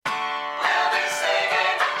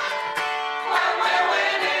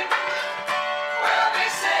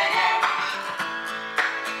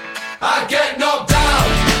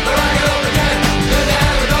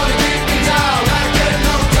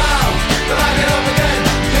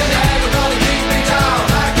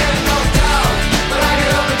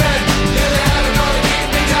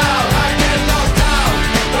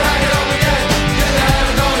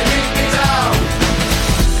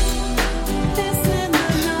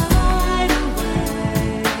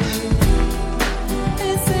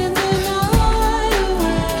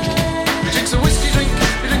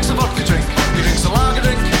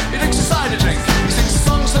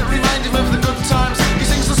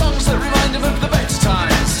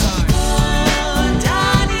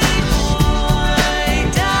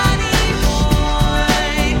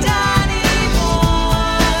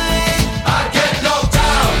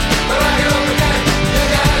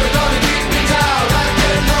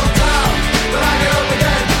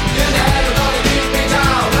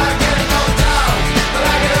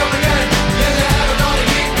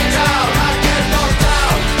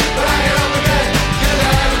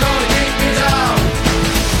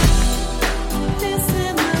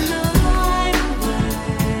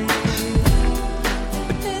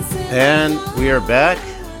And we are back.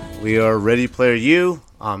 We are Ready Player U.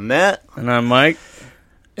 I'm Matt. And I'm Mike.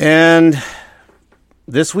 And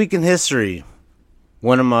this week in history,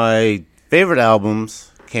 one of my favorite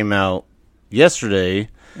albums came out yesterday.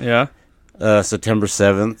 Yeah. September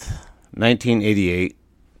 7th, 1988.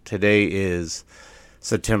 Today is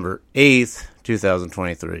September 8th,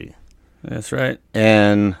 2023. That's right.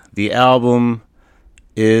 And the album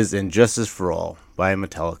is Injustice for All by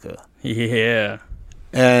Metallica. Yeah.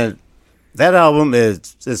 And that album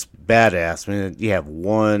is badass. I mean, you have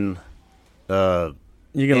one. You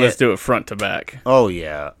can let's do it front to back. Oh,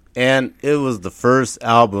 yeah. And it was the first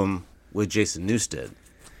album with Jason Newsted.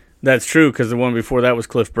 That's true, because the one before that was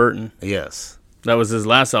Cliff Burton. Yes. That was his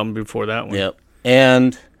last album before that one. Yep.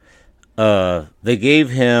 And they gave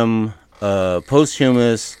him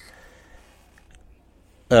posthumous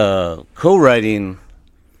co-writing.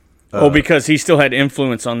 Because he still had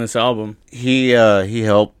influence on this album. He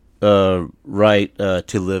helped write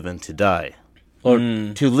To Live and To Die. Or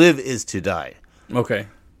To Live is To Die. Okay.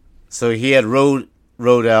 So he had wrote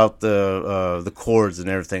out the chords and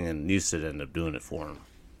everything, and Newsted ended up doing it for him.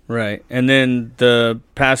 Right. And then the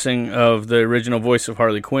passing of the original voice of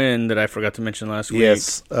Harley Quinn that I forgot to mention last week.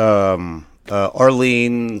 Yes. Arlene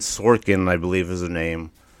Sorkin, I believe is her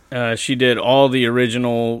name. She did all the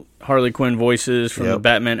original Harley Quinn voices from the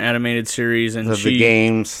Batman animated series. And the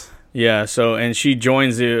games. Yeah, and she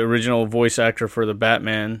joins the original voice actor for the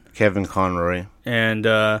Batman. Kevin Conroy. And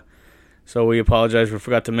so we apologize. We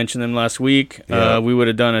forgot to mention them last week. Yeah. We would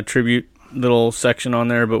have done a tribute little section on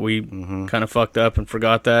there, but we kind of fucked up and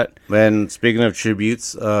forgot that. And speaking of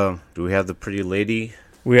tributes, do we have the pretty lady?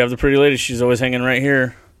 We have the pretty lady. She's always hanging right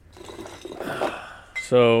here.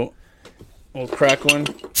 So we'll crack one.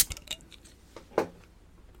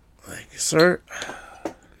 Thank you, sir.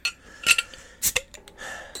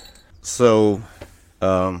 So,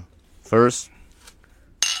 first,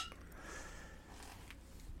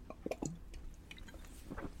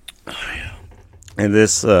 in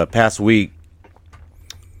this past week,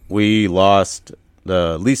 we lost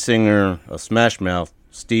the lead singer of Smash Mouth,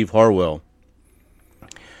 Steve Harwell,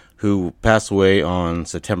 who passed away on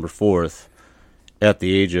September 4th at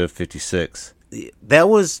the age of 56. That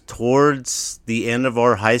was towards the end of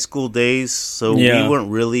our high school days, so we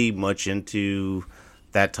weren't really much into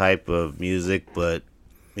that type of music, but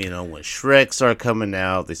you know, when Shrek started coming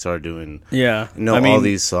out, they started doing all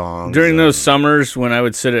these songs. During those summers when I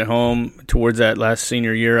would sit at home towards that last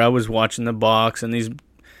senior year, I was watching the box, and these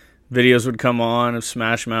videos would come on of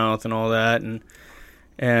Smash Mouth and all that, and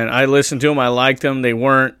I listened to them. I liked them. They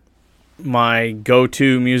weren't my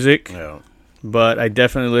go-to music. But I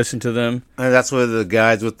definitely listened to them. And that's where the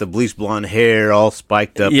guys with the bleached blonde hair all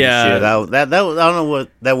spiked up and shit. That was, I don't know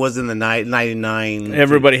what that was in the 99.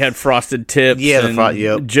 Everybody had frosted tips and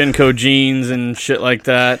Genco jeans and shit like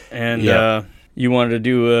that. And you wanted to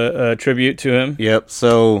do a tribute to him? Yep.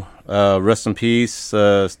 So rest in peace,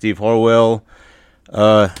 Steve Harwell.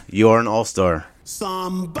 You are an all-star.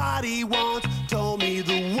 Somebody once told me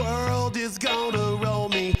the world is gonna roll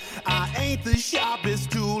me. I ain't the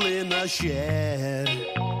sharpest tool in the shed.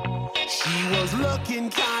 She was looking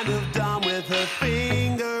kind of dumb with her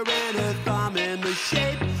finger and her thumb in the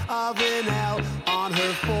shape of an L on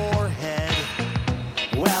her forehead.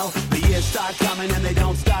 Well, the years start coming and they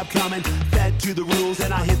don't stop coming. Fed to the rules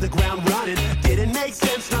and I hit the ground running. Didn't make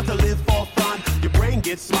sense not to live for fun. Your brain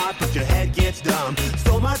gets smart but your head gets dumb.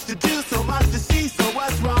 So much to do, so much to see. So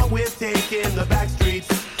what's wrong with taking the back streets?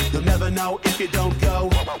 You'll never know if you don't go.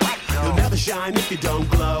 You'll never shine if you don't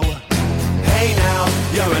glow. Hey now,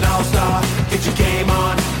 you're an all-star. Get your game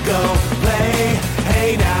on, go play.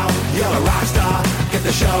 Hey now, you're a rock star. Get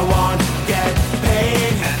the show on, get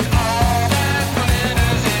paid. And all that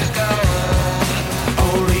glitters is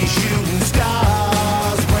gold. Only shooting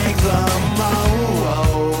stars break the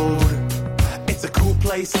mold. It's a cool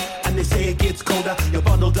place, and they say it gets colder. You're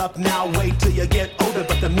bundled up now, wait till you get older.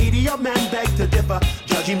 But the media men beg to differ,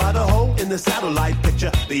 judging by the hole in the satellite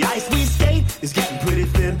picture. The ice we skate is getting pretty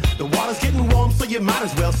thin. The water's getting warm, so you might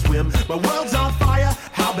as well swim. My world's on fire,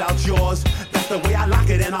 how about yours? That's the way I like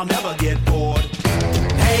it, and I'll never get bored.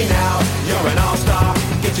 Hey now, you're an all-star.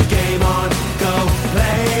 Get your game on, go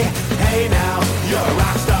play. Hey now, you're a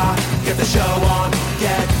rock star. Get the show on,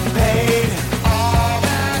 get paid. All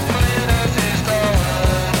that glitters is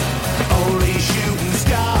gold. Only shooting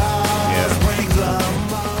stars break the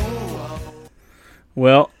mold.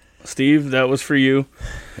 Well, Steve, that was for you.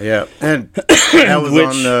 Yeah, and that was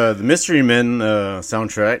on the Mystery Men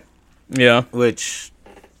soundtrack. Yeah. Which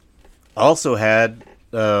also had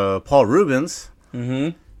Paul Rubens.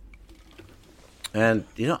 Mm-hmm. And,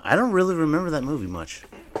 you know, I don't really remember that movie much.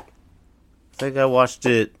 think I watched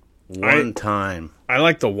it one time. I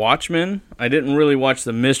like The Watchmen. I didn't really watch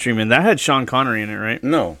The Mystery Men. That had Sean Connery in it, right?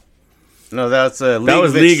 No, that's a League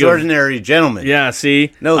of Extraordinary Gentlemen. Yeah,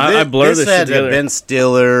 see? No, I blur this had together. Ben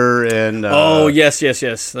Stiller and... yes. That's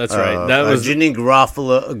right. That was... Janine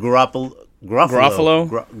Garofalo, yeah.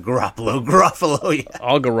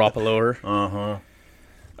 I'll Garoppolo her. Uh-huh.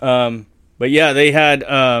 But yeah, they had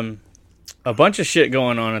a bunch of shit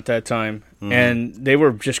going on at that time. Mm-hmm. And they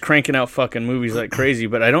were just cranking out fucking movies like crazy.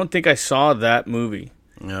 But I don't think I saw that movie.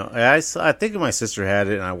 No, I think my sister had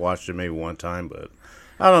it, and I watched it maybe one time. But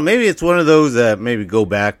I don't know. Maybe it's one of those that maybe go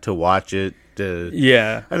back to watch it.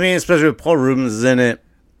 Yeah. I mean, especially with Paul Rubens is in it.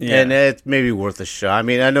 Yeah. And it's maybe worth a shot. I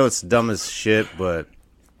mean, I know it's dumb as shit, but...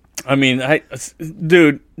 I mean,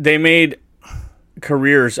 dude, they made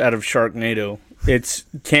careers out of Sharknado. It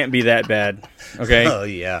can't be that bad, okay? Oh,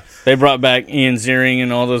 yeah. They brought back Ian Ziering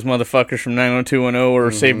and all those motherfuckers from 90210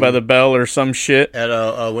 or Saved by the Bell or some shit.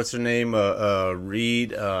 And what's her name? Reed.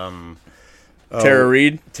 Tara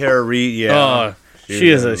Reid? Tara Reid, yeah. Oh, she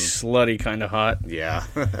is a slutty kind of hot. Yeah.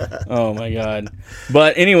 Oh, my God.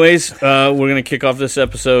 But anyways, we're going to kick off this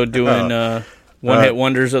episode doing one-hit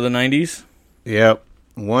wonders of the 90s. Yep.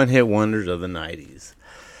 One-hit wonders of the 90s.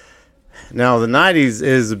 Now, the 90s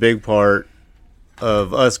is a big part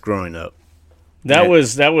of us growing up. That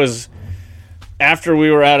was after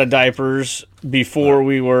we were out of diapers, before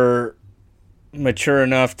we were mature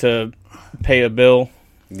enough to pay a bill.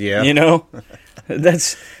 Yeah. You know?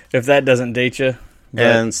 That's if that doesn't date you.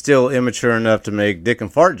 And still immature enough to make dick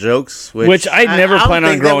and fart jokes, which I never plan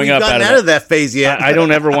on growing up out of that phase yet. I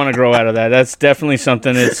don't ever want to grow out of that. That's definitely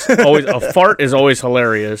something. It's always a fart is always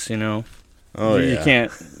hilarious. You know. Oh yeah. You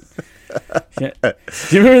can't.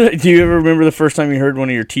 Do you ever remember the first time you heard one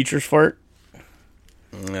of your teachers fart?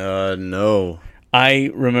 No. I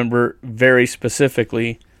remember very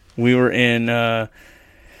specifically. We were in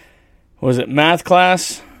was it math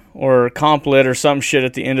class or comp lit or some shit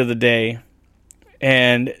at the end of the day,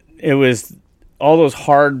 and it was all those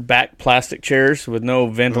hard back plastic chairs with no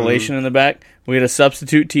ventilation in the back. We had a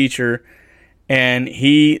substitute teacher, and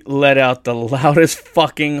he let out the loudest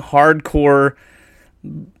fucking hardcore,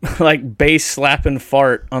 like bass slapping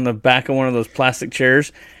fart on the back of one of those plastic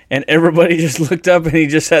chairs, and everybody just looked up, and he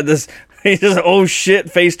just had this, oh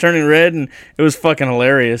shit, face turning red, and it was fucking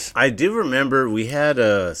hilarious. I do remember we had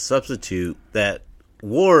a substitute that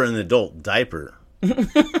wore an adult diaper.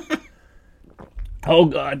 Oh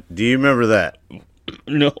God! Do you remember that?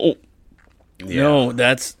 No. Yeah. No,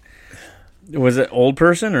 was it old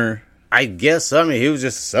person or? I guess. I mean, he was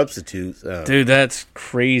just a substitute. Dude, that's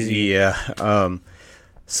crazy. Yeah.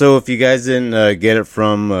 So if you guys didn't get it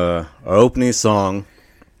from our opening song,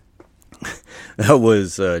 that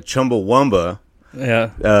was Chumbawamba,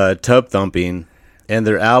 Tub Thumping, and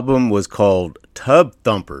their album was called Tub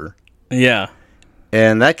Thumper. Yeah.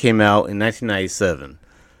 And that came out in 1997.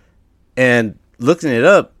 And looking it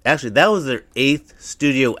up, actually, that was their 8th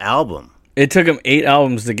studio album. It took them 8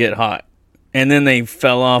 albums to get hot. And then they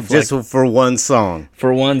fell off just for one song.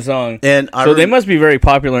 For one song. And so they must be very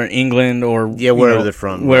popular in England or wherever they're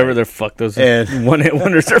from. Wherever the fuck those one-hit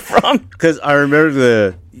wonders are from. Because I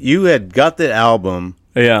remember you had got the album.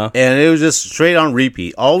 Yeah. And it was just straight on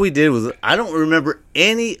repeat. All we did was, I don't remember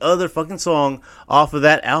any other fucking song off of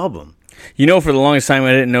that album. You know, for the longest time,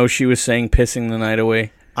 I didn't know she was saying Pissing the Night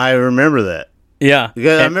Away. I remember that. Yeah.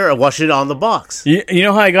 Because I remember I watched it on the box. You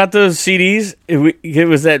know how I got those CDs? It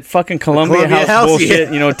was that fucking Columbia House bullshit.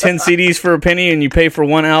 Yeah. You know, 10 CDs for a penny and you pay for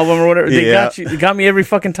one album or whatever. They got me every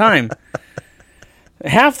fucking time.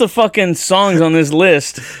 Half the fucking songs on this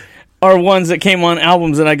list are ones that came on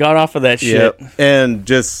albums that I got off of that shit. Yep. And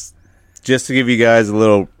just to give you guys a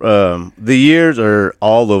little, the years are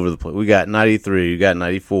all over the place. We got 93, we got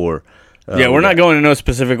 94. We're not going in no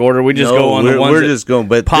specific order. We just go on the ones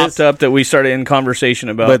that popped up that we started in conversation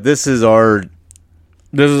about. But this is our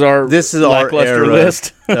lackluster era,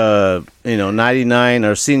 list. 99,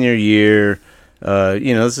 our senior year.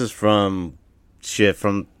 This is from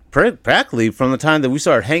practically from the time that we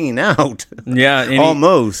started hanging out. Yeah,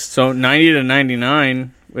 almost. So 90 to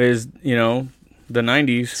 99 is the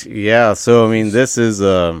 90s. Yeah. So I mean, this is we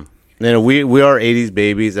are 80s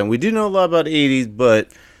babies, and we do know a lot about 80s, but.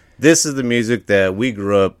 This is the music that we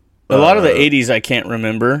grew up. A lot of the 80s I can't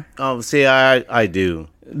remember. Oh, see, I do.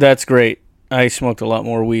 That's great. I smoked a lot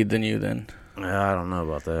more weed than you then. I don't know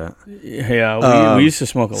about that. Yeah, we used to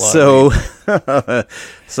smoke a lot.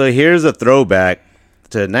 So here's a throwback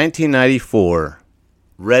to 1994.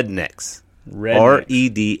 Rednecks.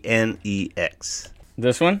 REDNEX.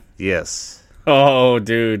 This one? Yes. Oh,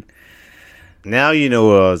 dude. Now you know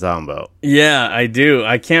what I was talking about. Yeah, I do.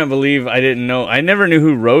 I can't believe I didn't know. I never knew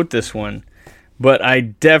who wrote this one, but I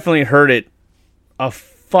definitely heard it a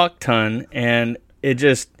fuck ton, and it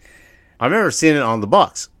just... I remember seeing it on the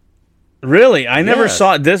box. Really? I never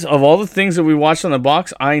saw this. Of all the things that we watched on the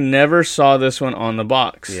box, I never saw this one on the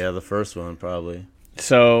box. Yeah, the first one, probably.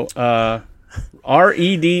 So,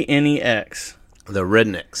 Rednex. The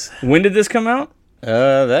Rednecks. When did this come out?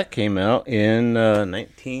 That came out in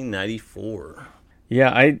 1994.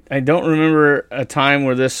 Yeah, I don't remember a time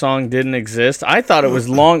where this song didn't exist. I thought it was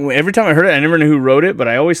long. Every time I heard it, I never knew who wrote it, but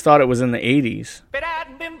I always thought it was in the 80s. But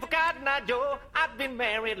I'd been forgotten, Joe. I'd been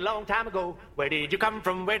married a long time ago. Where did you come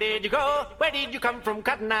from? Where did you go? Where did you come from,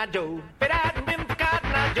 Cotton Eye Joe? But I'd been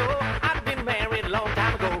forgotten, Joe. I'd been married a long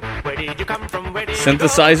time ago. Where did you come from? Where did you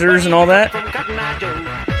Synthesizers and all that? From Cotton Eye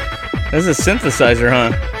Joe. This is a synthesizer,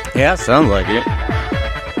 huh? Yeah, sounds like it.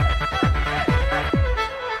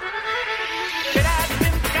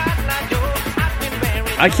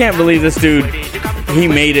 I can't believe this dude, he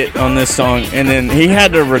made it on this song, and then he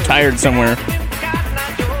had to have retired somewhere.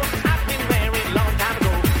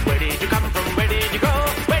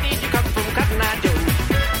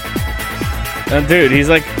 Dude, he's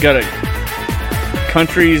like got a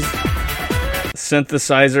country's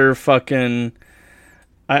synthesizer fucking...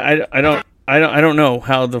 I don't know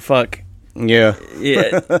how the fuck... Yeah.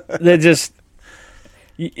 Yeah, they just...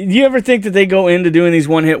 You ever think that they go into doing these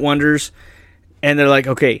one-hit wonders... And they're like,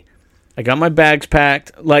 okay, I got my bags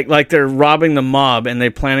packed. Like they're robbing the mob and they're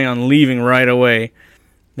planning on leaving right away.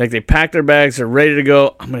 Like they pack their bags, they're ready to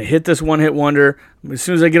go. I'm going to hit this one-hit wonder. As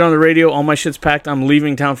soon as I get on the radio, all my shit's packed. I'm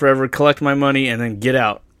leaving town forever, collect my money, and then get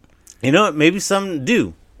out. You know what? Maybe some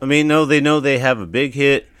do. I mean, no, they know they have a big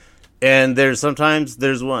hit. And there's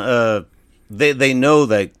one, they know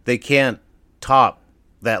that they can't top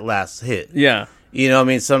that last hit. Yeah. You know, I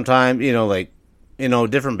mean, sometimes,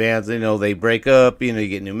 different bands, they break up, you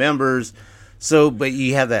get new members. So, but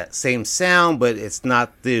you have that same sound, but it's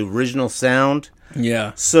not the original sound.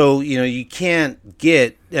 Yeah. So, you can't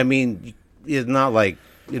get, it's not like,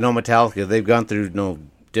 Metallica, they've gone through,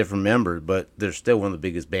 different members, but they're still one of the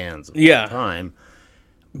biggest bands of all time.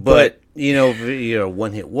 But, you're a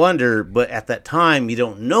one-hit wonder, but at that time, you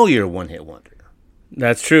don't know you're a one-hit wonder.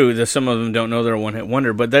 That's true. Some of them don't know they're a one-hit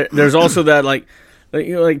wonder. But there's also that, like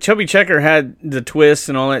Chubby Checker had the twist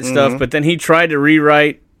and all that stuff, but then he tried to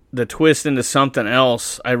rewrite the twist into something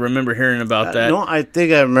else. I remember hearing about that. No, I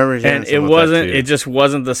think I remember hearing and it wasn't. It just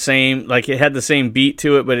wasn't the same. Like it had the same beat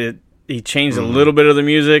to it, but he changed a little bit of the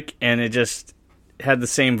music, and it just had the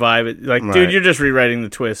same vibe. Dude, you're just rewriting the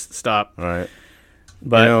twist. Stop. Right.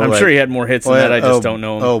 But I'm sure he had more hits than that. I just don't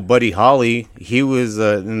know him. Oh, Buddy Holly, he was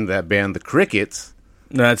in that band, The Crickets.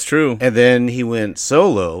 That's true. And then he went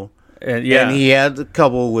solo. And he had a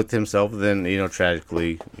couple with himself. Then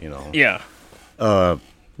tragically, Yeah.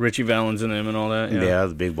 Richie Valens and them and all that. Yeah,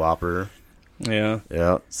 the Big Bopper. Yeah.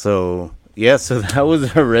 Yeah. So that was a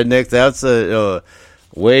Redneck. That's a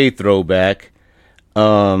way throwback.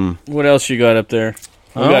 What else you got up there?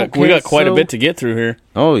 We got quite a bit to get through here.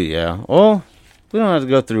 Oh yeah. Well, we don't have to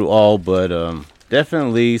go through all, but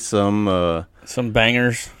definitely some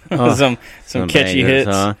bangers, some catchy bangers, hits.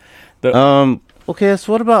 Huh? Okay,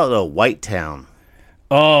 so what about White Town?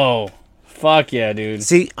 Oh, fuck yeah, dude.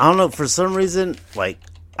 See, I don't know, for some reason,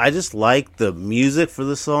 I just like the music for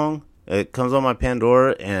the song. It comes on my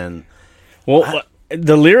Pandora, and... Well,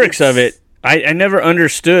 the lyrics of it, I never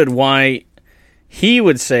understood why he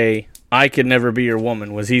would say, I could never be your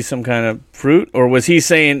woman. Was he some kind of fruit? Or was he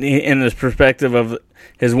saying, in the perspective of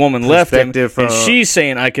his woman left him, and she's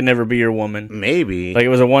saying, I could never be your woman? Maybe. Like it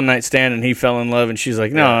was a one-night stand, and he fell in love, and she's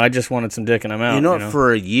like, no, I just wanted some dick, and I'm out.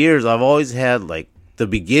 For years, I've always had, the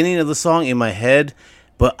beginning of the song in my head,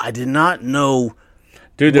 but I did not know...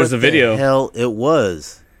 Dude, there's a video. What the hell it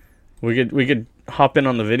was. We could hop in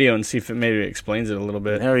on the video and see if it maybe explains it a little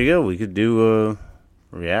bit. There we go. We could do a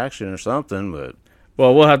reaction or something, but...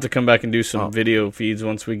 Well, we'll have to come back and do some video feeds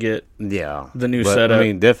once we get the new setup. I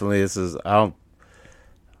mean, definitely, this is... I don't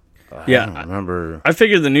remember. I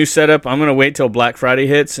figured the new setup, I'm going to wait till Black Friday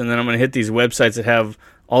hits, and then I'm going to hit these websites that have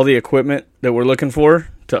all the equipment that we're looking for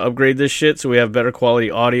to upgrade this shit so we have better quality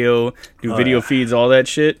audio, do video feeds, all that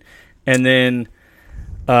shit. And then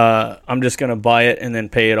I'm just going to buy it and then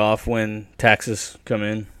pay it off when taxes come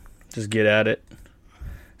in. Just get at it.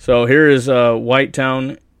 So here is White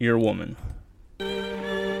Town, Your Woman.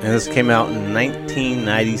 And this came out in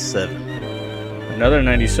 1997. Another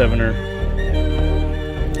 97er.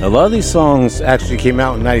 A lot of these songs actually came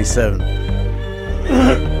out in 97.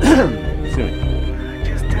 Excuse me.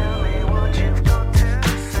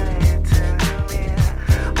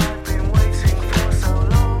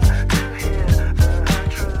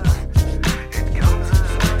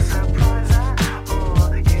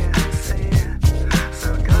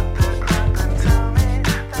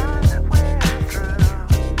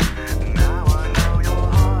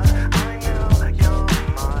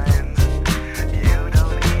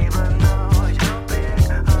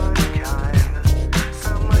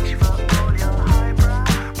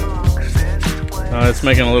 It's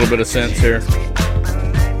making a little bit of sense here.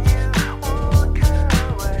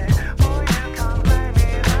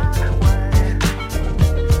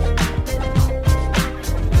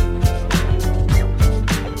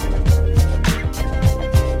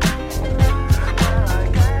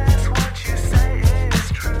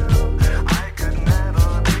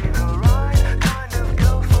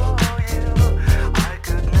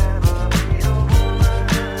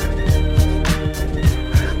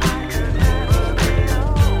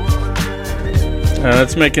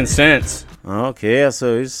 That's making sense. Okay,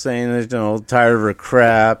 so he's saying that, tired of her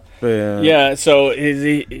crap. Yeah, so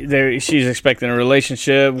she's expecting a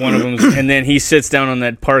relationship. One of them, and then he sits down on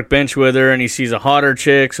that park bench with her, and he sees a hotter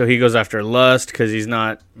chick, so he goes after lust because he's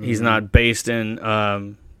not based in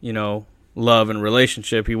love and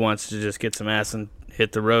relationship. He wants to just get some ass and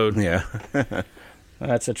hit the road. Yeah,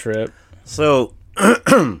 that's a trip. So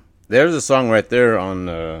there's a song right there on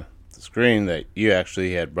the screen that you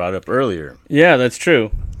actually had brought up earlier. Yeah, that's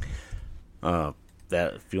true. That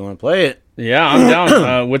if you want to play it. Yeah, I'm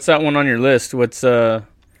down. What's that one on your list? What's that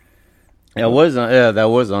was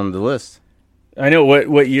on the list. I know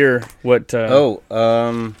what year. What where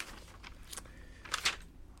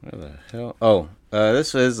the hell? Oh,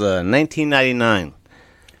 this is 1999.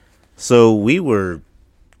 So we were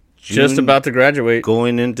just about to graduate,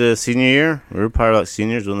 going into senior year. We were probably like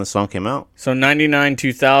seniors when the song came out. So 99,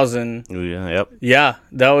 2000. Yeah, yep. Yeah,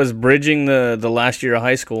 that was bridging the last year of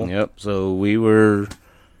high school. Yep. So we were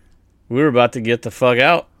about to get the fuck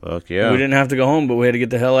out. Fuck yeah. We didn't have to go home, but we had to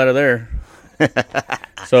get the hell out of there.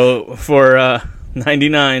 So for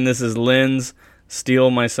 99, this is Lynn's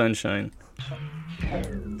 "Steal My Sunshine."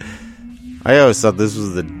 I always thought this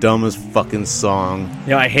was the dumbest fucking song.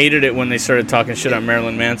 Yeah, I hated it when they started talking shit on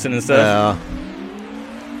Marilyn Manson and stuff. Yeah.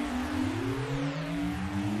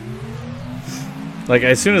 Like,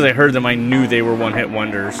 as soon as I heard them, I knew they were one-hit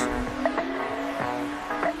wonders.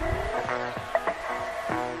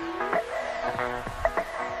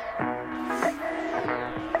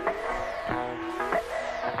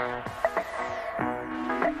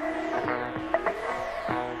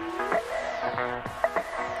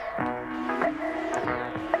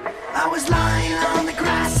 I was lying on the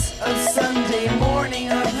grass of Sunday morning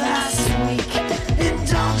of last week,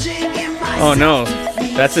 indulging in my Oh no,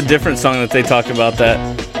 that's a different song that they talk about that.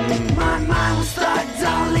 My mind was thugged,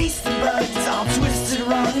 all laced and bugged, all twisted,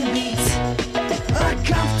 wrong and beat.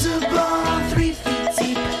 Uncomfortable on 3 feet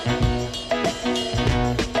deep.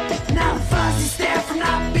 Now the fuzzy stare from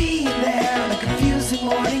not being there on a confusing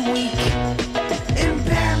morning week.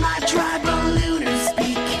 Impair my tribal lunar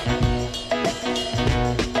speak.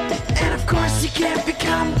 And of course you can't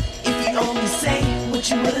become if you only say what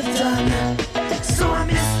you would have done. So I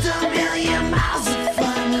missed a million miles of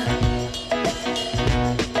fun.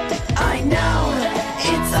 I know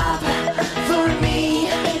it's up for me,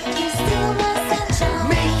 If you steal my sunshine,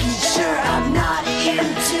 making sure I'm not in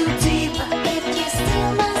too deep. if you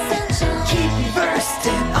steal my sunshine, Keep me versed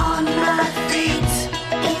and on my feet.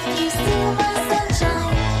 if you steal my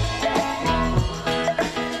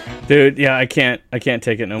sunshine. Dude, yeah, I can't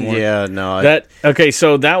take it no more. Yeah, no.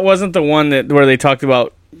 So that wasn't the one where they talked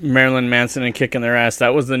about Marilyn Manson and kicking their ass.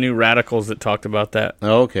 That was the New Radicals that talked about that.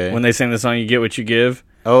 Okay. When they sang the song "You Get What You Give."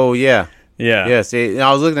 Oh, yeah. Yeah. Yeah, see,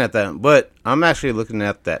 I was looking at that, but I'm actually looking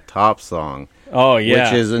at that top song, Oh yeah.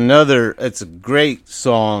 which is it's a great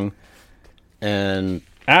song, and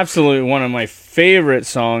absolutely one of my favorite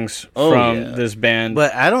songs from this band.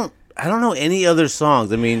 but I don't know any other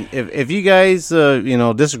songs. I mean, if you guys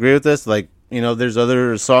disagree with this, like there's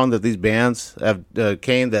other songs that these bands have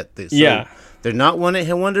came that they're not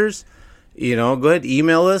one-hit wonders. Go ahead,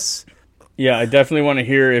 email us. Yeah, I definitely want to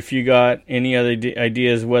hear if you got any other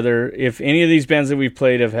ideas, if any of these bands that we've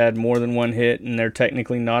played have had more than one hit and they're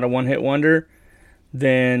technically not a one-hit wonder,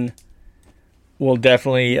 then we'll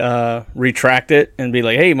definitely retract it and be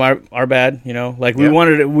like, hey, our bad. We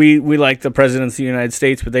wanted it. We like the Presidents of the United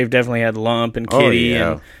States, but they've definitely had Lump and Kitty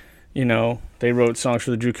and, they wrote songs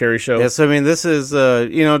for the Drew Carey Show. Yes, I mean, this is,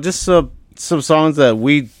 just some songs that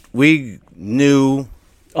we knew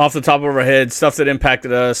off the top of our head, stuff that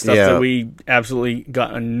impacted us, stuff that we absolutely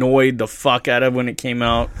got annoyed the fuck out of when it came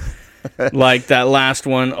out. Like that last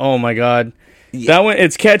one, oh my god. Yeah. That one,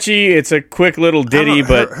 it's catchy, it's a quick little ditty,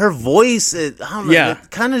 but her voice,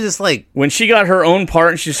 kind of just like when she got her own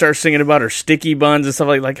part and she starts singing about her sticky buns and stuff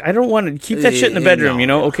like I don't want to keep that shit in the bedroom,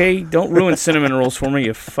 okay? Don't ruin cinnamon rolls for me,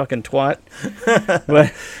 you fucking twat.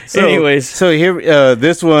 But anyways, so here,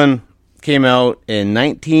 this one came out in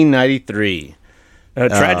 1993.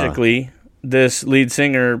 Tragically, this lead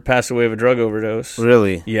singer passed away of a drug overdose.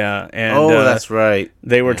 Really? Yeah, and that's right.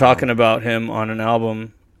 they were talking about him on an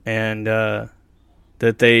album, and that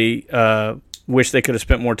they wish they could have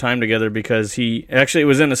spent more time together because it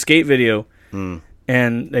was in a skate video,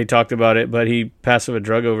 and they talked about it, but he passed of a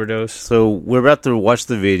drug overdose. So we're about to watch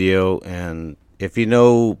the video, and if you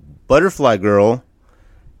know Butterfly Girl,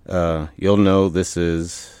 you'll know this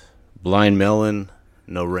is Blind Melon,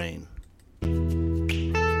 No Rain.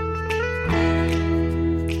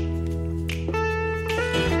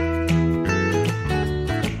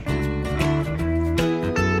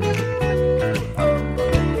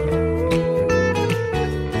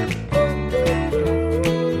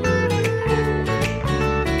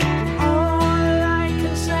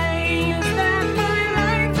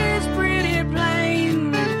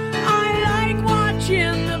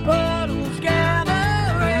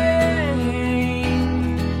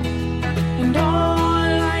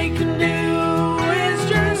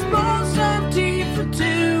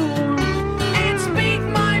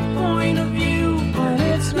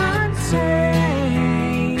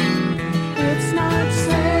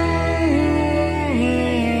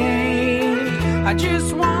 I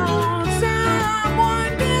just want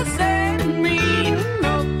someone to set me.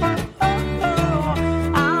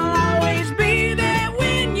 I'll always be there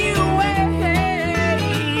when you wait.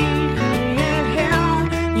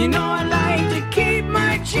 You know I like to keep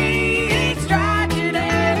my cheeks dry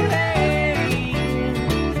today.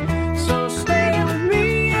 So stay with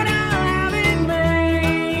me and I'll have it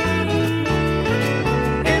made.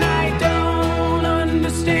 And I don't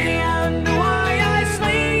understand why I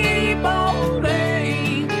sleep all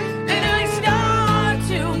day. And I start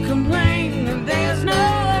to complain that there's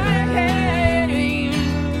no rain.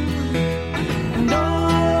 And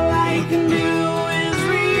all I can do is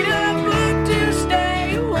read a book to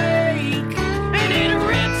stay awake. And it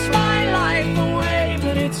rips my life away,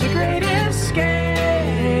 but it's a great escape.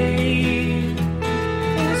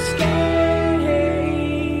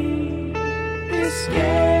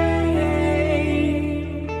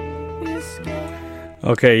 Escape. Escape.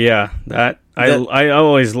 Okay, yeah, I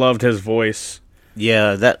always loved his voice.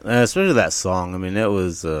 Yeah, that especially that song. I mean, it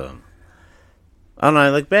was I don't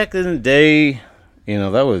know, like back in the day,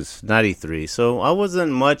 that was 93. So I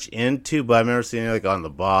wasn't much into, but I remember seeing it like on the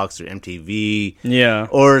box or MTV, Yeah,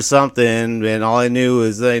 or something, and all I knew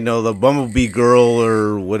is the Bumblebee Girl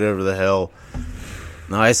or whatever the hell.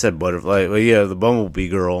 No, I said Butterfly. Well, yeah, the Bumblebee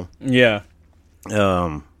Girl. yeah,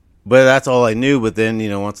 But that's all I knew. But then,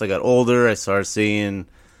 once I got older, I started seeing,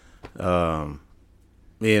 like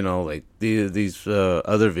these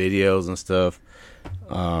other videos and stuff.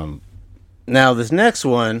 Now, this next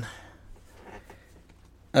one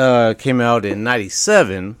came out in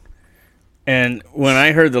 97. and when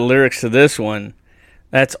I heard the lyrics to this one,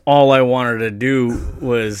 that's all I wanted to do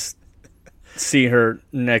was see her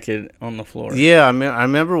naked on the floor. Yeah, I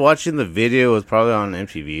remember watching the video. It was probably on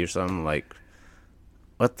MTV or something. Like,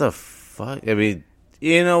 what the fuck? I mean,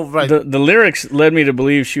 right? The lyrics led me to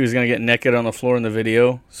believe she was going to get naked on the floor in the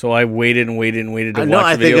video, so I waited and waited and waited to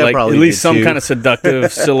watch the video, like at least some kind of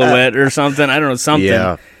seductive silhouette or something. I don't know, something.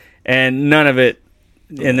 Yeah. And none of it.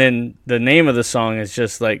 And then the name of the song is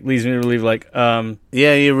just like leads me to believe like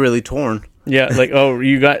Yeah, you're really torn. yeah, like oh,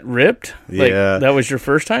 you got ripped? Like Yeah. that was your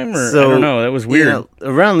first time, or So, I don't know, that was weird.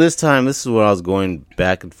 Around this time, this is where I was going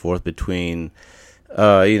back and forth between,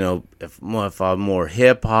 if I'm more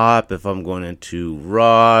hip hop, if I'm going into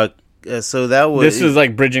rock. So that was This is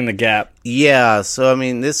like bridging the gap. yeah. So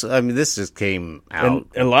this just came out.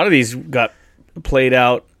 And a lot of these got played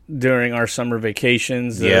out during our summer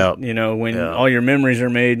vacations. Yeah. When Yeah. all your memories are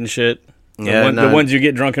made and shit. Yeah, The ones you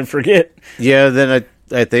get drunk and forget. Yeah, then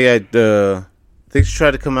I think they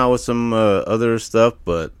tried to come out with some other stuff,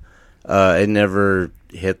 but it never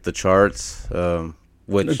hit the charts.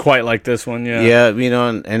 Which Quite like this one, yeah. yeah,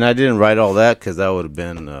 and I didn't write all that because that would have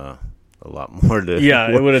been a lot more to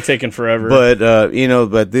Yeah, it would have taken forever. But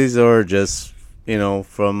but these are just from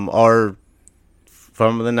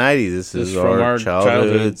the 90s. This is from our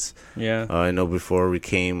childhoods. yeah. I know before we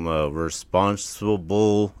became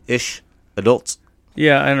responsible-ish adults.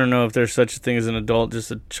 Yeah, I don't know if there's such a thing as an adult, just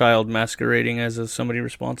a child masquerading as somebody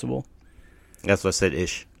responsible. That's what I said,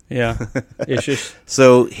 ish. Yeah, ish.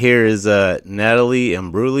 So here is Natalie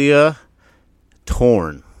Imbruglia,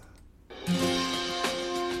 Torn.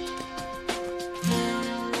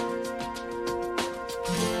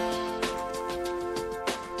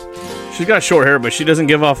 She's got short hair, but she doesn't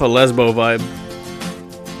give off a lesbo vibe.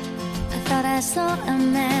 I thought I saw a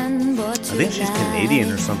man brought to I think she's life.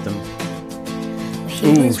 Canadian or something. He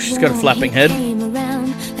Ooh, was she's got a warm, flapping he head. came around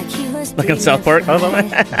like he was Like on South Park?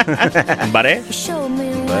 Buddy? You showed me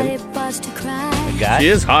what it was to cry. She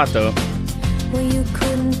is hot, though. Well, you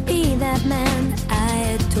couldn't be that man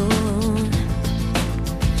I adore.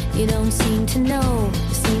 You don't seem to know,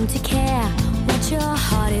 seem to care what your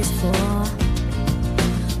heart is for.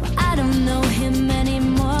 Well, I don't know him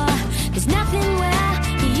anymore. There's nothing where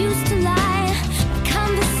he used to lie. The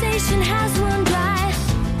conversation has run dry.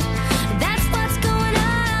 That's what's going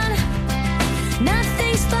on.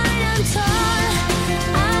 Nothing's fine, I'm torn.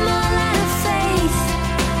 I'm all out of faith.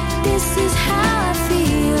 This is how I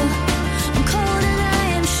feel. I'm cold and I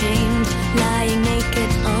am shamed, lying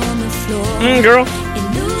naked on the floor. Girl.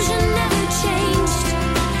 Illusion never changed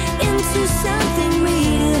into something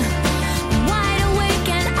real. I'm wide awake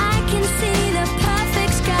and I can see the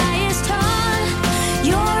perfect sky is torn.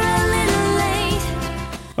 You're a little late.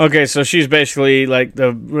 Okay, so she's basically like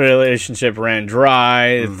the relationship ran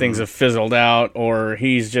dry, things have fizzled out, or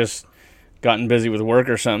he's just gotten busy with work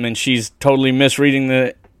or something, and she's totally misreading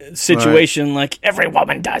the situation like every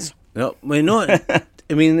woman does. No, but you know what?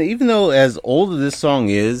 I mean, even though as old as this song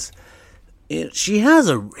is, she has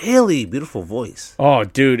a really beautiful voice. Oh,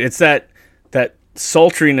 dude, it's that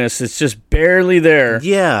sultriness. It's just barely there.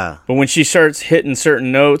 Yeah. But when she starts hitting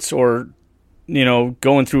certain notes or,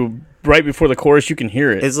 going through right before the chorus, you can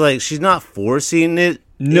hear it. It's like she's not forcing it.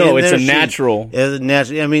 No, it's there. a natural. It's a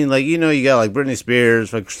natural. I mean, like, you got like Britney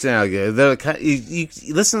Spears, like Christina Aguilera. They're kind you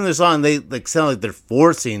listen to their song, they like sound like they're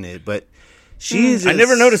forcing it, but she's. I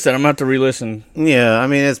never noticed that. I'm going to have to re-listen. Yeah, I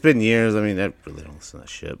mean, it's been years. I mean, I really don't listen to that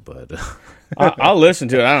shit, but I'll listen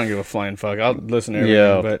to it. I don't give a flying fuck. I'll listen to everything.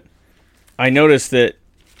 Yeah. But I noticed that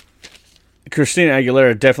Christina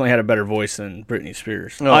Aguilera definitely had a better voice than Britney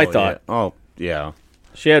Spears. I thought. Yeah. Oh, yeah.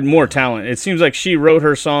 She had more talent. It seems like she wrote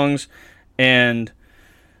her songs and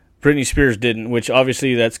Britney Spears didn't, which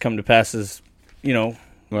obviously that's come to pass as,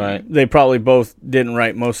 Right. they probably both didn't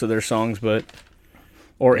write most of their songs,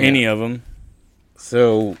 or any of them.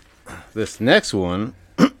 So this next one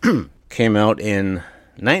came out in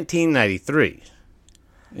 1993.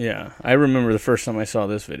 Yeah, I remember the first time I saw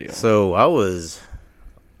this video. So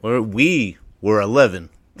we were 11.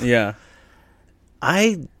 Yeah.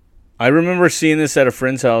 I remember seeing this at a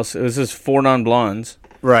friend's house. It was this 4 Non-Blondes.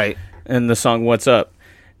 Right. And the song What's Up.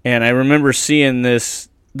 And I remember seeing this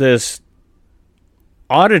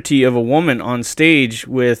oddity of a woman on stage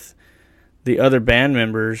with the other band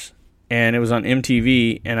members, and it was on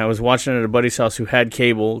MTV, and I was watching it at a buddy's house who had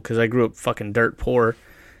cable, because I grew up fucking dirt poor,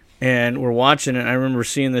 and we're watching it, and I remember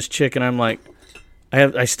seeing this chick, and I'm like,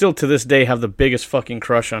 I still to this day have the biggest fucking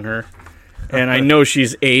crush on her, and I know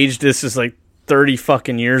she's aged. This is like 30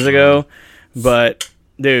 fucking years ago, but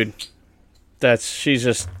dude, she's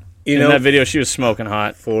just in that video. She was smoking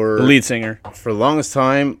hot for the lead singer. For the longest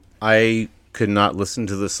time, I could not listen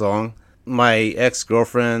to this song. My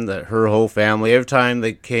ex-girlfriend, her whole family, every time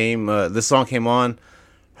this song came on,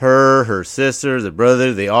 her sisters, her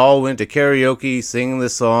brother, they all went to karaoke singing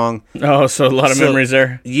this song. Oh, so a lot of memories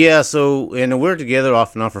there. Yeah, and we were together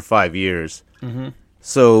off and on for 5 years. Mm-hmm.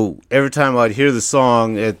 So every time I'd hear the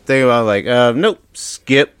song, I'd think about like, nope,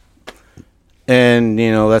 skip. And,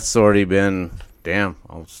 that's already been,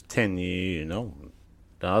 almost 10 years,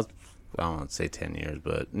 I don't want to say 10 years,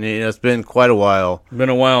 but it's been quite a while. Been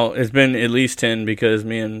a while. It's been at least 10 because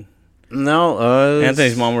me and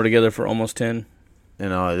Anthony's mom were together for almost 10.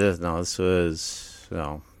 This was,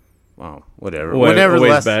 whatever.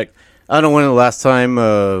 Ways back. I don't know when the last time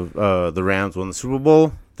the Rams won the Super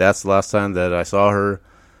Bowl. That's the last time that I saw her.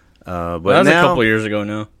 But that was a couple years ago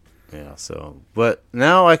now. Yeah, but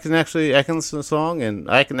now I can listen to the song and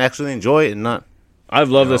I can actually enjoy it and not. I've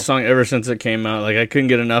loved this song ever since it came out. Like, I couldn't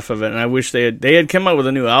get enough of it, and I wish they had come out with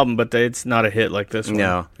a new album, but it's not a hit like this one.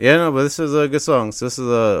 No. Yeah, no, but this is a good song. So this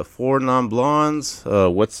is 4 Non-Blondes,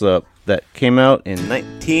 What's Up, that came out in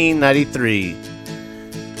 1993.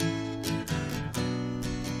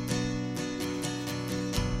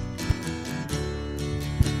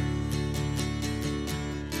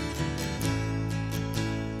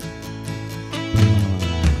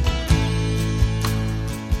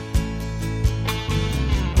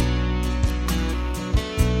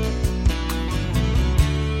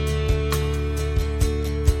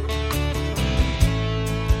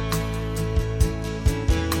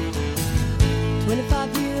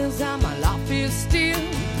 25 years and my life is still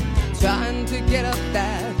trying to get up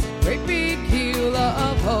that great big hill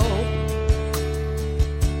of hope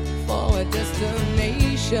for a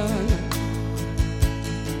destination.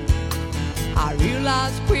 I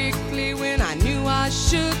realized quickly when I knew I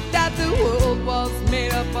should that the world was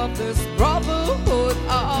made up of this brotherhood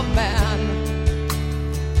of man.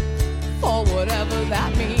 For whatever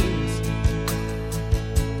that means,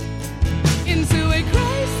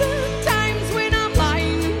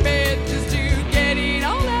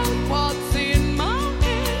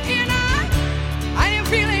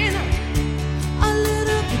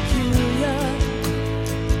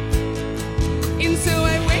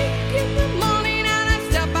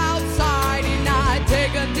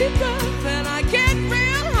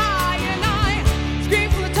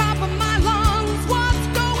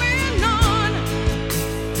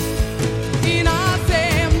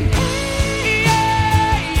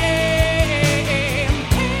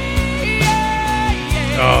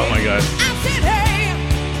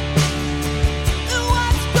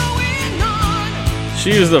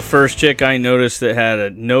 She was the first chick I noticed that had a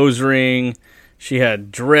nose ring. She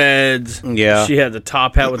had dreads. Yeah. She had the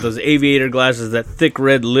top hat with those aviator glasses, that thick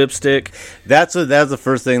red lipstick. That's the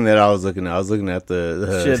first thing that I was looking at. I was looking at She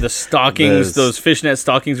had the stockings, those fishnet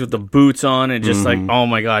stockings with the boots on, and just like, oh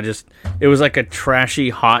my God, it was like a trashy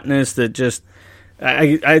hotness that just,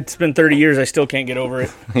 it's been 30 years, I still can't get over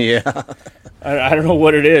it. Yeah. I don't know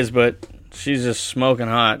what it is, but she's just smoking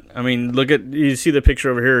hot. I mean, you see the picture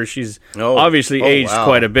over here. She's obviously aged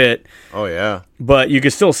quite a bit. Oh, yeah. But you can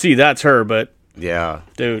still see that's her, but. Yeah.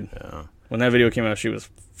 Dude, when that video came out, she was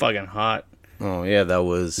fucking hot. Oh, yeah, that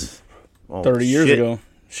was 30 years ago.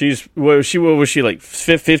 What was she like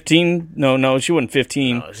 15? No, she wasn't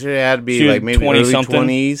 15. No, she had to be like maybe 20 early something,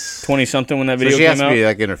 20s. 20 something when that video she came has out. to be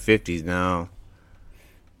like in her 50s now.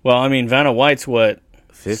 Well, I mean, Vanna White's what?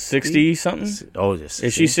 50? 60 something? Oh, just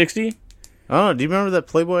Is she 60? Oh, do you remember that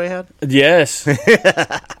Playboy I had? Yes.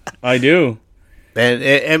 I do. And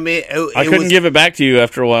I couldn't give it back to you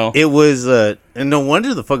after a while. It was, and no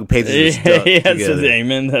wonder the fucking pages were stuck together.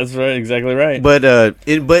 Amen. That's right. Exactly right. But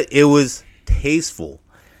it was tasteful.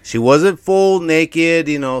 She wasn't full naked,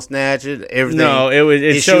 snatching everything. No,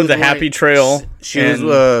 it showed the happy trail. She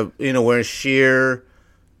was, wearing sheer,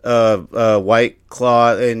 white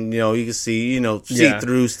cloth, and you can see, see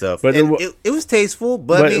through stuff. But it was tasteful.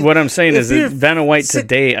 But what I'm saying is that Vanna White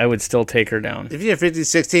today, I would still take her down. If you're 15,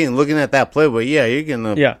 16, looking at that Playboy, yeah, you're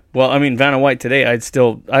gonna. Yeah. Well, I mean, Vanna White today, I'd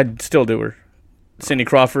still do her. Cindy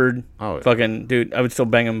Crawford, fucking dude, I would still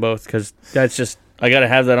bang them both because that's just I gotta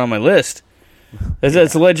have that on my list.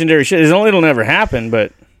 That's legendary shit. It'll never happen,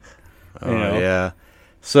 but yeah.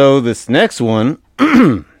 So this next one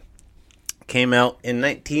came out in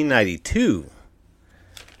 1992.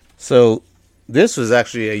 So this was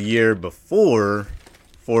actually a year before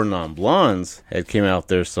Four Non Blondes had came out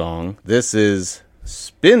their song. This is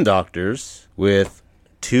Spin Doctors with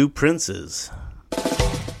Two Princes.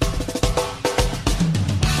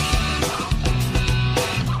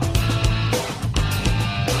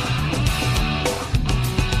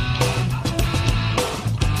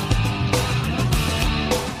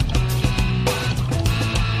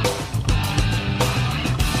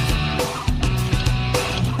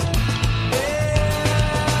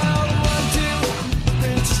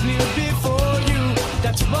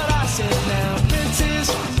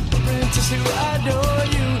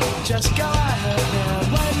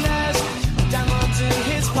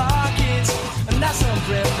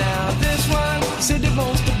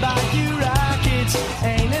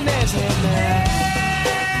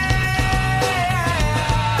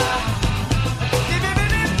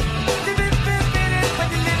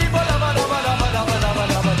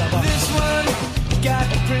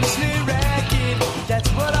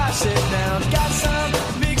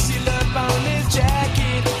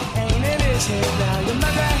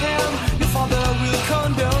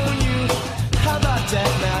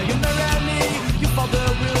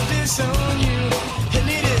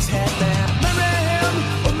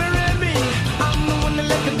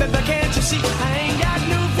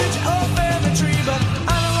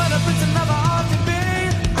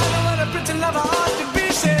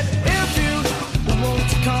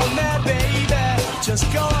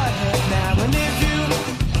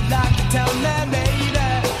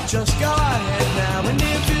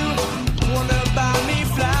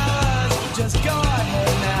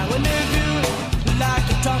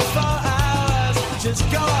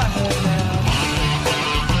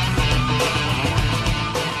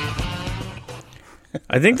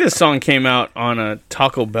 I think this song came out on a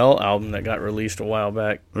Taco Bell album that got released a while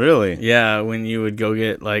back. Really? Yeah, when you would go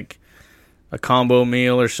get like a combo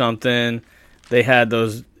meal or something, they had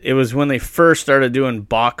those. It was when they first started doing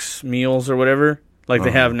box meals or whatever, like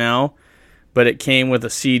they have now. But it came with a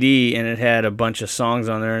CD and it had a bunch of songs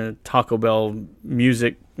on there, Taco Bell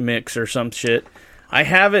music mix or some shit. I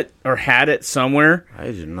have it or had it somewhere.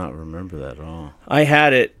 I did not remember that at all. I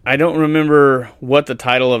had it. I don't remember what the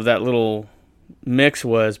title of that little mix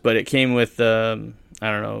was, but it came with I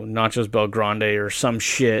don't know, Nachos Bel Grande or some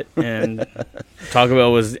shit, and Taco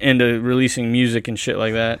Bell was into releasing music and shit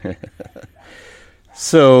like that.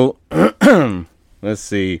 So let's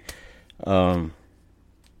see.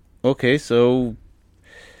 Okay, so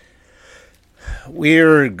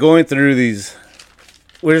we're going through these.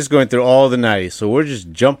 We're just going through all the 90s, so we're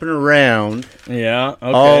just jumping around,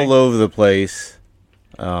 all over the place.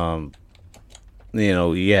 You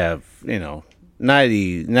have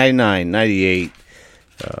 90, 99, 98,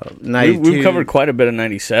 92. We've covered quite a bit of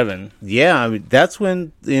 97. Yeah, I mean, that's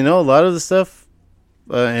when, a lot of the stuff,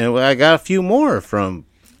 and I got a few more from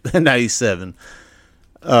 97.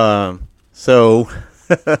 So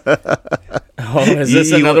Oh, is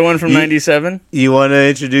this another one from 97? You want to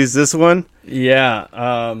introduce this one? Yeah.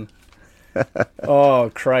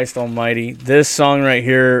 Oh, Christ almighty. This song right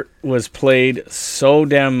here was played so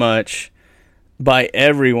damn much by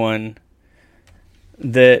everyone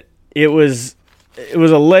that it was a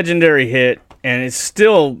legendary hit, and it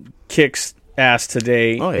still kicks ass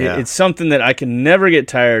today. Oh, yeah. It's something that I can never get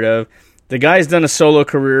tired of. The guy's done a solo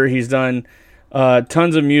career. He's done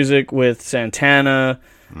tons of music with Santana,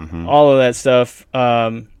 all of that stuff.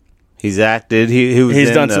 He's acted.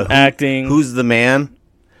 He's done some acting. Who's the Man?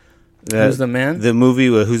 Who's the Man? The movie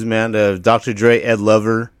with Who's the Man? Dr. Dre, Ed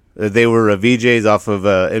Lover. They were VJs off of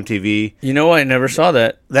MTV. You know, I never saw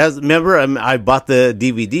that. Remember, I bought the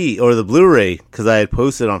DVD or the Blu-ray because I had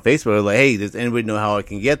posted on Facebook. I was like, hey, does anybody know how I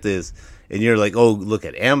can get this? And you're like, oh, look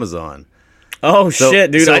at Amazon. Oh,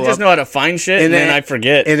 shit, dude. I just know how to find shit, and then I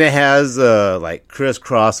forget. And it has, like, Criss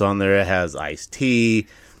Cross on there. It has Ice-T.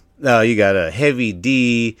 You got a Heavy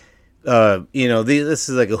D. This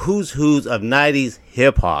is like a who's of 90s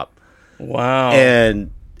hip-hop. Wow.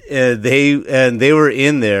 And they were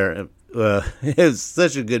in there. It was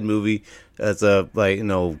such a good movie. It's a,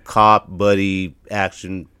 cop, buddy,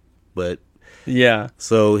 action. But, yeah.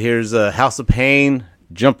 So here's House of Pain,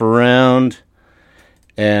 Jump Around.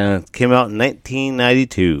 And it came out in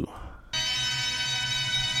 1992.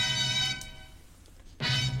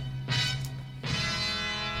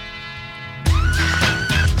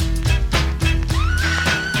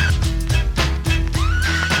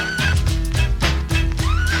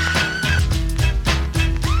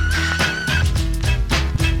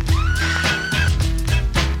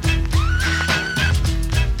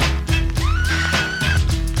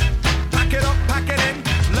 Pack it up, pack it in,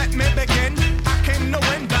 let me begin. I came to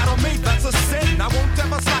win, battle me, that's a sin. I won't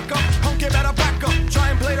ever slack up, punk, you better back up. Try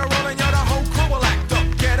and play the role and you're the whole crew will act up.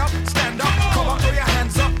 Get up, stand up, come on, throw your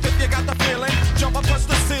hands up if you got the feeling. Jump up, touch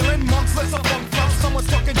the ceiling, monks, let's a funk flow. Someone's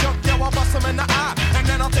talking junk, yo, I'll bust them in the eye. And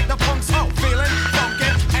then I'll take the punks out, feeling funky.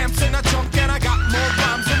 Amps in the trunk and I got more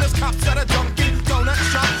rhymes than this cops at a junkie. Donut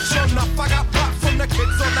shop, sure enough, I got props from the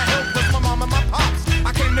kids on the hill, plus my mom and my pops.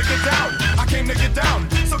 I came to get down, I came to get down.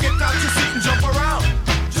 So get out your seat and jump around,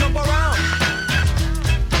 jump around,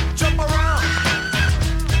 jump around,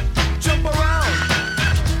 jump around,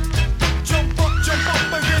 jump up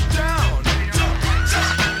and get down. Jump,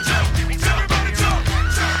 jump, jump, everybody jump,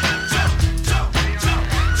 jump, jump, jump, jump,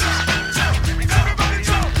 jump, everybody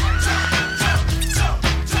jump, jump,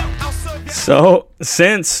 jump. I'll serve you. So,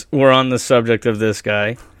 since we're on the subject of this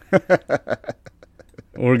guy,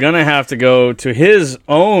 we're going to have to go to his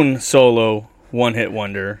own solo one-hit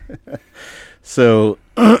wonder. So,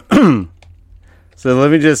 so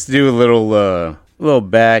let me just do a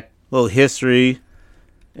little history.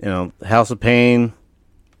 House of Pain,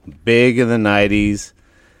 big in the 90s,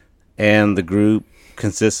 and the group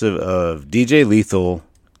consisted of DJ Lethal,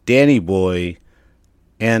 Danny Boy,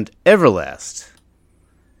 and Everlast,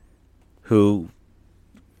 who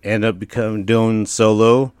end up doing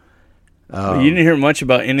solo. You didn't hear much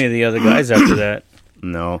about any of the other guys after that.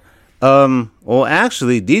 No. Well,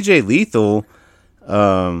 actually, DJ Lethal,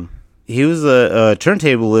 he was a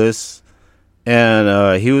turntablist,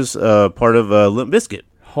 and he was part of Limp Bizkit.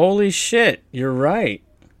 Holy shit, you're right.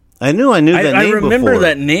 I knew that name I remember before.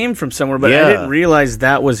 that name from somewhere, but Yeah. I didn't realize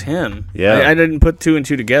that was him. Yeah. I didn't put two and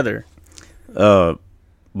two together.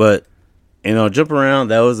 But, Jump Around,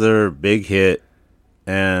 that was their big hit,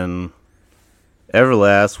 and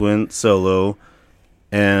Everlast went solo,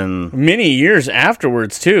 and Many years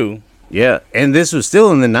afterwards, too. yeah, and this was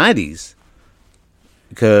still in the 90s,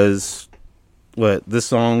 because this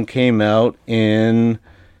song came out in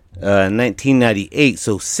 1998,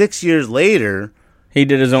 so 6 years later, He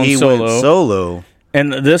did his own he solo. went solo.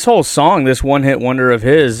 And this whole song, this one-hit wonder of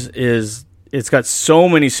his, it's got so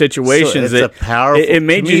many situations So it's that a powerful. it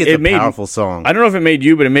made to me, you. it's It a made powerful song. I don't know if it made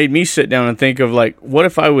you, but it made me sit down and think of like, what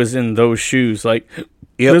if I was in those shoes? Like,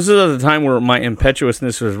 Yep. this is at the time where my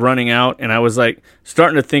impetuousness was running out, and I was like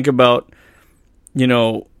starting to think about,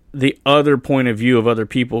 the other point of view of other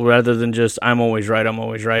people rather than just I'm always right.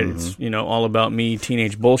 Mm-hmm. It's all about me,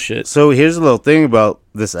 teenage bullshit. So here's a little thing about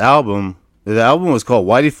this album. The album was called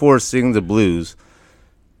Whitey Ford Sing the Blues.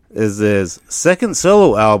 Is his second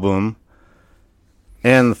solo album,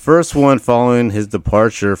 and the first one following his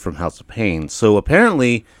departure from House of Pain. So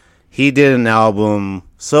apparently, he did an album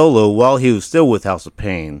solo while he was still with House of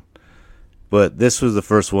Pain. But this was the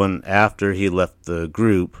first one after he left the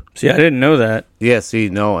group. See, I didn't know that. Yes,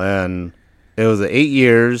 and it was 8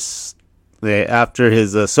 years. after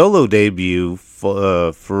his solo debut,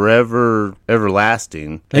 Forever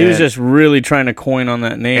Everlasting. He was just really trying to coin on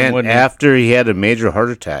that name, And wasn't after he had a major heart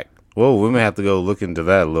attack. Whoa, we may have to go look into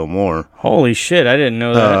that a little more. Holy shit, I didn't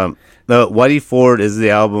know that. Whitey Ford is the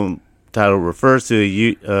album title, refers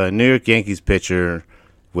to a New York Yankees pitcher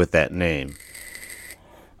with that name.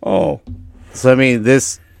 Oh. So, I mean,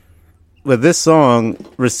 this song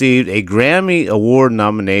received a Grammy Award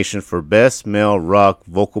nomination for Best Male Rock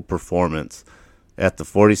Vocal Performance at the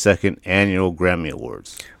 42nd Annual Grammy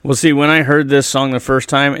Awards. Well, see, when I heard this song the first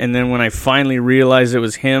time, and then when I finally realized it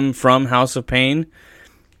was him from House of Pain,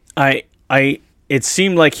 it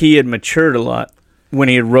seemed like he had matured a lot when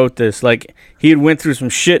he had wrote this. Like, he had went through some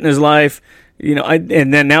shit in his life, you know,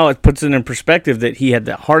 and then now it puts it in perspective that he had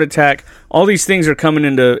that heart attack. All these things are coming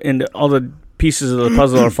into all the pieces of the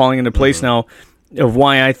puzzle are falling into place now of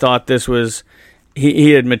why I thought this was,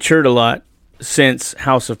 he had matured a lot since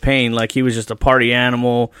House of Pain. Like, he was just a party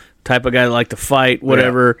animal type of guy that liked to fight,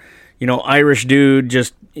 whatever, you know, Irish dude,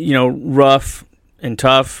 just, you know, rough and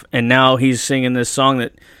tough. And now he's singing this song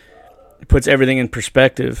that puts everything in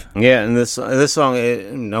perspective. Yeah, and this song,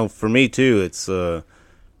 you know, for me too, it's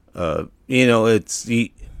you know,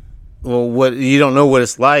 what you don't know what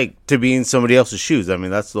it's like to be in somebody else's shoes. I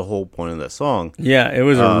mean, that's the whole point of that song. Yeah, it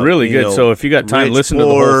was a really good. Know, so if you got time, rich, listen to the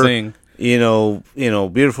poor, whole thing. You know,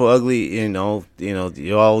 beautiful, ugly. You know,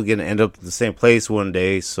 you're all gonna end up in the same place one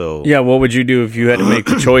day. So yeah, what would you do if you had to make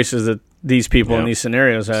the choices that these people in these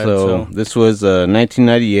scenarios had? So this was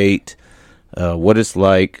 1998. What It's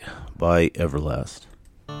Like by Everlast.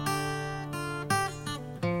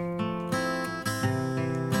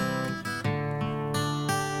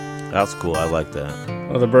 That's cool. I like that.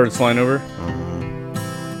 Oh, the birds flying over.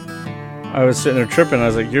 I was sitting there tripping. I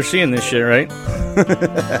was like, "You're seeing this shit, right?"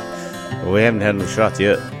 We haven't had no shots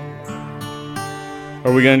yet.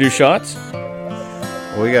 Are we gonna do shots?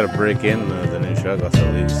 Well, we got to break in the new shot glass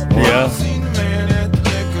at least. Yeah. Seen the man at the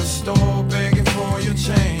liquor store begging for your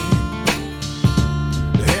change.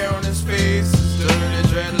 The hair on his face is dirty,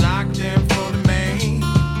 dreadlocked in for the main.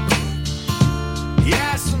 He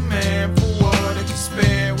asked the man for what he could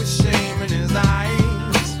spare with shame in his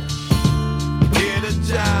eyes. Get a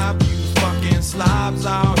job, you fucking slobs,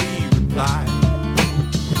 all he replied.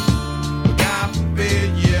 But God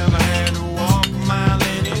forbid you ever had to walk a mile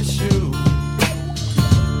in his shoes.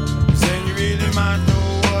 Then you really might know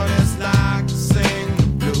what it's like to sing the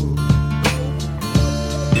blues.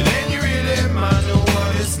 And then you really might know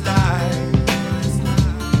what it's like.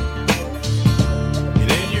 And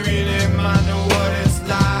then you really might know what it's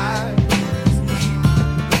like.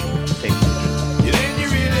 And then you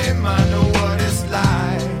really might know what it's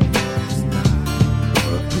like.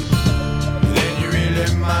 And then you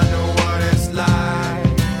really might know what it's like.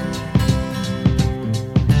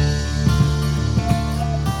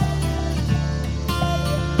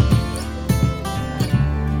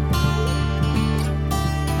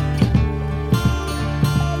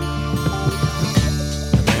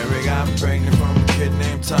 Mary got pregnant from a kid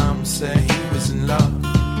named Tom, said he was in love.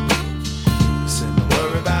 He said, don't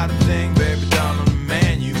worry about a thing, baby doll, I'm the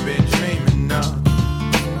man you've been dreaming of.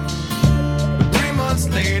 But 3 months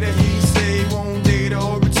later, he said he won't date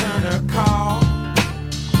or return her call.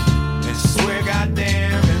 And she swear,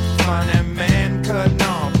 goddamn, if you find that man cutting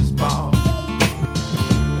off his balls.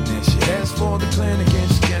 And then she heads for the clinic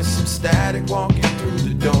and she gets some static walking through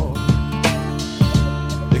the door.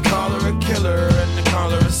 They call her a killer, and they call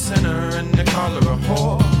her a sinner, and they call her a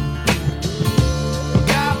whore. But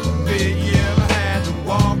God forbid you ever had to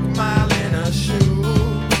walk a mile in her shoes.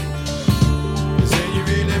 'Cause then you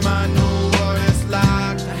really might know what it's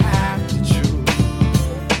like to have to choose.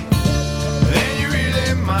 Then you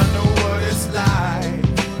really might know what it's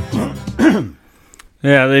like.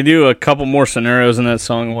 Yeah, they do a couple more scenarios in that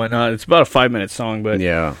song and whatnot. It's about a 5-minute song, but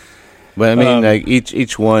Yeah, but I mean, like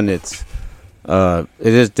each one, it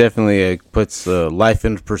is definitely puts life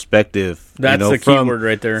into perspective. that's the key word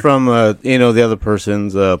right there. From the other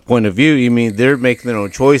person's point of view. You mean they're making their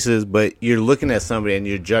own choices, but you're looking at somebody and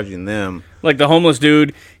you're judging them. Like the homeless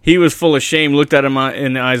dude, he was full of shame. Looked at him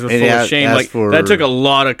in the eyes with And full he of shame. asked Like for- that took a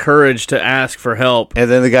lot of courage to ask for help. And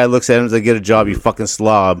then the guy looks at him and says, "Get a job, you fucking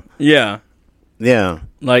slob." Yeah. Yeah,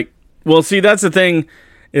 Like, well, see, that's the thing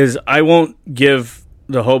is I won't give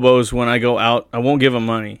the hobos when I go out. I won't give them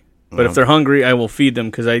money. But if they're hungry, I will feed them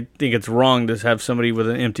because I think it's wrong to have somebody with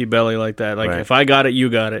an empty belly like that. Like, Right. if I got it, you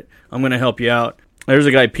got it. I'm going to help you out. There's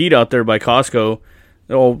a guy, Pete, out there by Costco,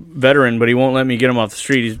 the old veteran, but he won't let me get him off the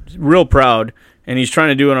street. He's real proud, and he's trying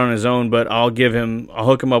to do it on his own, but I'll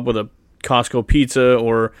hook him up with a Costco pizza,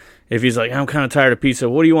 or if he's like, I'm kind of tired of pizza.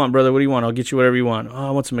 What do you want, brother? What do you want? I'll get you whatever you want. Oh,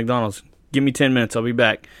 I want some McDonald's. give me 10 minutes, I'll be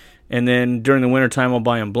back. And then during the wintertime, I'll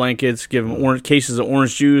buy them blankets, give them cases of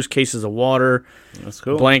orange juice, cases of water, That's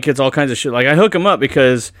cool. blankets, all kinds of shit. Like, I hook him up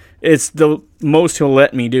because it's the most he'll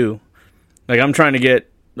let me do. Like, I'm trying to get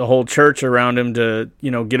the whole church around him to,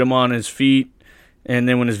 get him on his feet. And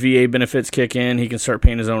then when his VA benefits kick in, he can start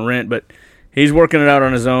paying his own rent. But he's working it out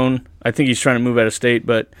on his own. I think he's trying to move out of state.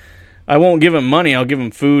 But I won't give him money. I'll give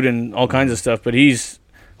him food and all kinds of stuff. But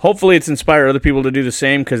hopefully it's inspired other people to do the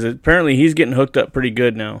same, because apparently he's getting hooked up pretty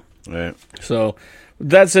good now. Right. So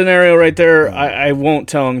that scenario right there, I won't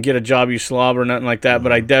tell him, get a job, you slob, or nothing like that.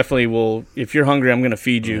 But I definitely will. If you're hungry, I'm going to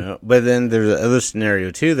feed you. Yeah. But then there's the other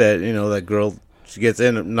scenario, too, that, that girl, she gets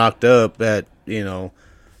knocked up at, as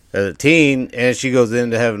a teen, and she goes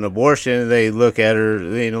in to have an abortion, and they look at her,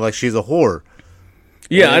 like she's a whore.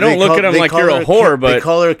 Yeah, And I don't look at him like you're a whore, but... They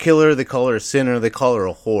call her a killer, they call her a sinner, they call her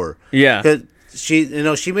a whore. Yeah. Because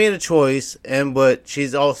she made a choice, but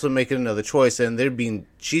she's also making another choice, and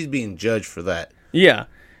she's being judged for that. Yeah,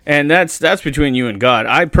 and that's between you and God.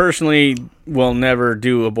 I personally will never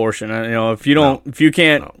do abortion. If you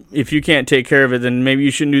can't take care of it, then maybe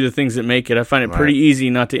you shouldn't do the things that make it. I find it pretty easy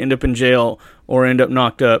not to end up in jail or end up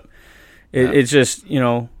knocked up. It's just,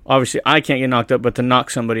 obviously I can't get knocked up, but to knock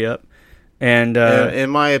somebody up. And in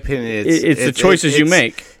my opinion, it's the choices you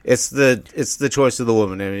make. It's the choice of the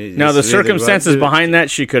woman. I mean, now the circumstances behind that,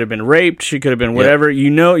 she could have been raped, she could have been whatever.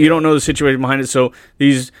 You don't know the situation behind it. So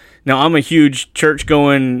now I'm a huge church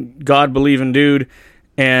going, God believing dude,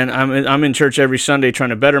 and I'm in church every Sunday trying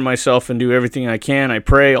to better myself and do everything I can. I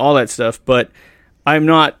pray, all that stuff, but I'm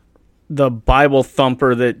not the Bible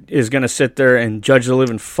thumper that is going to sit there and judge the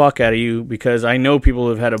living fuck out of you, because I know people who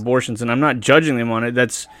have had abortions, and I'm not judging them on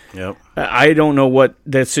it. I don't know what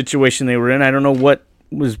that situation they were in. I don't know what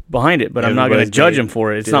was behind it, but I'm not going to judge them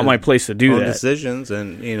for it. It's not my place to do that. Decisions,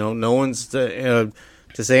 and no one's to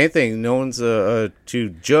say anything. No one's to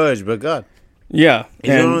judge but God. Yeah,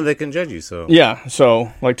 you don't know they can judge you. So yeah,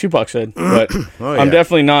 so like Tupac said, but I'm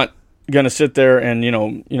definitely not going to sit there and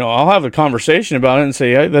I'll have a conversation about it and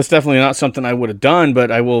say, hey, that's definitely not something I would have done,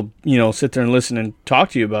 but I will sit there and listen and talk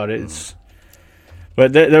to you about it.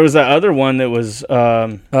 But there was that other one that was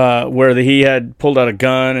where he had pulled out a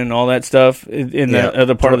gun and all that stuff in the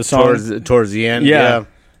other part of the song towards the end. Yeah,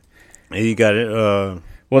 he got it.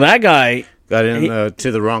 Well, that guy got in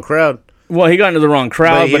to the wrong crowd. Well, he got into the wrong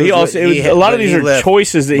crowd, but a lot of these are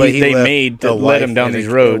choices that they made that led him down these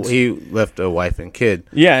roads. He left a wife and kid.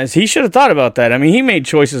 Yeah, he should have thought about that. I mean, he made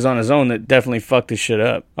choices on his own that definitely fucked his shit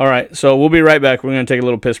up. All right, so we'll be right back. We're going to take a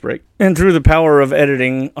little piss break. And through the power of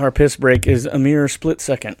editing, our piss break is a mere split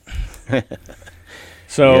second.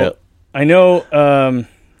 So I know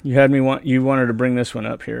you wanted to bring this one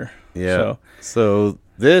up here. Yeah. So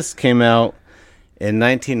this came out in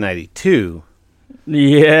 1992.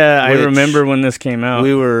 Yeah, I remember when this came out.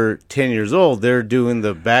 We were 10 years old. They're doing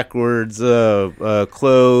the backwards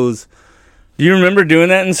clothes. Do you remember doing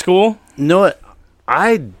that in school? No,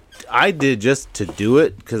 I did just to do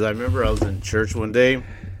it, because I remember I was in church one day,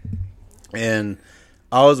 and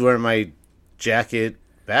I was wearing my jacket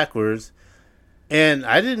backwards, and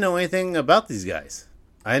I didn't know anything about these guys.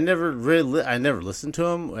 I never listened to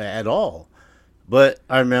them at all. But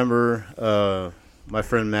I remember my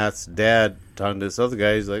friend Matt's dad talking to this other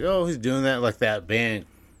guy. He's like, oh, he's doing that like that band,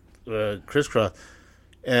 Crisscross.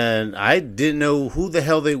 And I didn't know who the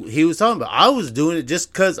hell he was talking about. I was doing it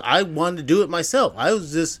just because I wanted to do it myself. I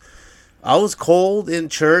was cold in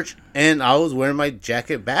church, and I was wearing my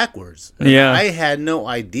jacket backwards. Yeah. I had no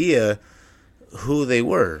idea who they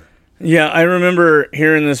were. Yeah, I remember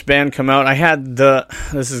hearing this band come out. I had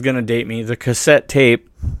this is going to date me, the cassette tape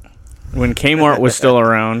when Kmart was still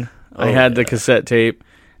around. I had the cassette tape,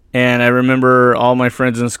 and I remember all my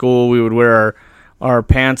friends in school, we would wear our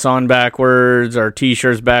pants on backwards, our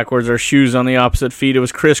T-shirts backwards, our shoes on the opposite feet. It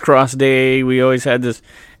was Crisscross Day. We always had this.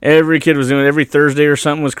 Every kid was doing it. Every Thursday or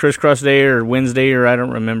something was Crisscross Day, or Wednesday, or I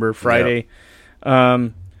don't remember, Friday.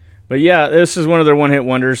 Yep. But yeah, this is one of their one-hit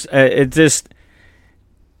wonders. I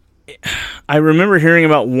remember hearing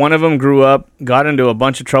about one of them grew up, got into a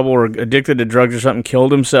bunch of trouble, or addicted to drugs or something,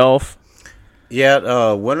 killed himself.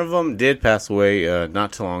 Yeah, one of them did pass away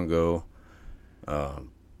not too long ago.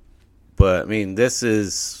 But, I mean, this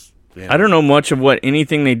is... I don't know much of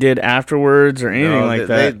anything they did afterwards or anything like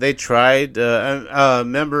that. They tried.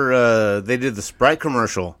 Remember, they did the Sprite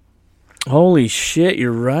commercial. Holy shit,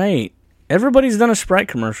 you're right. Everybody's done a Sprite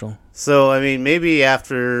commercial. So, I mean, maybe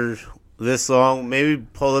after this song, maybe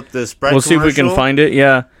pull up the Sprite commercial. We'll see if we can find it,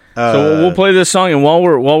 yeah. So we'll play this song, and while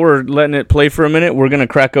we're letting it play for a minute, we're going to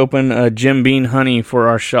crack open a Jim Beam Honey for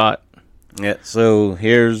our shot. Yeah, so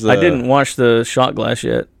here's... I didn't wash the shot glass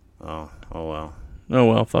yet. Oh, Oh, well. Oh,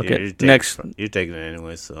 well, fuck You're it. you're taking it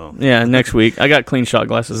anyway, so. Yeah, next week. I got clean shot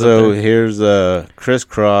glasses So up there. here's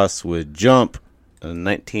Crisscross with Jump in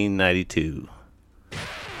 1992.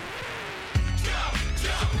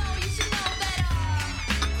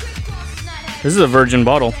 This is a virgin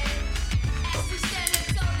bottle.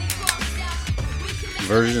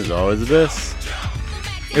 Version is always the best.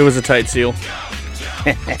 It was a tight seal.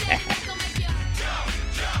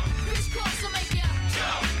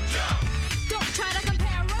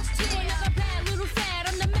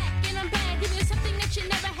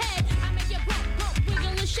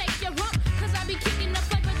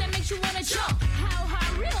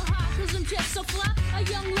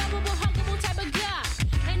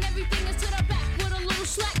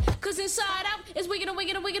 Inside out is wicked and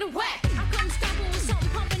wicked and wicked and whack. I come stomping with something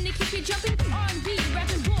pumping to keep you jumping. R&B,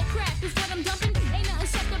 rapping, bull crap is what I'm dumping. Ain't nothing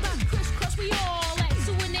sucked about crisscross, we all act.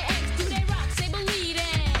 So when they ask, do they rock? Say believe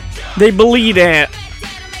it. They believe that.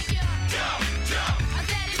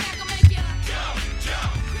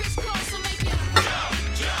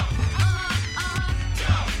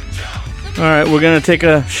 All right, we're gonna take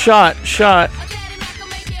a shot.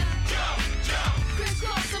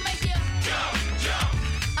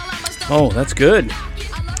 Oh, that's good.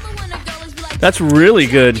 That's really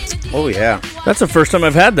good. Oh, yeah. That's the first time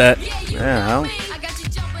I've had that. Yeah.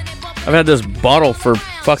 I've had this bottle for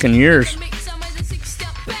fucking years.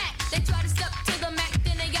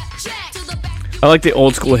 I like the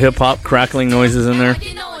old school hip hop crackling noises in there.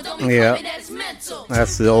 Yeah.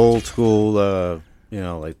 That's the old school,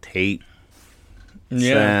 like tape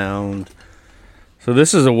sound. So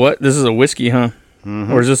this is a what? This is a whiskey, huh?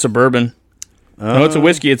 Mm-hmm. Or is this a bourbon? No, it's a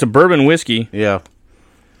whiskey. It's a bourbon whiskey. Yeah.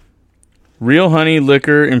 Real honey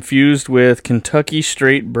liquor infused with Kentucky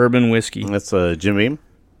straight bourbon whiskey. That's Jim Beam.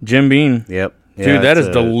 Jim Beam. Yep. Yeah, Dude, that is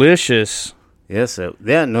delicious. Yes.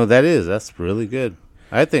 That is. That's really good.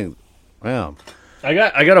 I think, wow. I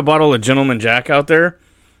got a bottle of Gentleman Jack out there,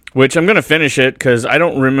 which I'm going to finish it because I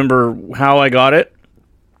don't remember how I got it,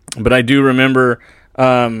 but I do remember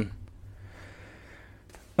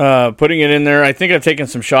putting it in there. I think I've taken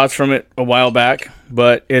some shots from it a while back,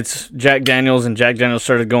 but it's Jack Daniels, and Jack Daniels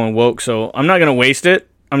started going woke, so I'm not going to waste it.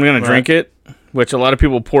 I'm going to drink it, which a lot of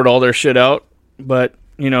people poured all their shit out, but,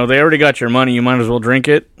 they already got your money. You might as well drink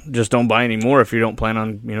it. Just don't buy any more if you don't plan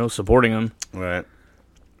on, supporting them. Right.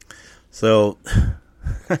 So,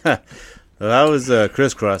 that was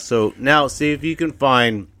Crisscross. So, now see if you can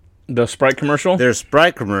find The Sprite commercial? their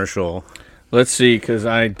Sprite commercial. Let's see, because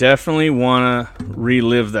I definitely want to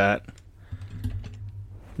relive that.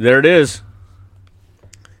 There it is.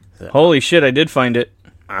 Holy shit, I did find it.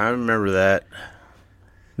 I remember that.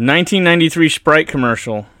 1993 Sprite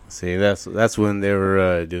commercial. See, that's when they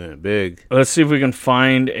were doing it big. Let's see if we can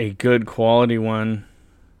find a good quality one.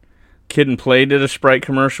 Kid and Play did a Sprite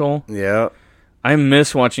commercial. Yeah. I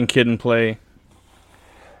miss watching Kid and Play.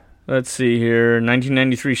 Let's see here.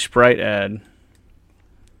 1993 Sprite ad.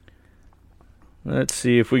 Let's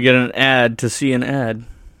see if we get an ad to see an ad.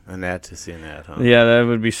 An ad to see an ad, huh? Yeah, that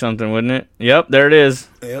would be something, wouldn't it? Yep, there it is.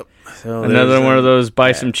 Yep. So Another one of those buy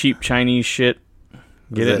ad. some cheap Chinese shit.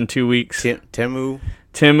 Get it in 2 weeks. Temu.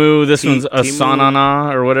 Timu, this one's Timu.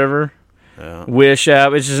 Asanana or whatever. Yeah. Wish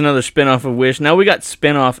app. It's just another spin-off of Wish. Now we got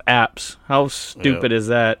spin-off apps. How stupid is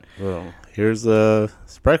that? Well, here's a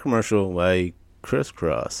Sprite commercial by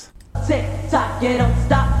Crisscross. Tick tock, you don't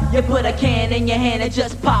stop. You put a can in your hand and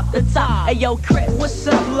just pop the top. Hey yo, Chris, what's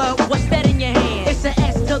up, love? What's that in your hand? It's an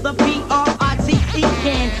S to the P-R-I-T-E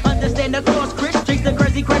can. Understand the course, Chris. Drink the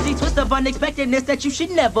crazy twist of unexpectedness that you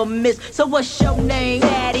should never miss. So what's your name?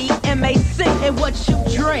 Daddy, M-A-C. And what you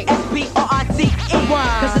drink? S-P-R-I-T-E.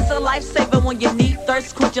 Cause it's a lifesaver when you need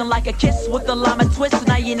thirst quenching like a kiss with a lime and twist.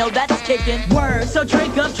 Now you know that's kicking. Word, so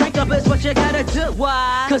drink up is what you gotta do.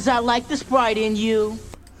 Why? Cause I like the Sprite in you.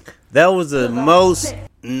 That was the most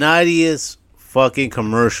 90s fucking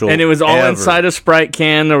commercial. And it was all ever. inside a Sprite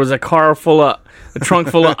can. There was a trunk full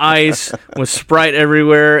of ice with Sprite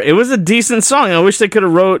everywhere. It was a decent song. I wish they could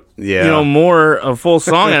have wrote, a full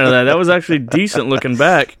song out of that. That was actually decent looking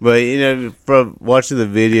back. But, from watching the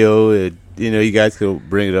video, you guys could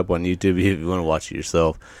bring it up on YouTube if you want to watch it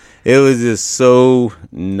yourself. It was just so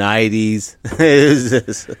 90s. It was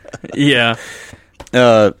just... Yeah.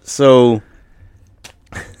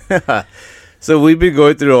 So we've been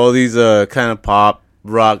going through all these kind of pop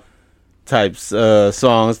rock types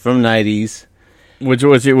songs from 90s. What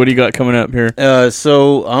do you got coming up here?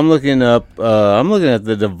 So I'm looking at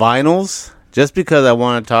the Divinyls just because I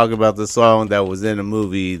want to talk about the song that was in a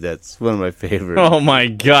movie that's one of my favorites. Oh my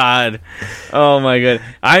god.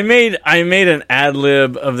 I made an ad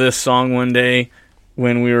lib of this song one day,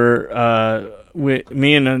 when we were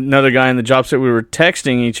me and another guy in the job site, we were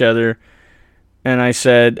texting each other, and I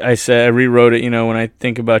said I rewrote it. When I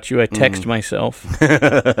think about you, I text myself.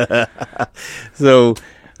 So,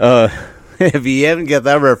 if you haven't got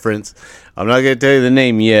that reference, I'm not going to tell you the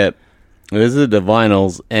name yet. This is the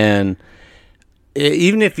Vinyls, and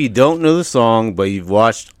even if you don't know the song, but you've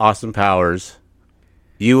watched Austin Powers,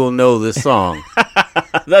 you will know this song.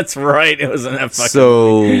 That's right. It was in that fucking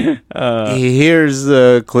So, here's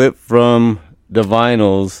a clip from the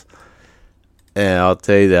Vinyls, and I'll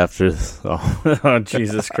tell you after this song. Oh,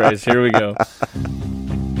 Jesus Christ. Here we go.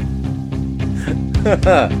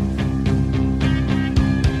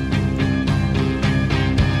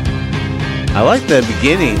 I like the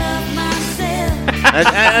beginning.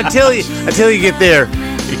 Until you get there,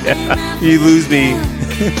 you lose me.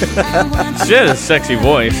 She had a sexy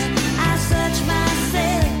voice.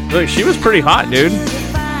 Look, she was pretty hot, dude.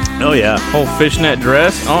 Oh yeah, Whole fishnet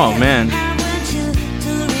dress. Oh man.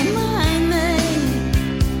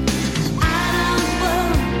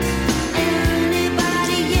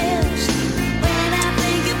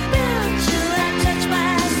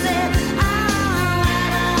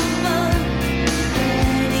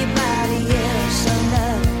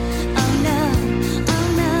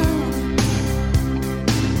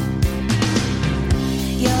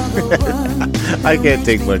 I can't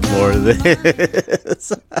take much more of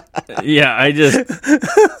this. Yeah, I just,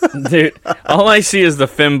 dude, all I see is the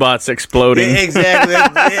fembots exploding. Yeah, exactly.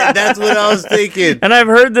 That's what I was thinking. And I've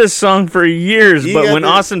heard this song for years, but when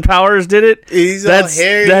Austin Powers did it, he's all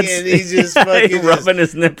hairy and he's just fucking rubbing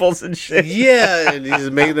his nipples and shit. Yeah, and he's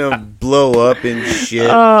making them blow up and shit.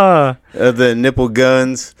 The nipple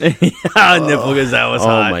guns. Yeah, nipple guns. That was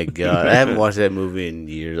hot. Oh my god, I haven't watched that movie in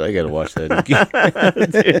years. I gotta watch that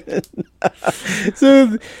again.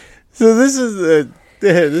 So this is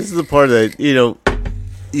the part that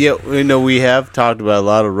we have talked about a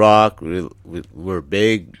lot of rock. We're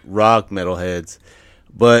big rock metalheads,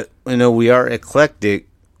 but we are eclectic.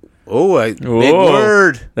 Big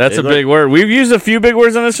word. That's a big word. We've used a few big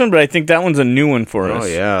words on this one, but I think that one's a new one for us. Oh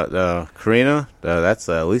yeah, Karina, that's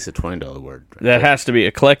at least a $20 word. That has to be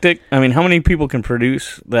eclectic. I mean, how many people can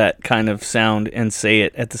produce that kind of sound and say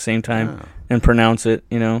it at the same time and pronounce it?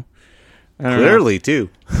 Clearly, too.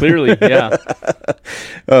 Clearly, yeah.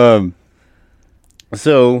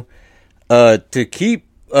 So, to keep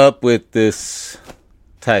up with this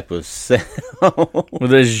type of sound,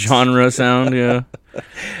 with this genre sound, yeah.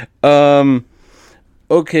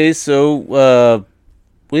 Okay, so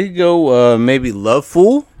we go maybe Love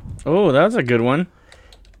Fool. Oh, that's a good one.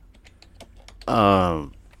 I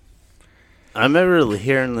remember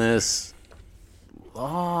hearing this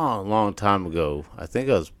long time ago. I think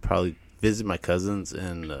I was probably visiting my cousins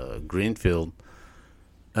in Greenfield.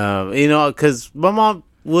 Because my mom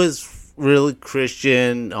was really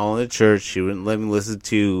Christian, all in the church. She wouldn't let me listen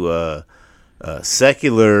to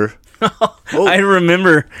secular. I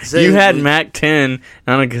remember you had Mac 10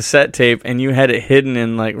 on a cassette tape, and you had it hidden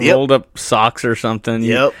in rolled up socks or something.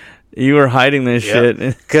 Yep. You were hiding this shit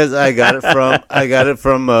because I got it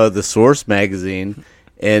from the Source magazine,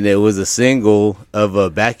 and it was a single of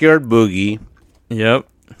a Backyard Boogie. Yep.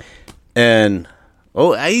 And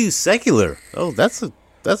I use secular. Oh, that's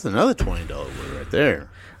another $20 word right there.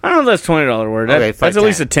 I don't know if that's $20 word. Okay, that's at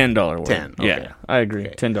least a $10 word. 10. Okay. Yeah, I agree.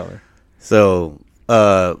 Okay. $10. So,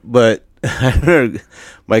 but I heard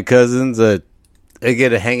my cousins, I get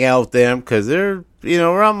to hang out with them because they're,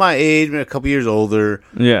 around my age, maybe a couple years older.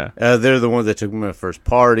 Yeah. They're the ones that took me to my first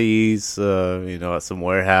parties, at some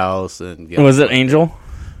warehouse. And was it Angel?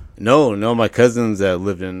 No, my cousins that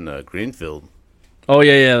lived in Greenfield. Oh,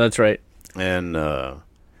 yeah, that's right. And,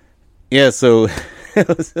 so...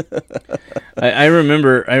 I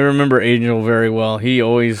remember Angel very well. He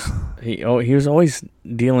was always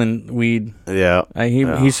dealing weed. Yeah.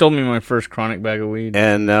 He sold me my first chronic bag of weed.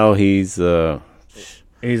 And now he's a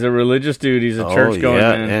religious dude. He's a church going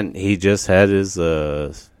man. And he just had his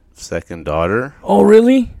second daughter. Oh,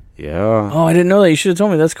 really? Yeah. Oh, I didn't know that. You should have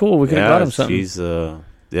told me. That's cool. We could have got him something.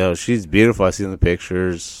 She's beautiful. I seen the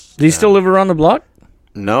pictures. Does he still live around the block?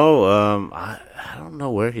 No, I don't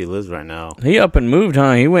know where he lives right now. He up and moved,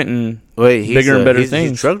 huh? He went and bigger and better things.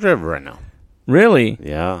 He's a truck driver right now. Really?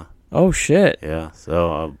 Yeah. Oh shit. Yeah.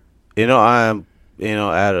 So, I'm,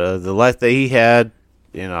 at the life that he had,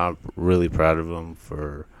 I'm really proud of him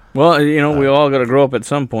for. Well, we all got to grow up at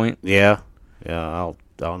some point. Yeah. Yeah. I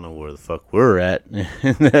don't know where the fuck we're at,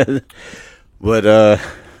 but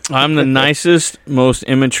I'm the nicest, most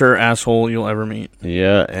immature asshole you'll ever meet.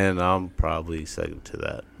 Yeah, and I'm probably second to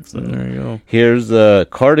that. So there you go. Here's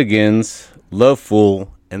Cardigans, Love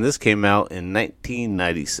Fool, and this came out in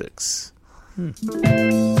 1996.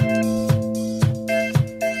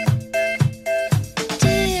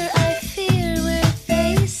 Dear, I fear we're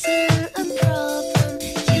facing a problem.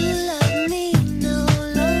 You love me no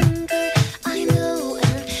longer. I know,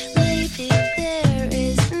 and maybe there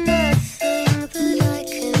is nothing that I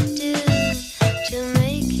can do to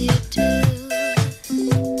make you do.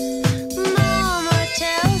 Mama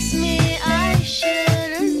tells me I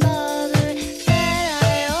shouldn't bother, that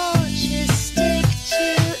I ought just stick to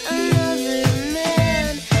another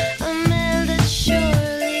man, a man that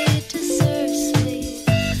surely deserves me,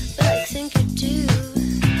 but I think you do.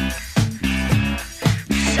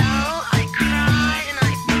 So I cry and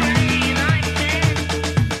I pray and I beg,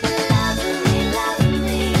 love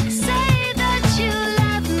me, say that you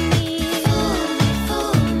love me,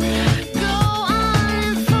 fool me, go on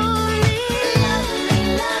and fool me,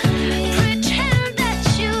 pretend that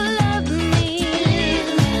you love me,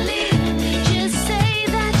 just say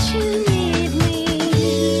that you need me.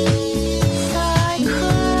 So I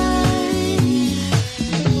cry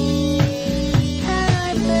and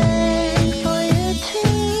I beg for you to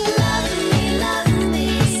love me,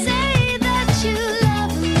 say that you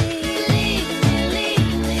love me,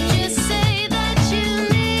 just say that you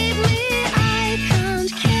need me. I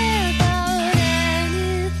can't care about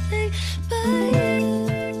anything but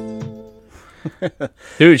you.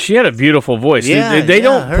 Dude, she had a beautiful voice. They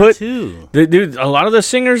don't her put too. dude. A lot of the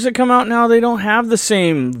singers that come out now, they don't have the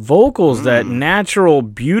same vocals, that natural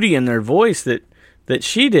beauty in their voice that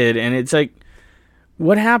she did, and it's like,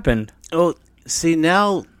 what happened? Oh, see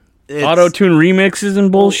now, it's, Auto tune remixes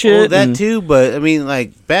and bullshit. Well, that and- too, but I mean,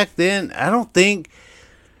 like back then, I don't think.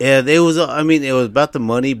 Yeah, it was. I mean, it was about the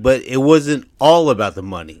money, but it wasn't all about the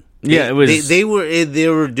money. Yeah, it was- They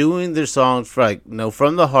were doing their songs for like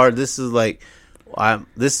from the heart. This is like,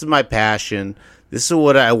 this is my passion. This is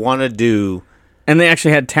what I want to do. and they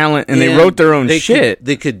actually had talent, and they wrote their own shit.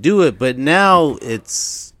 They could do it, but now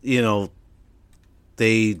it's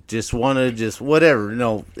they just want to just whatever.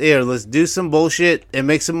 Here, let's do some bullshit and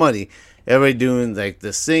make some money. Everybody doing like the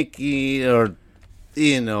syncy or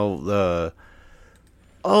the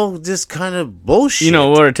just kind of bullshit.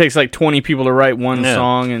 Where it takes like 20 people to write one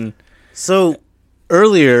song, and So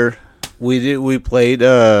earlier we played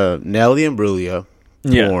Nelly and Brulia,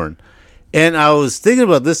 Yeah. Born, and I was thinking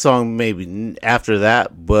about this song maybe after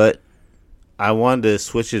that, but I wanted to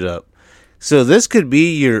switch it up. So this could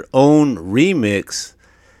be your own remix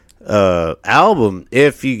album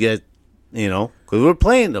if you get because we're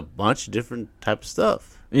playing a bunch of different type of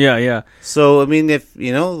stuff. yeah. So I mean, if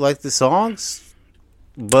like the songs.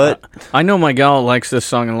 But I know my gal likes this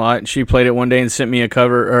song a lot. She played it one day and sent me a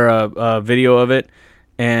cover or a video of it,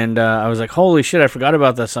 and I was like, "Holy shit! I forgot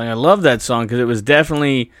about that song. I love that song because it was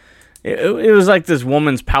definitely it was like this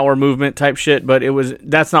woman's power movement type shit." But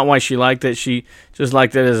that's not why she liked it. She just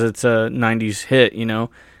liked it as it's a '90s hit,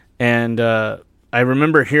 And I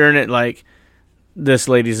remember hearing it like this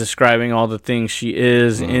lady's describing all the things she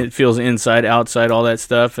is, and it feels inside, outside, all that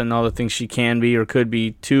stuff, and all the things she can be or could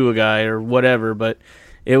be to a guy or whatever. But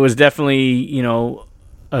it was definitely,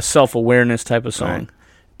 a self-awareness type of song.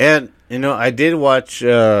 Right. And I did watch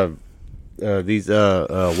Watch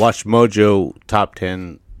Mojo Top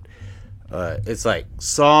 10. It's like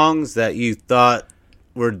songs that you thought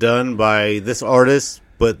were done by this artist,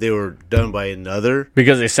 but they were done by another.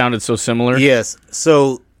 Because they sounded so similar? Yes.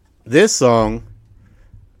 So this song,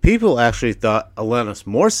 people actually thought Alanis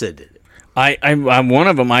Morissette did it. I'm one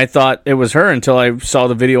of them. I thought it was her until I saw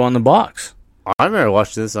the video on the box. I remember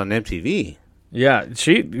watching this on MTV. Yeah,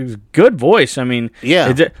 she good voice. I mean,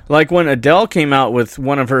 Yeah. like when Adele came out with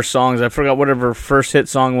one of her songs, I forgot what her first hit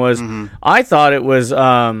song was. I thought it was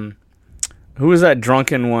who was that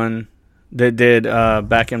drunken one that did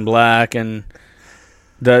Back in Black, and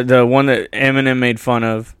the one that Eminem made fun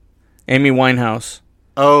of, Amy Winehouse.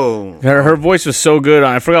 Oh. Her voice was so good.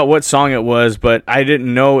 I forgot what song it was, but I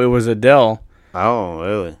didn't know it was Adele. Oh,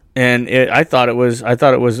 really? And I thought it was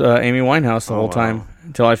Amy Winehouse the whole time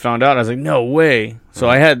until I found out. I was like, no way. So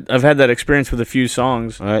I've had that experience with a few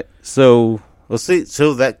songs. All right. So let's see.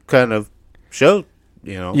 So that kind of showed,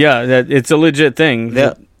 Yeah, that it's a legit thing.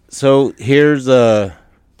 Yeah. So here's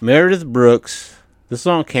Meredith Brooks. This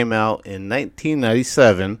song came out in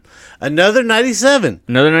 1997. Another 97.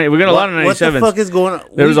 Another night. We got a lot of 97s. What the fuck is going on?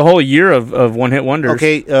 There was a whole year of one-hit wonders.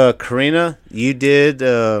 Okay, Karina, you did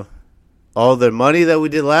all the money that we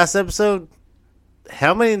did last episode.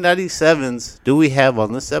 How many 97s do we have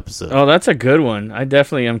on this episode? Oh, that's a good one. I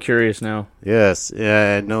definitely am curious now. Yes.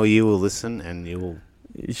 Yeah, I know you will listen and you will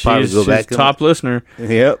Probably She's go back a top listener.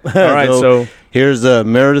 Yep. All right, so here's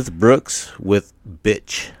Meredith Brooks with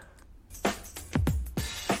Bitch.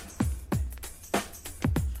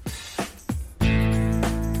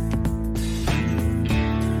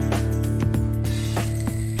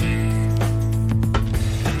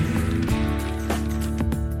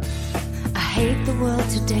 I hate the world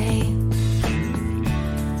today.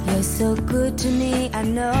 You're so good to me, I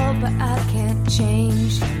know, but I can't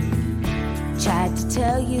change. Tried to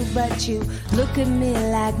tell you, but you look at me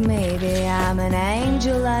like maybe I'm an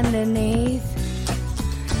angel underneath,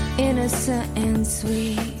 innocent and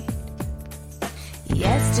sweet.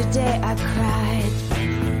 Yesterday I cried.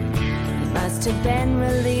 You must have been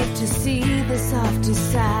relieved to see the softer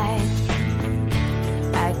side.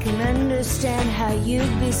 I can understand how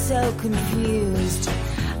you'd be so confused.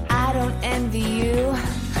 I don't envy you.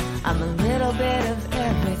 I'm a little bit of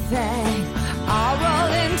everything, all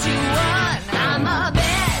rolled into one. I'm a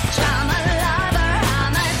bitch, I'm a lover,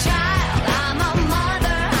 I'm a child, I'm a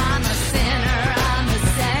mother, I'm a sinner, I'm a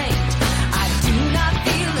saint. I do not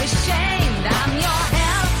feel ashamed. I'm your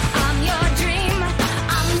hell, I'm your dream.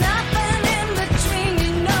 I'm nothing in between.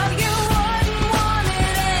 You know you wouldn't want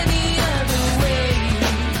it any other way.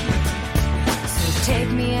 So take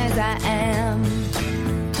me as I am.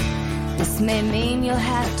 This may mean you'll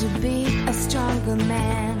have to be a stronger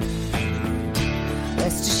man.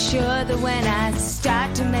 Rest assured that when I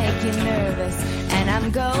start to make you nervous and I'm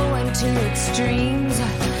going to extremes,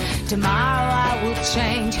 tomorrow I will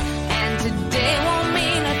change and today won't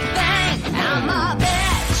mean a thing. I'm a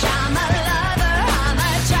bitch, I'm a lover, I'm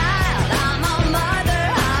a child, I'm a mother,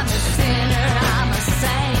 I'm a sinner, I'm a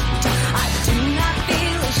saint. I do not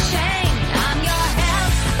feel ashamed. I'm your hell,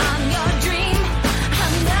 I'm your dream.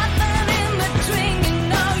 I'm nothing in between. You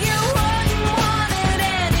know you wouldn't want it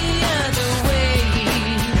any other way.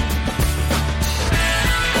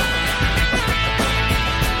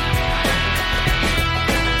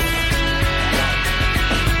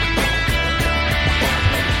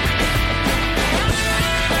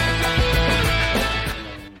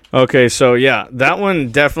 okay, so yeah, that one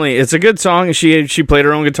definitely, it's a good song. She played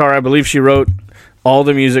her own guitar. I believe she wrote all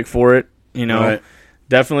the music for it. You know, Right.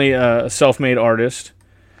 definitely a self-made artist,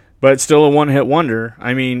 but still a one-hit wonder.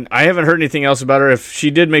 I mean, I haven't heard anything else about her. If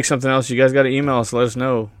she did make something else, you guys got to email us. Let us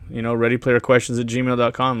know. You know,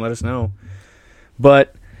 readyplayerquestions@gmail.com. Let us know.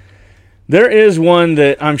 But there is one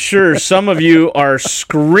that I'm sure some of you are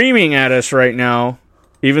screaming at us right now.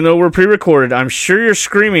 Even though we're pre-recorded, I'm sure you're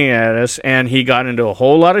screaming at us, and he got into a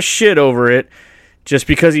whole lot of shit over it just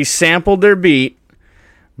because he sampled their beat.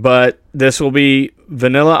 But this will be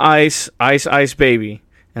Vanilla Ice, Ice Ice Baby.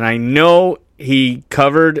 And I know he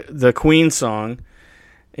covered the Queen song.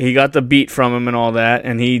 He got the beat from him and all that,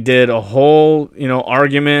 and he did a whole,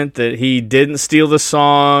 argument that he didn't steal the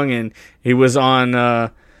song, and he was on...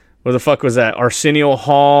 what the fuck was that? Arsenio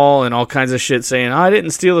Hall and all kinds of shit saying, I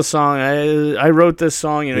didn't steal the song. I wrote this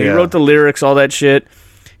song. He Yeah. wrote the lyrics, all that shit.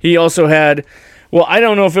 He also had, well, I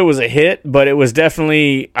don't know if it was a hit, but it was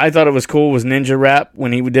definitely, I thought it was cool, was Ninja Rap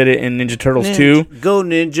when he did it in Ninja Turtles 2. Go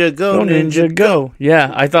Ninja, go Go Ninja, go.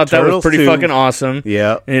 Yeah, I thought that was Turtles pretty 2. fucking awesome.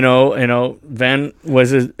 Yeah. Van,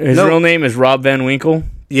 was his No. real name is Rob Van Winkle?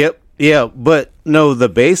 Yep. Yeah, but no, the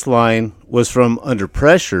bass line was from Under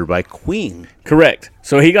Pressure by Queen. Correct.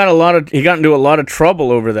 So he got into a lot of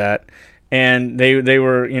trouble over that, and they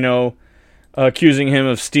were accusing him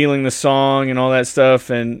of stealing the song and all that stuff,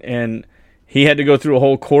 and he had to go through a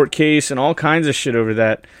whole court case and all kinds of shit over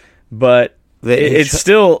that. But it's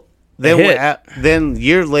still a hit. Then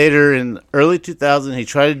year later in early 2000, he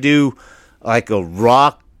tried to do like a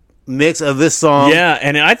rock mix of this song. Yeah,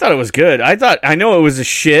 and I thought it was good. I know it was a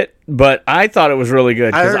shit, but I thought it was really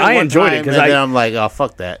good because I enjoyed it. Because then I'm like, oh,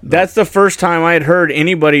 fuck that. That's the first time I had heard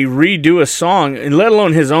anybody redo a song, let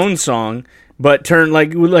alone his own song, but turn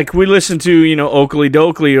like we listen to Oakley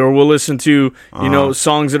Dokley, or we'll listen to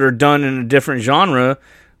songs that are done in a different genre,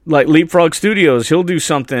 like Leapfrog Studios. He'll do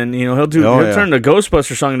something, he'll turn the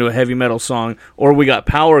Ghostbuster song into a heavy metal song, or we got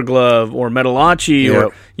Power Glove or Metalachi,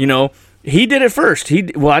 or he did it first. I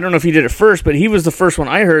don't know if he did it first, but he was the first one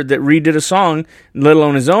I heard that redid a song, let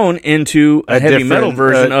alone his own, into a heavy metal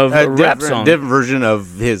version of a rap song. Different version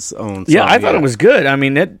of his own song. Yeah, I thought it was good. I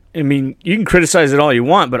mean, you can criticize it all you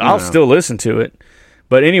want, but I'll still listen to it.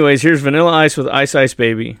 But anyways, here's Vanilla Ice with Ice Ice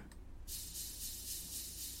Baby.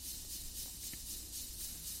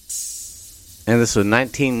 And this was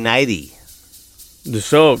 1990.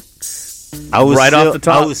 So, I was right still, off the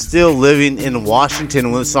top. I was still living in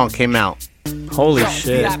Washington when the song came out. Holy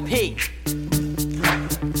shit. VIP.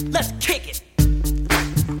 Let's kick it.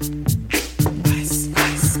 Ice,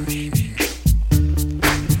 ice, baby.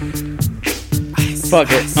 Fuck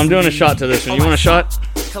it. I'm doing a shot to this one. You want a shot?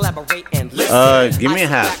 Collaborate and give me a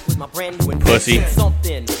half. Pussy. Fuck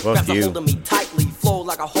you. Holding me tightly, flow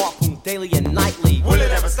like a harpoon daily and nightly. Will it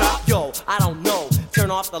ever stop? Yo, I don't know. Turn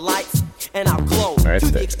off the lights and I'll glow. Right to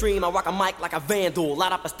the there. extreme, I rock a mic like a vandal.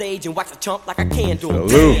 Light up a stage and wax a chump like a candle.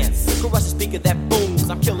 Salute. Dance, crush a speaker that booms.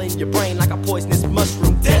 I'm killing your brain like a poisonous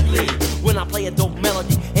mushroom. Deadly. When I play a dope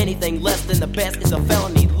melody, anything less than the best is a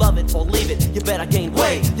felony. Love it or leave it. You better gain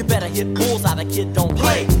weight. You better hit bullseye. The kid don't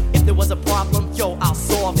play. If there was a problem, yo, I'll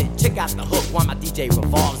solve it. Check out the hook while my DJ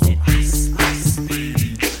revolves it. Ice, ice.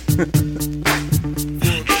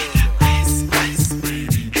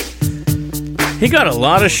 He got a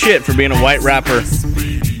lot of shit for being a white rapper.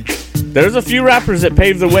 There's a few rappers that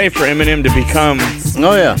paved the way for Eminem to become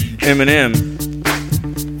Oh yeah. Eminem.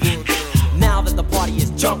 Now that the party is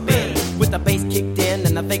jumping, with the bass kicked in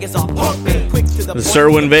and the Vegas are pumping, quick to the The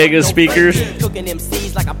Sherwin Vegas speakers. Cooking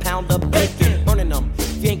MCs like a pound of bacon, burning them.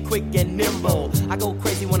 If you ain't quick and nimble, I go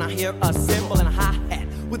crazy when I hear a cymbal and a hi-hat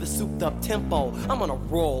with a souped up tempo. I'm on a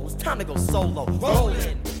roll. It's time to go solo.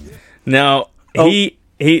 Rolling. Now, the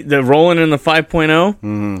rolling in the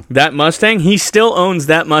 5.0, that Mustang, he still owns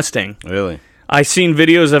that Mustang. Really? I seen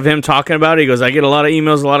videos of him talking about it. He goes, I get a lot of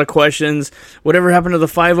emails, a lot of questions. Whatever happened to the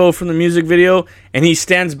 5.0 from the music video? And he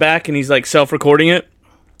stands back and he's like self-recording it.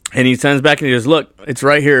 And he stands back and he goes, look, it's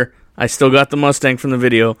right here. I still got the Mustang from the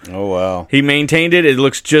video. Oh wow. He maintained it. It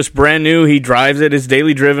looks just brand new. He drives it. It's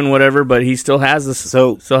daily driven, whatever. But he still has this.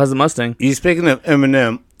 Still has the Mustang. You speaking of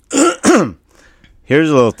Eminem? Here's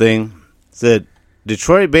a little thing. It said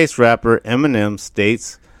Detroit-based rapper Eminem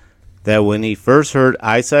states that when he first heard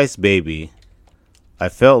Ice Ice Baby, I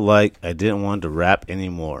felt like I didn't want to rap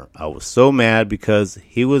anymore. I was so mad because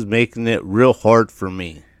he was making it real hard for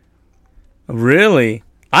me. Really?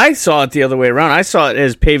 I saw it the other way around. I saw it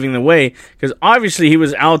as paving the way because obviously he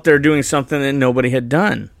was out there doing something that nobody had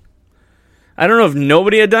done. I don't know if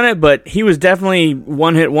nobody had done it, but he was definitely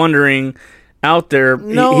one-hit wondering out there.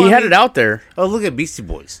 No, he had it out there. Oh, look at Beastie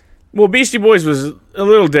Boys. Well, Beastie Boys was a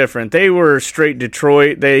little different. They were straight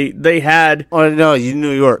Detroit. They had. Oh no, you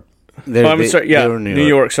New York. I'm sorry. Yeah, they were New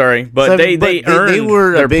York. Sorry, but So, they earned they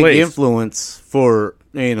were their a big place. influence for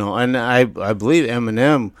and I believe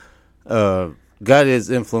Eminem got his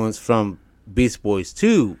influence from Beast Boys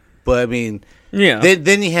too. But I mean, Yeah.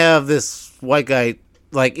 Then you have this white guy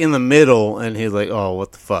like in the middle, and he's like, "Oh,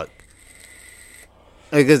 what the fuck."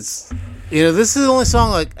 Like it's, this is the only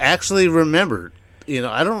song like actually remembered.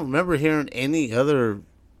 I don't remember hearing any other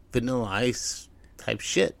Vanilla Ice type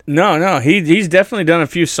shit. No, he's definitely done a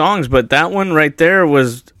few songs, but that one right there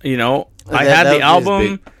was, I had the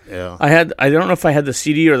album. Yeah. I don't know if I had the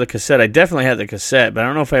CD or the cassette. I definitely had the cassette, but I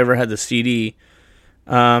don't know if I ever had the CD.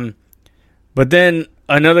 But then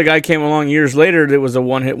another guy came along years later that was a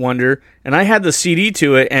one-hit wonder, and I had the CD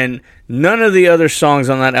to it, and none of the other songs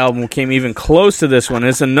on that album came even close to this one.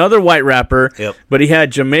 It's another white rapper, but he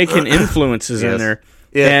had Jamaican influences in there.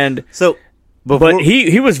 Yeah. And so, but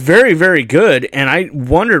he was very, very good, and I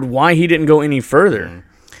wondered why he didn't go any further.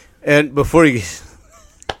 And before you,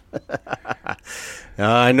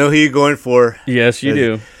 I know who you're going for. Yes, you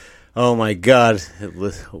do. Oh my God!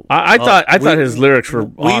 I thought his lyrics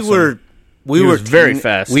were awesome. We were very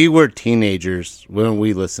fast. We were teenagers when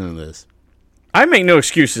we listened to this. I make no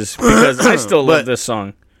excuses because I still love this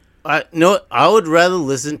song. I would rather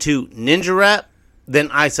listen to Ninja Rap than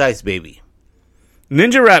Ice Ice Baby.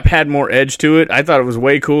 Ninja Rap had more edge to it. I thought it was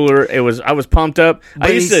way cooler. I was pumped up. But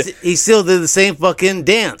he still did the same fucking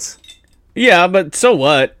dance. Yeah, but so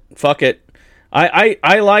what? Fuck it.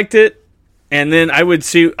 I liked it, and then I would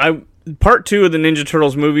see part 2 of the Ninja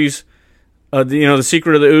Turtles movies. The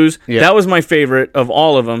Secret of the Ooze. Yeah. That was my favorite of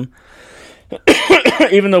all of them.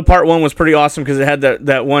 Even though part 1 was pretty awesome because it had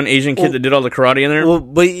that one Asian kid that did all the karate in there. Well,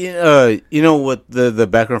 but you know what the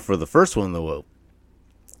background for the first one though.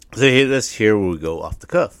 So here we go off the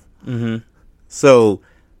cuff. Mm-hmm. So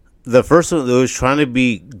the first one was trying to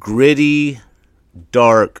be gritty,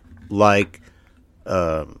 dark, like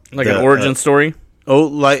an origin story. Oh,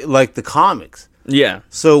 like the comics. Yeah.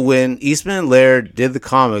 So when Eastman and Laird did the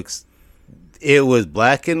comics, it was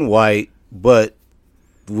black and white, but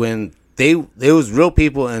when it was real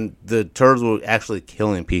people and the turtles were actually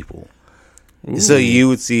killing people. Ooh. So you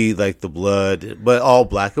would see like the blood, but all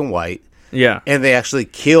black and white. Yeah. And they actually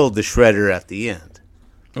killed the Shredder at the end.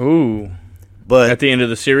 Ooh. But at the end of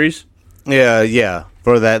the series? Yeah,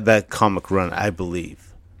 for that comic run, I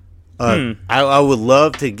believe. I would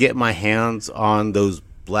love to get my hands on those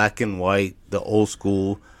black and white, the old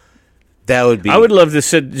school. That would be. I would love to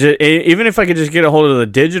sit, even if I could just get a hold of the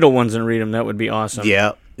digital ones and read them. That would be awesome.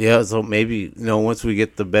 Yeah. So maybe once we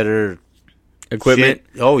get the better equipment.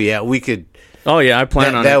 Shit. Oh yeah, we could. Oh yeah, I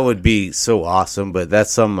plan on That it. would be so awesome. But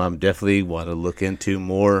that's something I'm definitely want to look into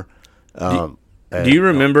more. Do you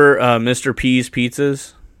remember Mr. P's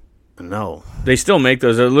pizzas? No. They still make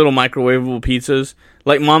those. They're little microwavable pizzas,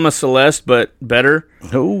 like Mama Celeste, but better.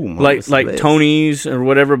 Oh, like Tony's or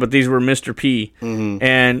whatever. But these were Mr. P,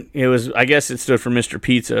 and it was. I guess it stood for Mr.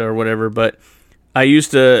 Pizza or whatever. But I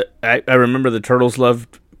used to. I remember the Turtles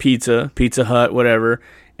loved pizza, Pizza Hut, whatever.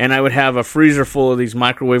 And I would have a freezer full of these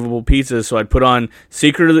microwavable pizzas. So I'd put on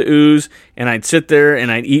Secret of the Ooze, and I'd sit there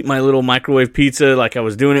and I'd eat my little microwave pizza like I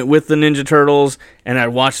was doing it with the Ninja Turtles. And I'd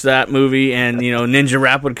watch that movie, and Ninja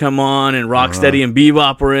Rap would come on, and Rocksteady and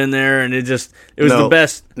Bebop were in there, and it was the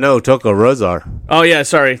best. No, Toko Rozar. Oh yeah,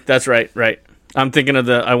 sorry, that's right. I'm thinking of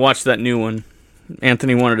I watched that new one.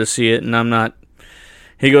 Anthony wanted to see it, and I'm not.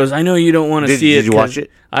 He goes, I know you don't want to see it. Did you watch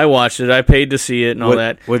it? I watched it. I paid to see it and all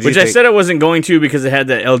that. Which I said I wasn't going to because it had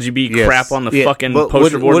that LGB crap on the fucking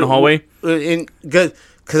poster board in the hallway. Because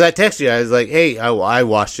I texted you. I was like, hey, I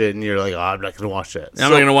watched it. And you're like, oh, I'm not going to watch that.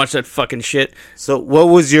 I'm not going to watch that fucking shit. So what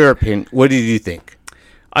was your opinion? What did you think?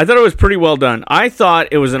 I thought it was pretty well done. I thought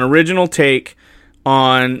it was an original take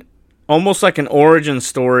on almost like an origin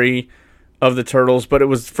story of the Turtles, but it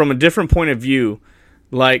was from a different point of view.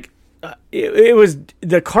 Like, it was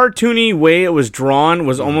the cartoony way it was drawn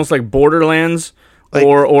was almost like Borderlands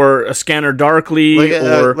or a Scanner Darkly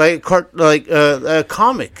or a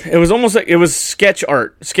comic. It was almost like it was sketch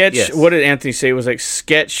art. Yes. What did Anthony say? It was like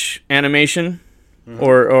sketch animation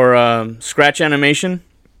or scratch animation.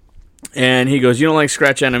 And he goes, "You don't like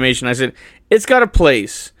scratch animation?" I said, "It's got a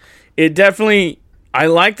place. It definitely. I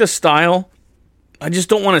like the style. I just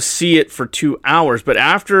don't want to see it for 2 hours." But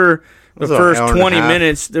after the first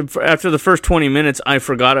 20 minutes, I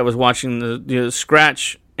forgot I was watching the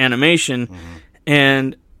scratch animation,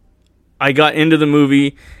 and I got into the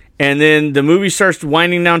movie, and then the movie starts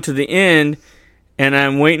winding down to the end, and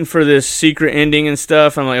I'm waiting for this secret ending and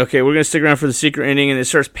stuff. I'm like, okay, we're going to stick around for the secret ending, and it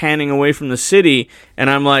starts panning away from the city, and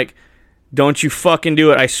I'm like, don't you fucking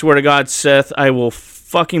do it. I swear to God, Seth, I will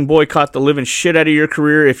fucking boycott the living shit out of your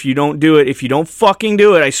career if you don't do it. If you don't fucking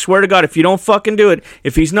do it, I swear to God, if you don't fucking do it,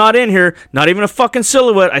 if he's not in here, not even a fucking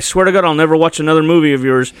silhouette, I swear to God, I'll never watch another movie of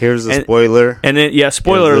yours. Here's a spoiler. And then,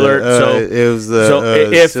 spoiler alert.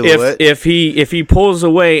 If he pulls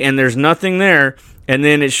away and there's nothing there, and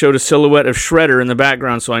then it showed a silhouette of Shredder in the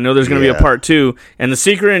background, so I know there's going to be a part 2. And the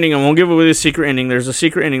secret ending, I won't give away the secret ending. There's a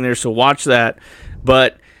secret ending there, so watch that.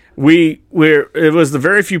 But it was the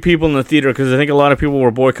very few people in the theater, because I think a lot of people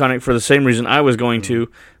were boycotting it for the same reason I was going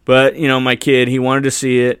to. But, my kid, he wanted to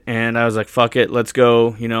see it, and I was like, fuck it, let's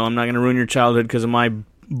go. I'm not going to ruin your childhood because of my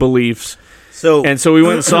beliefs. So we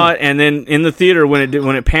went and saw it, and then in the theater,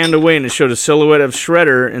 when it panned away and it showed a silhouette of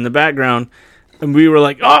Shredder in the background, and we were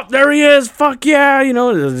like, oh, there he is, fuck yeah,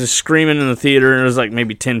 just screaming in the theater, and there was like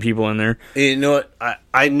maybe 10 people in there. You know what?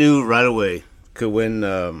 I knew right away, when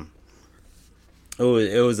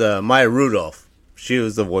it was Maya Rudolph. She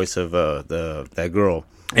was the voice of that girl.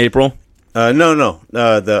 April? No.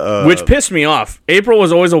 Which pissed me off. April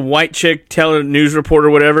was always a white chick, news reporter,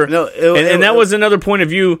 whatever. No, that was another point of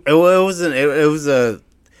view. It was the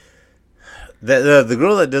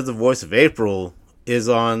girl that does the voice of April is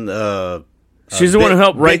on. She's the one who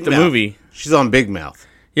helped write the movie. She's on Big Mouth.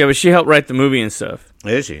 Yeah, but she helped write the movie and stuff.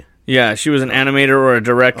 Is she? Yeah, she was an animator or a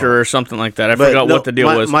director or something like that. I forgot what the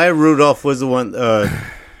deal was. Maya Rudolph was the one,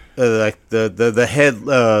 like the head,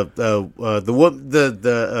 the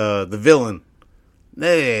villain.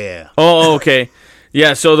 Yeah. Oh, okay.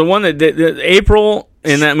 Yeah, so the one that April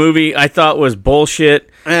in that movie, I thought was bullshit.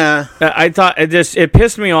 Yeah. I thought it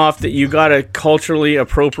pissed me off that you gotta culturally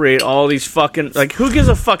appropriate all these fucking, like, who gives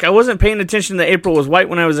a fuck? I wasn't paying attention that April was white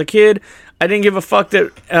when I was a kid. I didn't give a fuck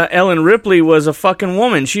that Ellen Ripley was a fucking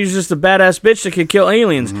woman. She's just a badass bitch that could kill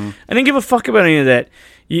aliens. I didn't give a fuck about any of that.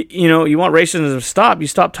 You want racism to stop, you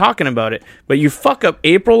stop talking about it. But you fuck up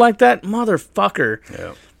April like that, motherfucker.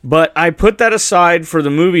 Yeah. But I put that aside for the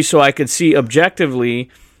movie so I could see objectively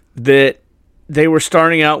that they were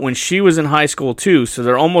starting out when she was in high school too, so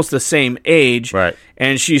they're almost the same age. Right.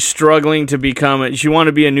 And she's struggling to become she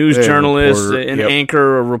wanted to be a news journalist, an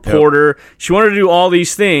anchor, a reporter. Yep. She wanted to do all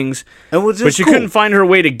these things, but she couldn't find her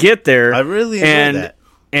way to get there. I really enjoyed that.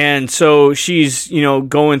 And so she's,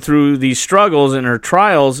 going through these struggles and her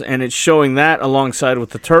trials, and it's showing that alongside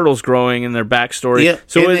with the Turtles growing and their backstory. Yeah,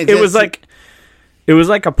 so it was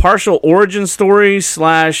like a partial origin story /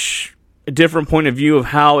 a different point of view of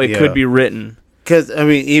how it could be written. Because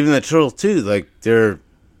even the Turtles too, like they're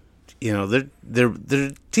teenagers.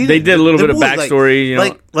 They did a little bit of backstory,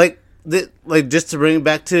 like just to bring it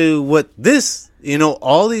back to what this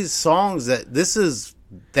all these songs this is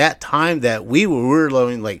that time that we were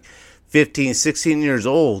loving, like 15, 16 years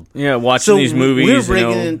old. Yeah, watching these movies. We're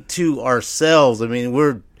bringing it into ourselves. I mean,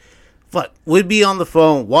 we'd be on the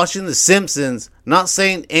phone watching The Simpsons, not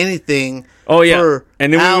saying anything. Oh, yeah. For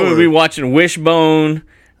and then hours. we would be watching Wishbone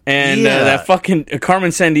and that fucking Carmen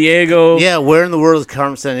Sandiego. Yeah, where in the world is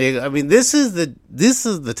Carmen Sandiego? I mean, this is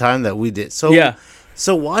the time that we did. So, yeah.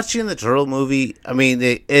 So watching the Turtle movie, I mean,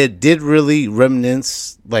 it did really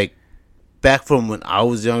reminisce, like, back from when I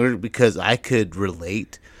was younger, because I could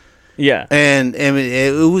relate. Yeah, and I mean,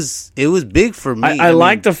 it was big for me. I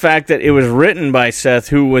like the fact that it was written by Seth,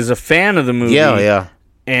 who was a fan of the movie. Yeah.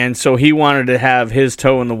 And so he wanted to have his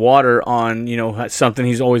toe in the water on, something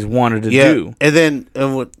he's always wanted to do. And then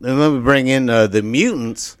let me bring in the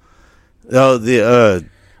mutants. All the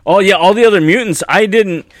other mutants.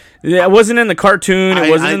 It wasn't in the cartoon. It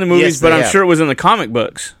wasn't in the movies, but I'm sure it was in the comic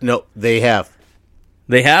books. No, they have.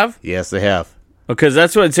 They have? Yes, they have. Because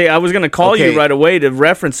that's what I'd say. I was going to call you right away to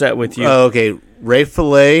reference that with you. Okay, Ray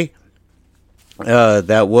Fillet,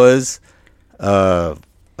 that was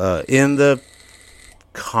in the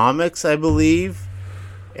comics, I believe.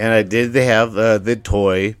 And they have the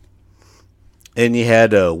toy. And you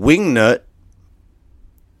had Wingnut,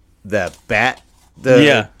 that bat,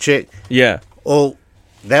 chick. Yeah. Oh,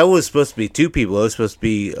 that was supposed to be two people. It was supposed to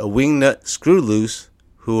be a Wingnut Screwloose,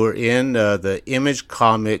 who were in the Image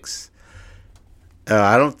comics.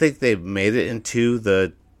 I don't think they've made it into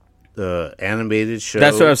the animated show.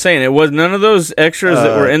 That's what I'm saying. It was none of those extras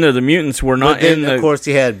that were in there. The mutants were not in the. Of course,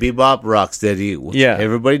 you had Bebop Rocksteady, which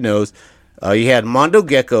everybody knows. You had Mondo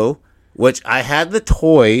Gecko, which I had the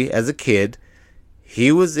toy as a kid.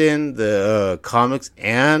 He was in the comics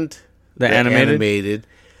and the animated.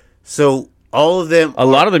 So all of them. A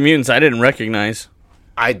lot of the mutants I didn't recognize.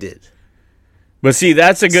 I did. But see,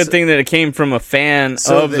 that's a good thing that it came from a fan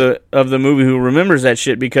of the movie who remembers that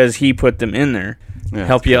shit, because he put them in there. Yeah,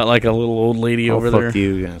 help you out like a little old lady over there. Fuck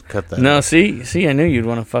you. Yeah, cut that. No, see, I knew you'd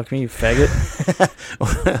want to fuck me, you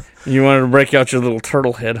faggot. You wanted to break out your little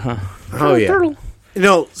turtle head, huh? Turtle.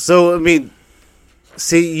 So I mean,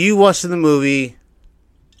 see, you watching the movie,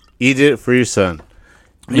 you did it for your son.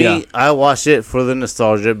 Me, I watched it for the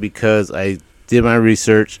nostalgia, because I did my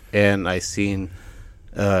research and I seen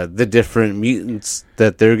the different mutants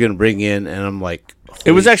that they're going to bring in, and I'm like,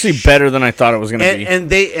 it was actually better than I thought it was going to be.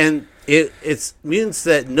 And it's mutants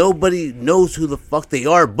that nobody knows who the fuck they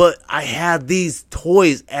are, but I had these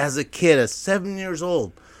toys as a kid, at 7 years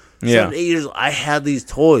old. 7, 8 years old, I had these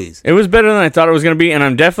toys. It was better than I thought it was going to be, and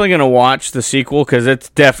I'm definitely going to watch the sequel, because it's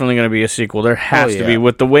definitely going to be a sequel. There has to be.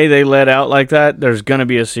 With the way they let out like that, there's going to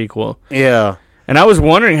be a sequel. Yeah. And I was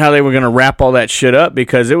wondering how they were going to wrap all that shit up,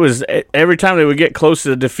 because it was every time they would get close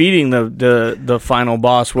to defeating the final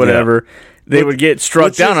boss, whatever, they would get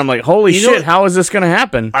struck down. I'm like, holy shit, how is this going to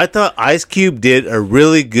happen? I thought Ice Cube did a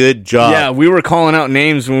really good job. Yeah, we were calling out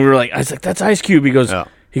names when we were like, I was like, that's Ice Cube. He goes,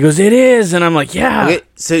 it is. And I'm like, yeah. Okay,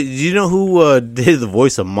 so do you know who did the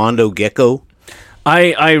voice of Mondo Gecko?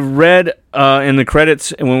 I read in the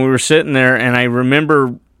credits when we were sitting there, and I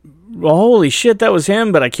remember... Well, holy shit, that was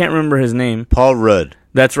him, but I can't remember his name. Paul Rudd.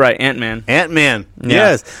 That's right, Ant-Man. Ant-Man,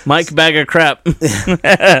 yes. Mike Bag of Crap. From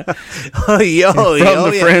the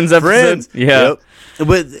Friends episode. Friends. Yeah. Yep.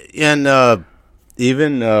 But, and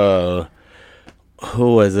even, who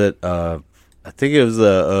was it? I think it was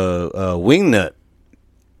Wingnut.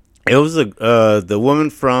 It was the woman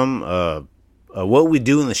from What We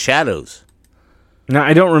Do in the Shadows. No,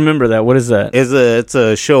 I don't remember that. What is that? It's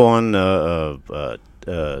a show on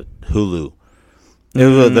Hulu. I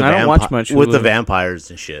don't watch much Hulu. With the vampires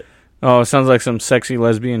and shit. Oh, it sounds like some sexy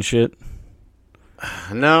lesbian shit.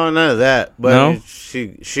 No, none of that. But no?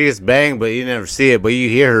 She gets banged, but you never see it, but you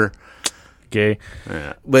hear her. Okay.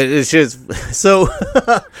 Yeah, but it's just so.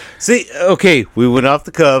 See, okay, we went off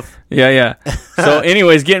the cuff. Yeah. So,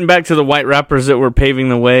 anyways, getting back to the white rappers that were paving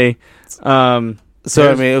the way. So I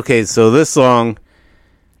mean, okay, so this song,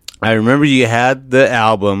 I remember you had the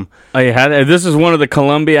album. I had this is one of the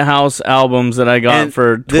Columbia House albums that I got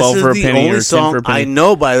for 12 for a penny or 10 for a penny. This is the only song I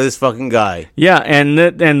know by this fucking guy. Yeah, and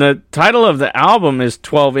the title of the album is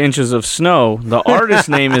 12 Inches of Snow. The artist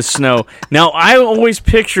name is Snow. Now, I always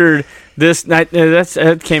pictured this.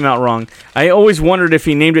 That came out wrong. I always wondered if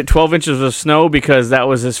he named it 12 Inches of Snow because that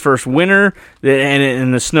was his first winter,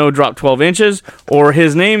 and the snow dropped 12 inches, or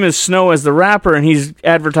his name is Snow as the rapper, and he's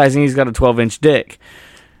advertising he's got a 12-inch dick.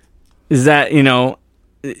 Is that,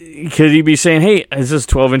 could he be saying, hey, is this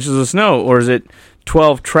 12 Inches of Snow? Or is it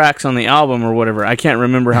 12 tracks on the album or whatever? I can't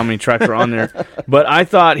remember how many tracks are on there. But I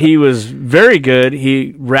thought he was very good.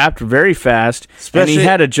 He rapped very fast. And he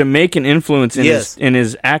had a Jamaican influence in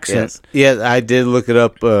his accent. Yes. Yeah, I did look it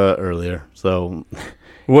up earlier. So...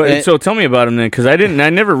 So tell me about him then, because I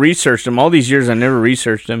never researched him. All these years, I never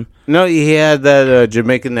researched him. No, he had that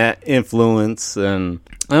Jamaican influence, and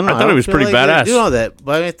I don't know. I thought it was pretty badass. Do all that,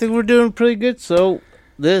 but I think we're doing pretty good. So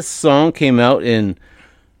this song came out in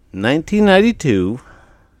 1992,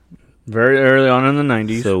 very early on in the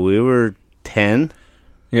 90s. So we were 10.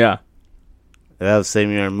 Yeah, that was the same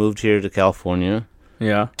year I moved here to California.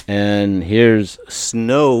 Yeah, and here's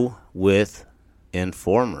Snow with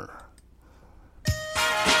Informer.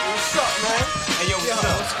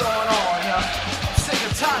 What's going on, yo? I'm sick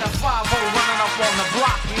and tired of 5-0 running up on the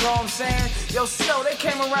block, you know what I'm saying? Yo, Snow, they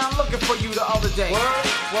came around looking for you the other day.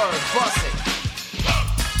 Word, bust it.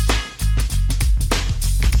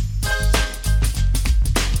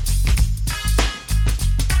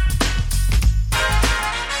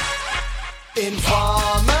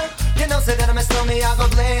 Informer, you know, say that I'm a snowman, I go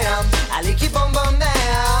blam. I like keep on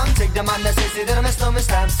down. Take the man that say that I'm a snowman,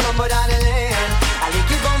 stab somebody down the lane. I like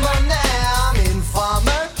keep on down.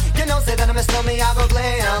 Informer, you know, say that I'm a snowman, I go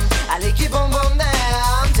glam. I like keep on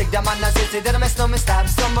down. Take the man that say that I'm a snowman, stab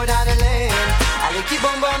somebody down the lane. I like keep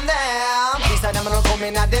on down. These are them gonna come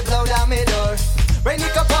in and they blow down my door. Rain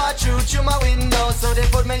it come pour through my window, so they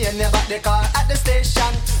put me in the back the car at the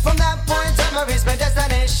station. From that point on, I reached my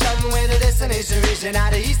destination. Where the destination region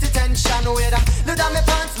out of east detention. Where I look down my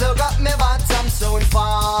pants, look up my bottom. So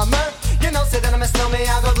Informer, you know, say that I'm a snowman,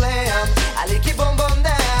 I go glam. I like keep boom boom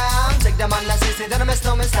down. Take the man that say that I'm a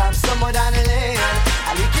snowman, stab somewhere down the lane.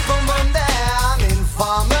 I like keep boom boom down.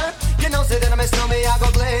 Informer, you know, say that I'm a snowman, I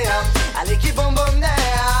go glam. I like keep boom boom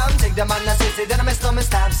down. Take the man that say that I'm a snowman,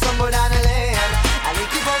 stab somewhere down the lane. I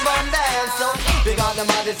like keep on down. So big on them,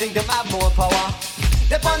 they think them have more power.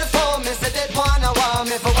 They on the phone, me say they wanna war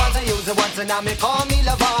me. For once I use it once and now me call me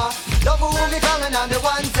lover. Love who me calling on the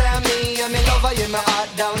one tell me. And me lover in my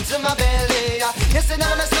heart down to my belly. Yes, and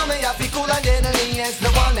now me slow me, I feel cool and deadly. It's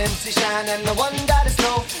the one MC Shine and the one that is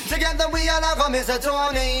snow. Together we all have come as a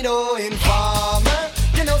tornado. Informer,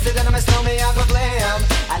 you know, say that I'm a snowman, I go glam.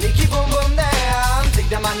 I like keep boom boom down.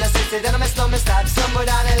 Take the man that say that I'm a snowman, stab somewhere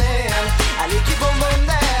down the lane. I like keep boom boom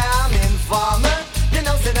down. Informer, you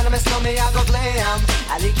know, say that I'm a snowman, I go glam.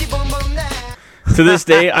 I like keep boom boom down. To this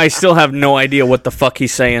day, I still have no idea what the fuck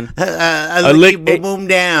he's saying. I lick boom boom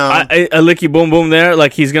down. A licky boom boom there,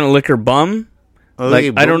 like he's gonna lick her bum.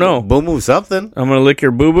 Like I don't know. Boom boom something. I'm gonna lick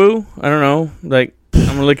your boo boo. I don't know. Like I'm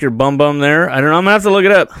gonna lick your bum bum there. I don't know. I'm gonna have to look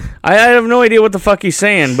it up. I have no idea what the fuck he's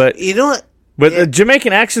saying. But you know what? But the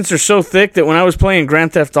Jamaican accents are so thick that when I was playing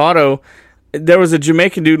Grand Theft Auto, there was a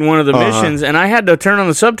Jamaican dude in one of the missions, and I had to turn on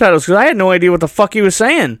the subtitles because I had no idea what the fuck he was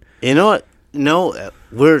saying. You know what? No,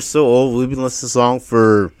 we're so old. We've been listening to the song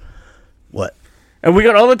for what? And we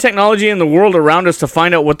got all the technology in the world around us to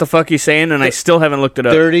find out what the fuck he's saying, and I still haven't looked it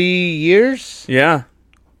up. 30 years? Yeah.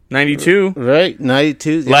 92. Right,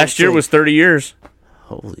 92. Last year was 30 years.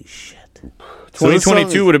 Holy shit.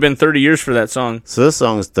 2022 would have been 30 years for that song. So this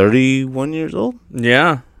song is 31 years old?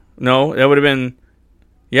 Yeah. No, that would have been,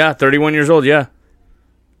 31 years old, yeah.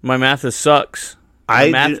 My math sucks. My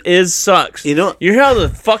math sucks. You know, you hear all the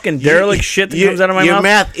fucking derelict shit that comes out of my mouth? Your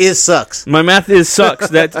math sucks. My math sucks.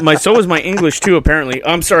 So is my English too, apparently.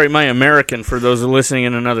 I'm sorry, my American, for those listening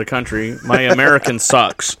in another country. My American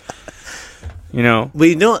sucks. You know. But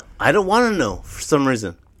you know what? I don't want to know for some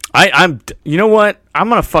reason. You know what? I'm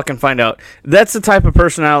going to fucking find out. That's the type of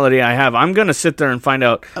personality I have. I'm going to sit there and find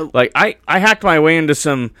out. Like, I hacked my way into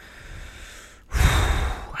some,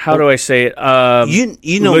 how do I say it?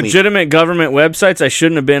 You know legitimate government websites I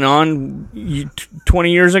shouldn't have been on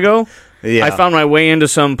 20 years ago. Yeah. I found my way into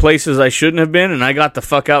some places I shouldn't have been, and I got the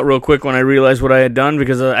fuck out real quick when I realized what I had done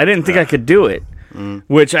because I didn't think I could do it,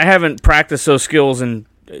 which I haven't practiced those skills in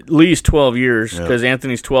at least 12 years because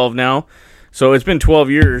Anthony's 12 now. So it's been 12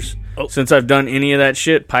 years since I've done any of that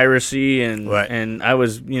shit, piracy, and I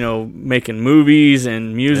was, making movies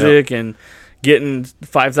and music and getting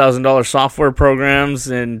 $5,000 software programs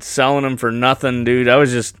and selling them for nothing, dude. I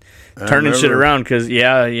was just turning shit around because,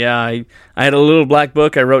 I had a little black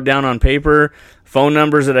book I wrote down on paper, phone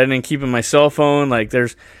numbers that I didn't keep in my cell phone.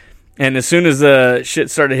 And as soon as the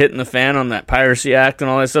shit started hitting the fan on that Piracy Act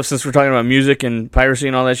and all that stuff, since we're talking about music and piracy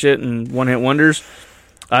and all that shit and one-hit wonders,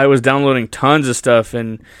 I was downloading tons of stuff,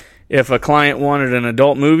 and if a client wanted an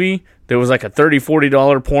adult movie that was like a $30,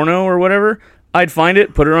 $40 porno or whatever, I'd find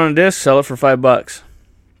it, put it on a disc, sell it for $5.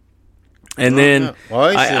 And then Well,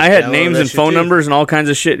 I used to I had download names that and shit phone too. numbers and all kinds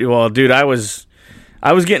of shit. Well, dude, I was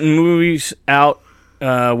getting movies out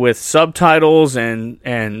with subtitles and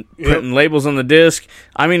putting labels on the disc.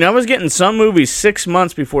 I mean, I was getting some movies 6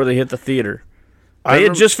 months before they hit the theater. They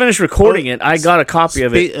had just finished recording it. I got a copy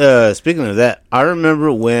of it. Speaking of that, I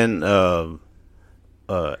remember when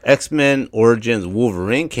X-Men Origins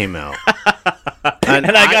Wolverine came out. And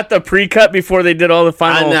I got the pre-cut before they did all the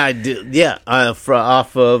final. I did, yeah, off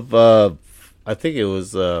of, I think it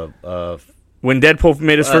was When Deadpool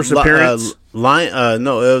made his first appearance? No,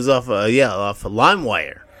 it was off of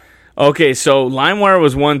LimeWire. Okay, so LimeWire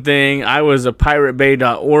was one thing. I was a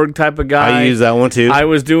piratebay.org type of guy. I used that one too. I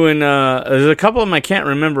was doing, there's a couple of them I can't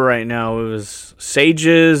remember right now. It was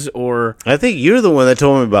Sages or... I think you're the one that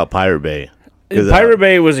told me about Pirate Bay. Pirate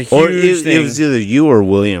Bay was a huge thing. It was either you or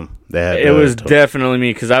William that had It was definitely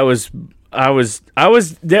me because I was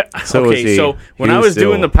there. So was he. So when He I was was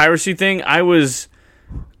doing still- the piracy thing, I was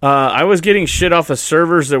getting shit off of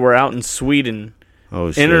servers that were out in Sweden, Oh,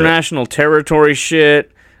 shit. international territory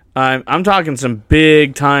shit. I'm talking some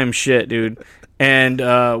big time shit, dude. And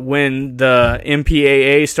when the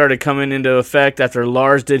MPAA started coming into effect after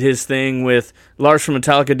Lars from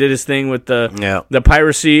Metallica did his thing with the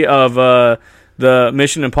piracy of the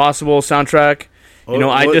Mission Impossible soundtrack. You know,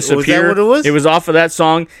 I Disappear. Was that what it was? It was off of that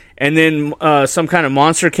song. And then some kind of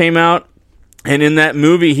monster came out. And in that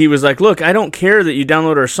movie, he was like, look, I don't care that you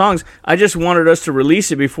download our songs. I just wanted us to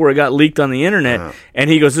release it before it got leaked on the internet.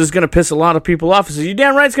 And he goes, this is going to piss a lot of people off. I said, you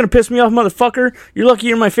damn right it's going to piss me off, motherfucker. You're lucky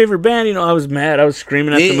you're my favorite band. You know, I was mad. I was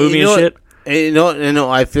screaming at the movie and shit. You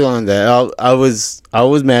know, I feel on that. I was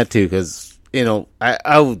mad too because, you know,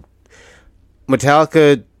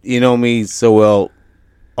 Metallica, you know me so well,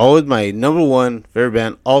 always my number one favorite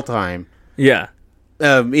band all time. Yeah.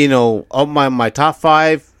 You know, all my top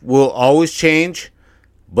five will always change,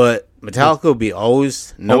 but Metallica will be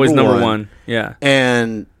always number one. Yeah.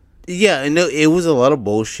 And yeah, I know it was a lot of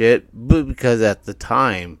bullshit, but because at the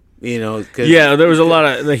time, you know, there was a lot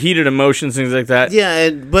of the heated emotions, things like that. Yeah,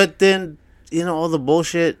 but then you know all the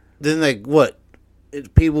bullshit. Then like what?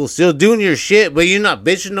 People still doing your shit, but you're not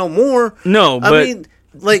bitching no more. No, but I mean,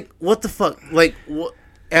 like what the fuck? Like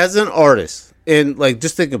as an artist, and like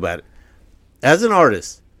just think about it. As an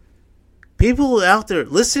artist, people out there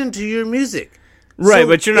listen to your music. right, So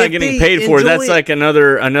but you're not if getting they paid for it. That's enjoy like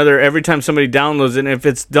another every time somebody downloads it, and if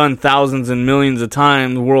it's done thousands and millions of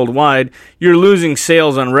times worldwide, you're losing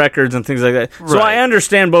sales on records and things like that. So Right. I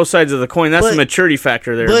understand both sides of the coin. That's But- the maturity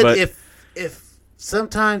factor there. But But if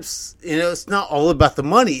sometimes you know it's not all about the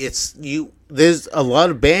money. It's you. There's a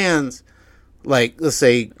lot of bands like let's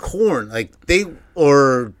say Korn, like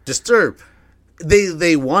or Disturbed.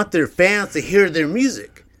 They want their fans to hear their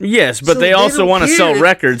music, yes, but so they they also don't want to care sell if-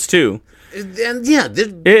 records too. and yeah, they're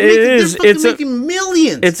is. They're It's a- making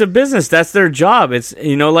millions. It's a business. That's their job. It's,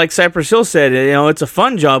 you know, like Cypress Hill said, you know, it's a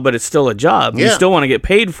fun job, but it's still a job. You Yeah. still want to get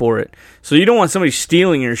paid for it. So you don't want somebody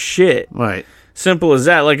stealing your shit. right. Simple as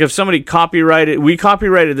that. Like if somebody we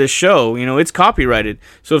copyrighted this show, you know, it's copyrighted.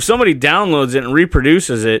 So if somebody downloads it and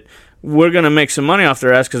reproduces it, we're going to make some money off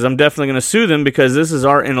their ass because I'm definitely going to sue them because this is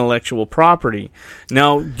our intellectual property.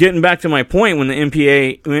 Now, getting back to my point, when the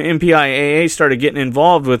MPIAA started getting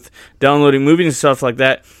involved with downloading movies and stuff like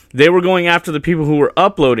that, they were going after the people who were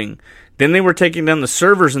uploading. Then they were taking down the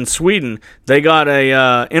servers in Sweden. They got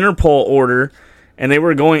a Interpol order, and they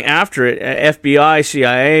were going after it. FBI,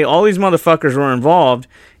 CIA, all these motherfuckers were involved,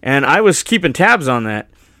 and I was keeping tabs on that.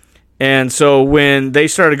 And so when they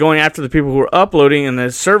started going after the people who were uploading and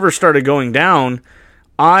the server started going down,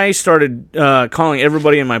 I started calling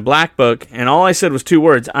everybody in my black book, and all I said was 2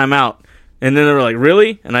 words, I'm out. And then they were like,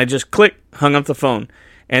 really? And I just hung up the phone.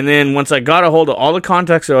 And then once I got a hold of all the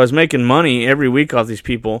contacts, so I was making money every week off these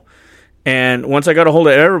people. And once I got a hold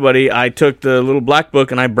of everybody, I took the little black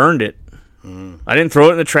book and I burned it. I didn't throw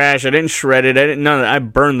it in the trash. I didn't shred it. None of that. I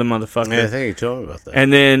burned the motherfucker. Yeah, I think you told me about that.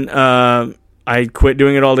 And then I quit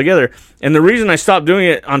doing it altogether. And the reason I stopped doing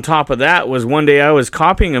it on top of that was one day I was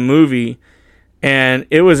copying a movie, and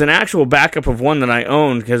it was an actual backup of one that I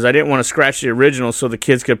owned because I didn't want to scratch the original so the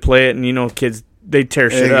kids could play it. And, you know, kids, they tear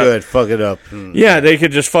shit up. Good, fuck it up. Yeah, they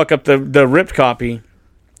could just fuck up the ripped copy.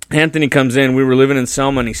 Anthony comes in. We were living in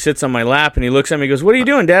Selma, and he sits on my lap, and he looks at me and goes, what are you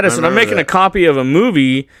doing, Dad? I said, I'm making a copy of a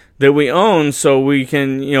movie that we own so we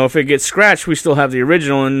can, you know, if it gets scratched, we still have the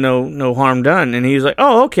original and no harm done. And he's like,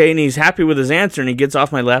 oh, okay. And he's happy with his answer, and he gets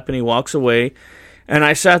off my lap, and he walks away. And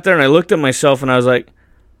I sat there, and I looked at myself, and I was like,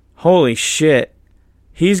 holy shit.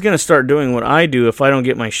 he's going to start doing what I do if I don't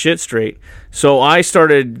get my shit straight. So I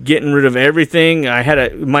started getting rid of everything.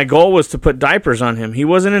 My goal was to put diapers on him. He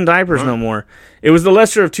wasn't in diapers no more. It was the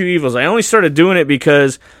lesser of two evils. I only started doing it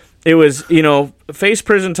because it was, face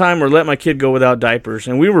prison time or let my kid go without diapers.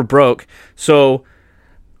 And we were broke. So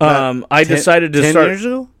I decided to 10 start. 10 years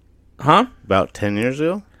ago? Huh? About 10 years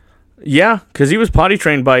ago? Yeah, because he was potty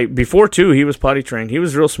trained before, too. He was potty trained. He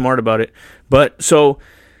was real smart about it. But so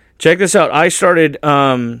check this out. I started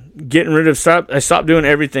getting rid of I stopped doing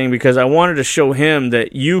everything because I wanted to show him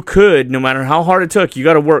that you could, no matter how hard it took, you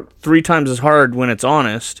got to work 3 times as hard when it's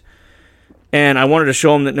honest. And I wanted to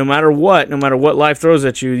show him that no matter what life throws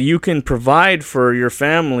at you, you can provide for your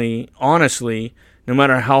family honestly, no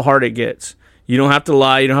matter how hard it gets. You don't have to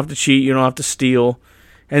lie. You don't have to cheat. You don't have to steal.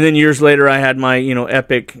 And then years later, I had my,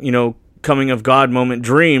 epic, coming of God moment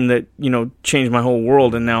dream that, changed my whole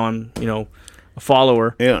world. And now I'm, a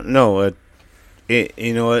follower. Yeah, no,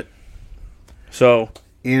 you know what? So.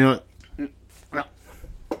 You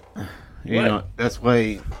know, that's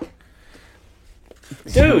why.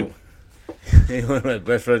 Dude. One of my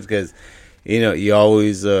best friends, because, you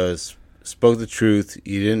always spoke the truth.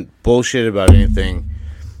 You didn't bullshit about anything.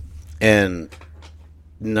 And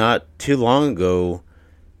not too long ago,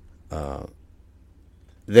 a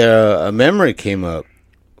memory came up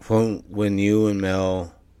from when you and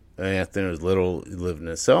Mel and Anthony was little, living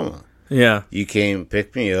in Selma. Yeah. You came,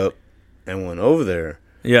 picked me up, and went over there.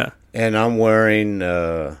 Yeah. And I'm wearing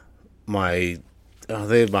my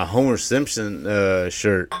Homer Simpson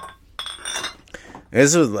shirt.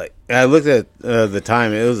 This was like, I looked at the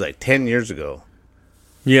time, it was like 10 years ago.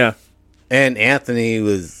 Yeah. And Anthony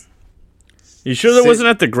was... You sure that wasn't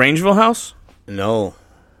at the Grangeville house? No.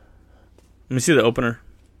 Let me see the opener.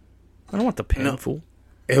 I don't want the pen, fool.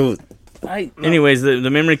 It was... Anyways, the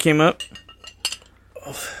memory came up.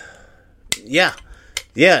 Yeah.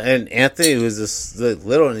 Yeah, and Anthony was just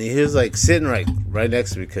little, and he was like sitting right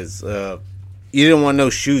next to me because you didn't want no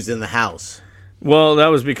shoes in the house. Well, that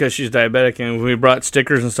was because she's diabetic, and when we brought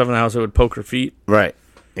stickers and stuff in the house, it would poke her feet. Right.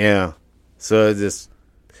 Yeah. So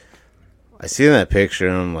I see that picture,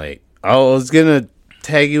 and I'm like, I was going to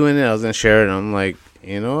tag you in it. I was going to share it, and I'm like,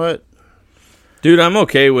 you know what? Dude, I'm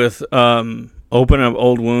okay with opening up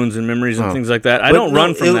old wounds and memories and things like that. I don't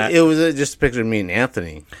run from that. It was just a picture of me and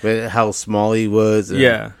Anthony, but how small he was. And,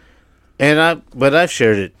 yeah. But I've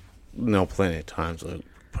shared it, plenty of times. I'll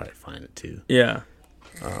probably find it too. Yeah.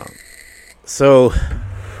 So.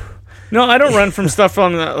 No, I don't run from stuff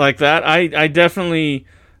like that. I definitely,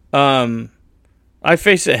 I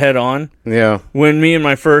face it head on. Yeah. When me and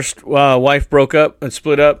my first wife broke up and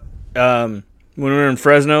split up, when we were in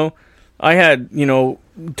Fresno, I had,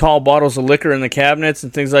 tall bottles of liquor in the cabinets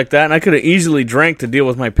and things like that, and I could have easily drank to deal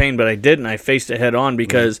with my pain, but I didn't. I faced it head on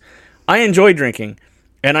because I enjoy drinking.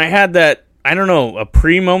 And I had that, a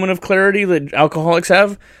pre-moment of clarity that alcoholics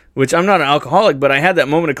have, which I'm not an alcoholic, but I had that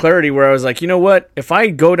moment of clarity where I was like, you know what? If I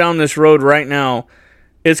go down this road right now,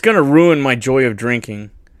 it's going to ruin my joy of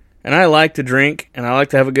drinking. And I like to drink, and I like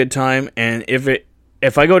to have a good time, and if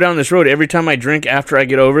I go down this road, every time I drink after I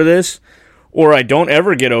get over this, or I don't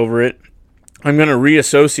ever get over it, I'm going to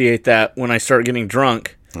reassociate that when I start getting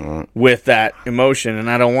drunk with that emotion, and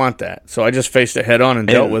I don't want that. So I just faced it head on and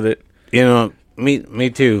dealt with it. Me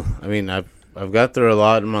too. I mean, I've got through a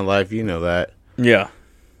lot in my life, you know that. Yeah.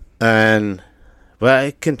 But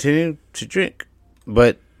I continue to drink.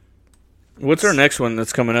 But what's our next one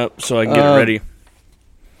that's coming up so I can get it ready?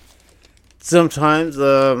 Sometimes,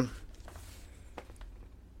 oh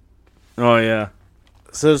yeah.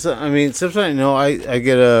 Sometimes, I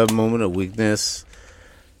get a moment of weakness.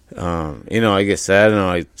 I get sad, and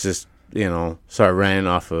I just, start ranting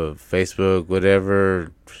off of Facebook,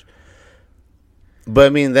 whatever. But I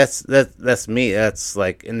mean, that's me. That's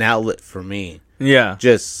like an outlet for me. Yeah.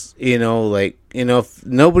 Just, if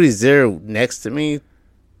nobody's there next to me,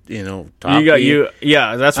 that's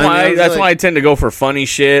why I tend to go for funny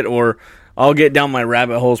shit, or I'll get down my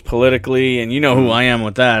rabbit holes politically, and you know who I am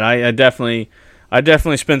with that. I definitely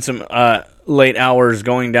spend some late hours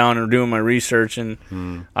going down and doing my research, and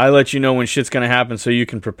I let you know when shit's gonna happen so you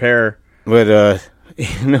can prepare. But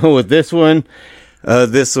with this one,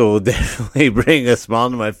 this will definitely bring a smile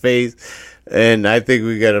to my face. And I think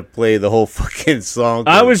we got to play the whole fucking song.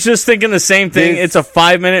 I was just thinking the same thing. It's a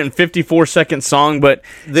 5-minute and 54-second song, but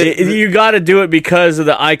you got to do it because of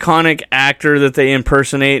the iconic actor that they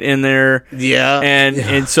impersonate in there. Yeah.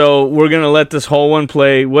 And so we're going to let this whole one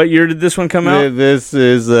play. What year did this one come out? This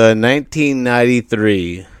is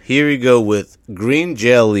 1993. Here we go with Green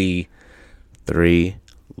Jelly, 3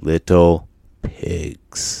 Little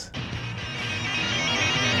Pigs.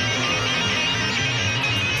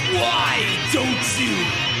 Why don't you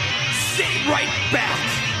sit right back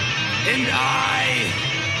and I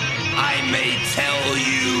may tell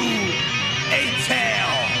you a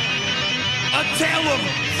tale of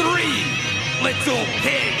 3 little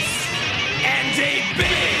pigs and a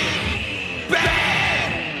big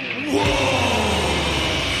bad wolf.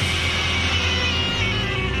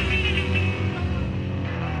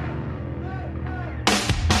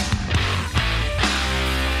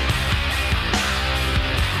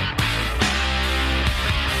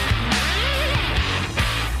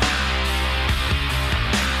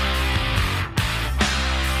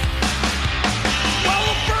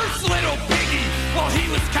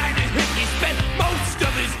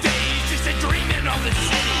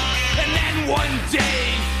 One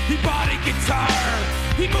day, he bought a guitar.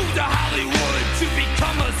 He moved to Hollywood to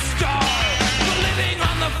become a star. But living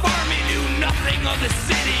on the farm, he knew nothing of the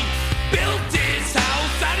city. Built his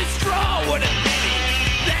house out of straw, what a pity.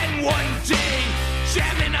 Then one day,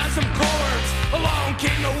 jamming on some chords, along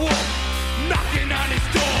came the wolf, knocking on his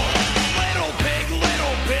door. Little pig,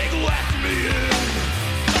 let me in.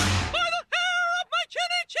 By the hair of my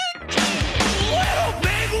chinny chin chin. Little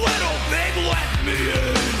pig, let me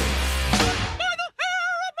in.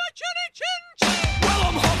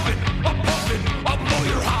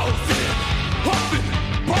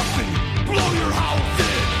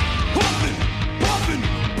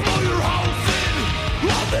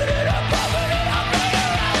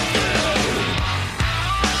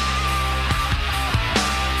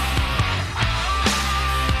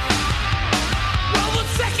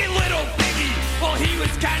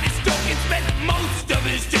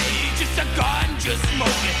 Just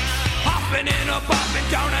smoking, hopping and a bopping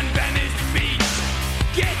down on Venice Beach,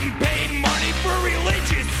 getting paid money for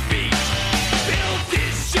religious speech. Built his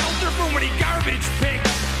shelter from when he garbage picked,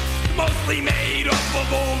 mostly made up of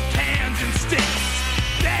old cans and sticks.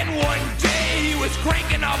 Then one day he was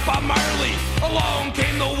cranking up a Marley. Along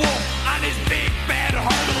came the wolf on his big bad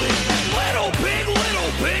Harley. Little pig,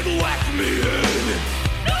 let me in.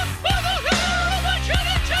 Not by the hair of my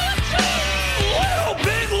chinny chin chin. Little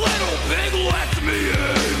pig, let me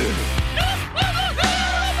in. Not by the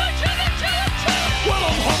hair of my chinny chin chin. Well,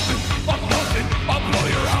 I'm huffing, I'll blow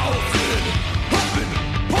your house in. Huffing,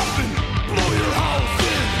 blow your house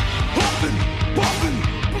in. Huffing,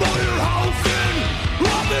 blow your house in.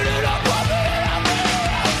 Huffing it up, blow your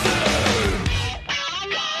house in.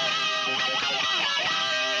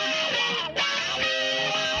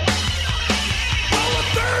 Well, a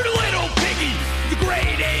third little piggy, the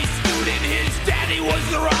grade A student, his daddy was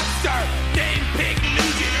the rock star named Pig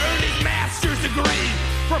Nugent, earned his master's degree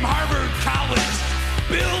from Harvard College.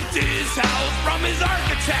 Built his house from his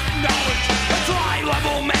architect knowledge. A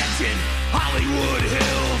tri-level mansion, Hollywood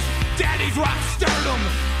Hills. Daddy's rock stardom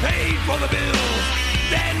paid for the bills.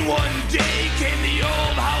 Then one day came the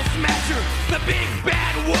old house smasher, the big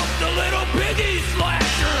bad wolf, the little piggy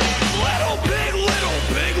slasher. Little pig,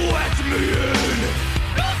 let me in.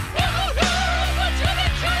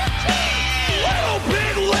 Little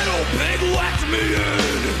pig, let me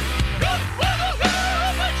in.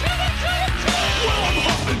 Well, I'm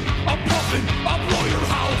huffing, I'll blow your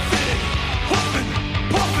house in. Huffing,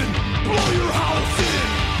 blow your house in.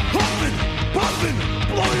 Huffing,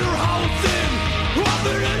 blow your house in.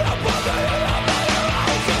 Huffing it up, blow your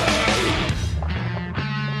house in.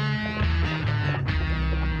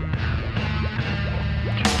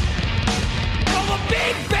 Well, the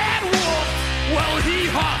big bad wolf, well, he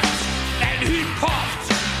huffed and he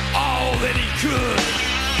puffed all that he could.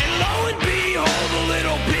 And lo and behold, the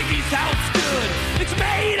little piggy's house stood. It's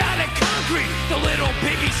made out of concrete, the little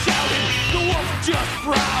piggy shouted. The wolf just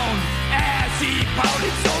frowned as he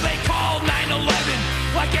pouted. So they called 911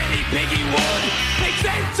 like any piggy would. They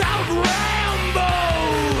sent out Rambo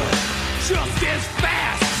just as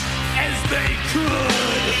fast as they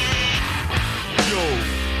could. Yo,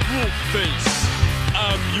 wolf face,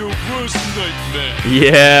 I'm your worst nightmare.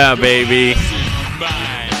 Yeah, baby.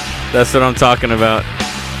 That's what I'm talking about.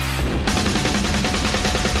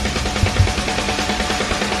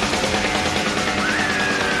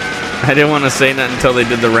 I didn't want to say nothing until they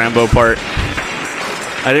did the Rambo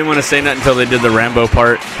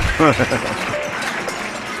part.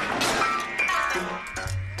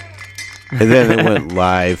 And then it went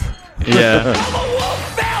live. Yeah. Well, the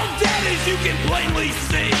wolf fell dead, as you can plainly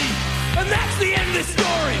see. And that's the end of the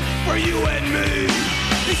story for you and me.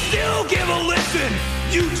 You still give a listen,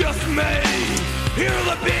 you just may hear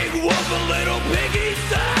the big wolf a little piggy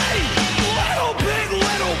say, little pig,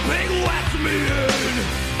 let me in.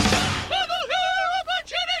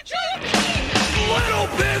 Little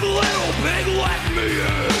pig, let me in.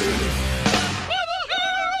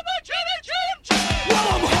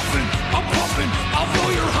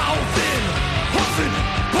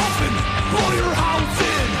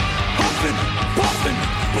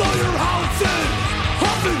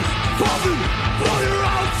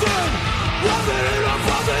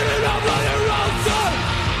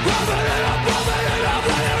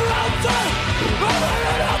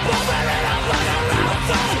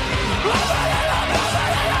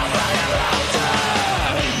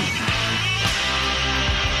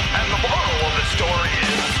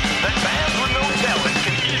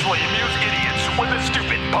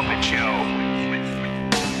 puppet show.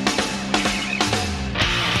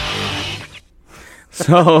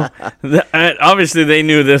 So obviously they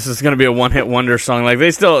knew this was going to be a one-hit wonder song. Like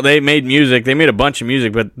they made music, they made a bunch of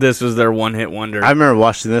music, but this was their one-hit wonder. I remember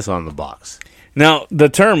watching this on the box. Now the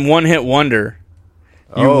term one-hit wonder,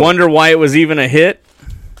 you Oh. wonder why it was even a hit,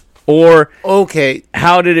 or Okay,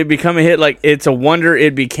 how did it become a hit? Like it's a wonder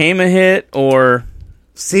it became a hit, or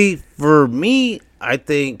see, for me, I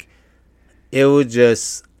think it was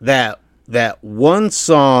just that one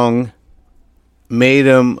song made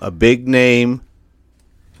him a big name.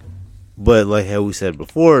 But like how we said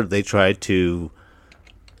before, they tried to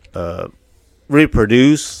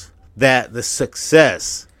reproduce the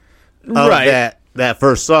success of right. that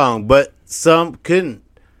first song, but some couldn't.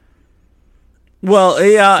 Well,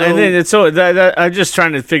 yeah, So- and then it's I'm just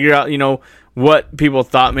trying to figure out, what people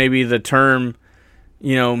thought maybe the term,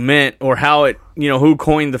 meant, or how it, who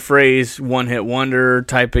coined the phrase one-hit wonder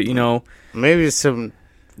type of, Maybe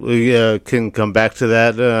we can come back to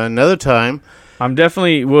that another time. I'm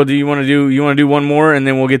definitely. Well, do you want to do one more, and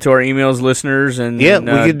then we'll get to our emails, listeners, and Yeah, and,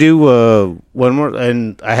 we could do one more,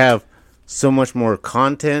 and I have so much more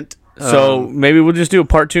content. So maybe we'll just do a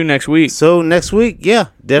part 2 next week. So next week, yeah,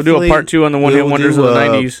 We'll definitely do a part 2 on the one-hit we'll wonders do, of the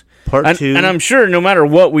 90s. Part 2, And I'm sure no matter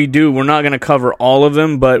what we do, we're not going to cover all of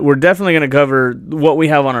them, but we're definitely going to cover what we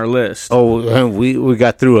have on our list. Oh, we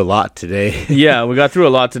got through a lot today. Yeah, we got through a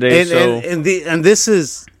lot today. and this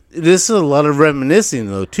is a lot of reminiscing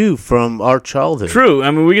though too from our childhood. True. I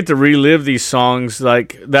mean, we get to relive these songs.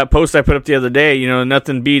 Like that post I put up the other day,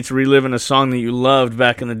 nothing beats reliving a song that you loved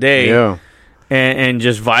back in the day. Yeah. And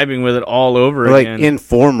just vibing with it all over Like again.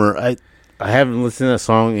 Informer, I haven't listened to that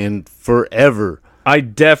song in forever. I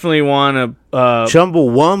definitely want to...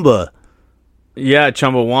 Chumbawamba. Yeah,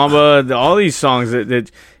 Chumbawamba. All these songs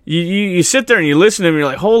that you sit there and you listen to them and you're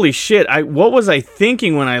like, holy shit, what was I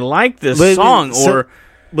thinking when I liked this song?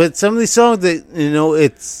 But some of these songs that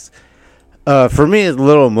it's for me it's a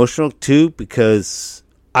little emotional too because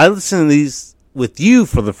I listened to these with you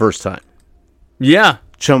for the first time. Yeah.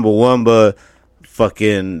 Chumbawamba,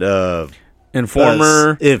 fucking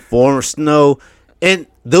Informer, Snow, and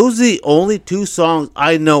those are the only 2 songs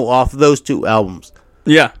I know off of those 2 albums.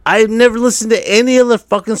 Yeah. I've never listened to any other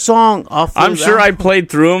fucking song off those I'm sure I albums. played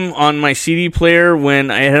through them on my CD player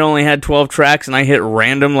when I had only had 12 tracks and I hit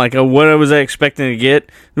random, like, what was I expecting to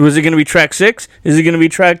get? Was it going to be track 6? Is it going to be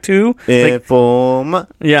track 2? Informer.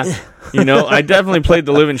 Yeah. I definitely played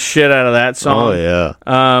the living shit out of that song. Oh, yeah.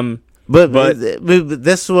 But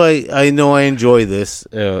that's why I know I enjoy this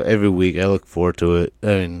every week. I look forward to it. I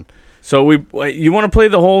mean, so you want to play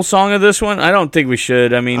the whole song of this one? I don't think we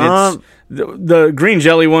should. I mean, it's the Green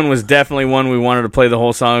Jelly one was definitely one we wanted to play the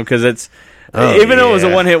whole song because it's even though it was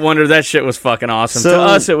a one-hit wonder, that shit was fucking awesome. So to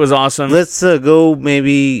us, it was awesome. Let's go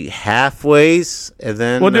maybe halfways, and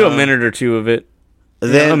then we'll do a minute or 2 of it.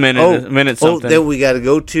 Then a minute something. then we got to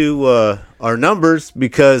go to our numbers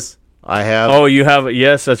because I have. Oh, you have,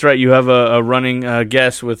 yes, that's right. You have a running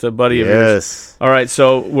guess with a buddy of yours. Yes. All right,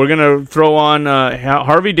 so we're going to throw on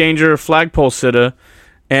Harvey Danger, Flagpole Sitta.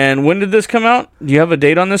 And when did this come out? Do you have a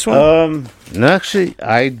date on this one? No, actually,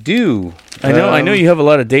 I do. I know you have a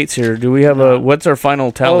lot of dates here. Do we have what's our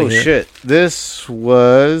final tally here? Shit. This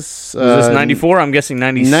was this 94? I'm guessing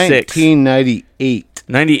 96. 1998.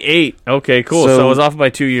 98. Okay, cool. So I was off by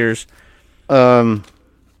 2 years. So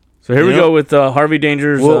here we go with Harvey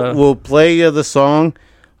Danger's... We'll play the song.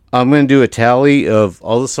 I'm going to do a tally of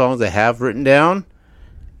all the songs I have written down,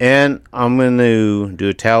 and I'm going to do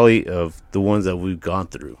a tally of the ones that we've gone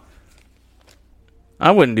through.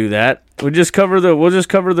 I wouldn't do that. We'll just cover the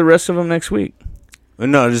rest of them next week.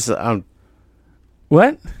 No, just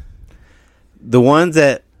what? The ones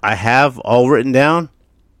that I have all written down.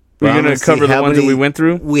 We're going to cover the ones that we went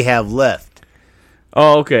through? We have left.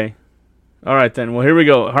 Oh, okay. All right, then. Well, here we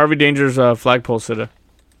go. Harvey Danger's Flagpole Sitta.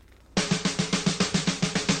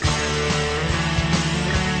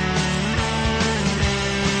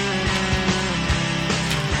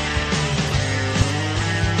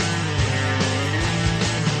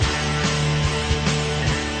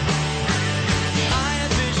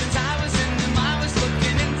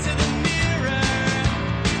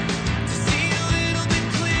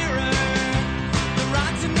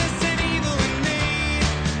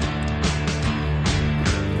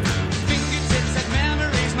 Fingertips had memories.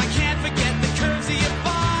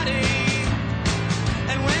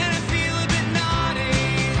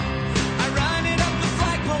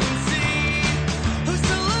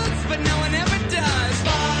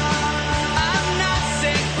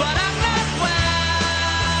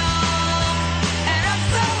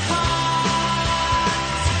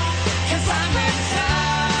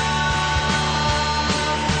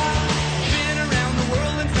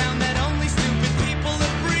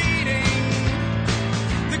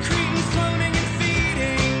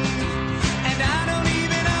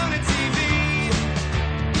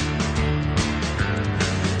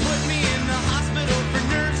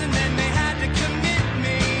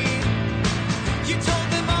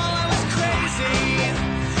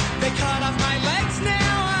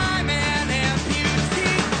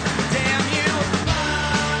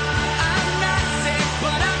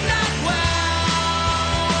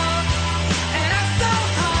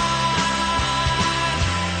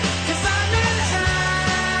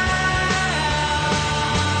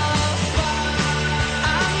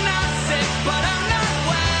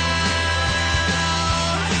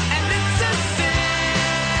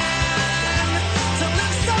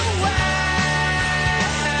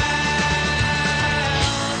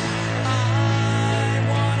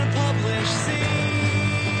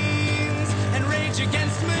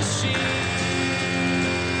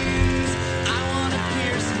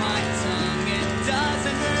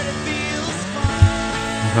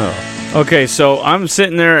 Okay, so I'm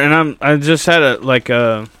sitting there and I just had a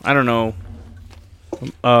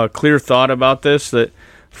clear thought about this, that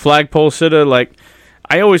flagpole sitta, like,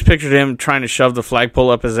 I always pictured him trying to shove the flagpole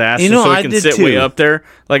up his ass so he can sit way up there.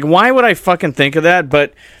 Like, why would I fucking think of that?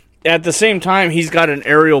 But at the same time, he's got an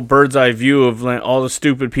aerial bird's eye view of like, all the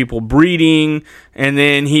stupid people breeding, and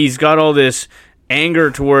then he's got all this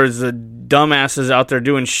anger towards the dumbasses out there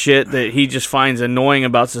doing shit that he just finds annoying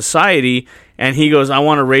about society, and he goes, I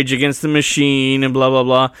want to rage against the machine and blah blah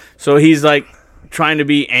blah. So he's like trying to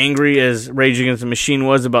be angry as Rage Against the Machine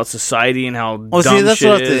was about society and how dumb that's shit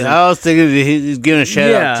what is. I was thinking he's giving a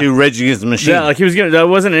shout out to Rage Against the Machine. Yeah, like he was gonna. That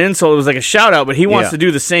wasn't an insult. It was like a shout out. But he wants to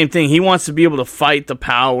do the same thing. He wants to be able to fight the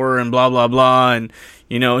power and blah blah blah. And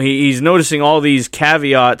you know, he's noticing all these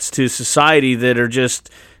caveats to society that are just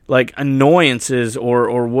like annoyances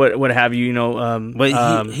or what have you. You know,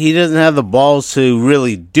 but he doesn't have the balls to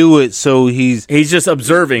really do it. So he's just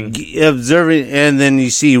observing, and then you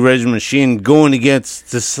see Rage Against the Machine going against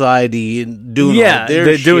society and doing all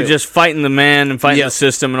their shit. Doing just fighting the man and fighting the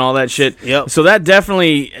system and all that shit. Yep. So that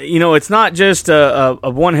definitely, you know, it's not just a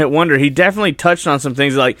one-hit wonder. He definitely touched on some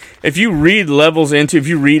things. Like if you read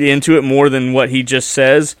into it more than what he just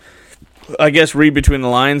says, I guess read between the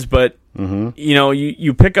lines, but you know,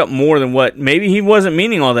 you pick up more than what maybe he wasn't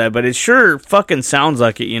meaning all that, but it sure fucking sounds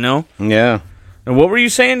like it, you know? Yeah. And what were you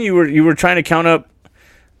saying? You were trying to count up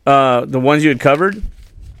the ones you had covered?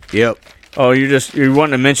 Yep. Oh, you're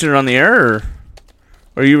wanting to mention it on the air,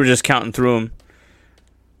 or you were just counting through them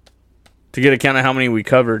to get a count of how many we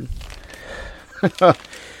covered?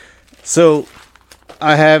 So,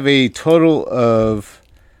 I have a total of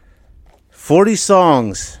 40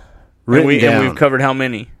 songs written down. And we've covered how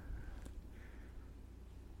many?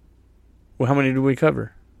 Well, how many did we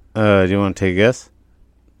cover? Do you want to take a guess?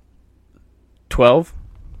 12?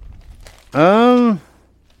 No,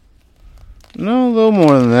 a little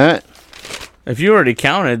more than that. If you already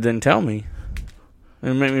counted, then tell me.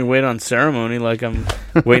 And make me wait on ceremony like I'm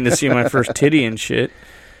waiting to see my first titty and shit.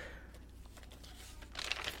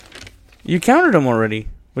 You counted them already.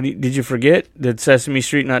 Did you forget? Did Sesame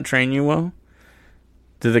Street not train you well?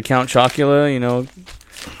 Did the Count Chocula, you know,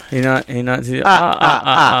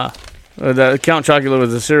 the Count Chocula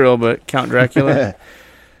was a cereal, but Count Dracula.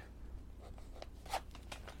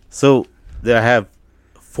 So I have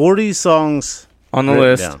 40 songs on the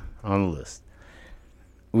list. Down, on the list.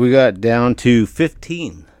 We got down to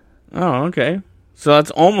 15. Oh, okay. So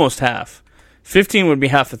that's almost half. 15 would be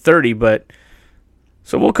half of 30, but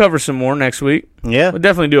so we'll cover some more next week. Yeah. We'll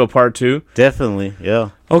definitely do a part 2. Definitely, yeah.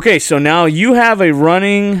 Okay, so now you have a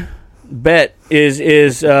running bet. Is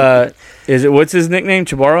it, what's his nickname?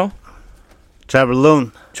 Chabarro?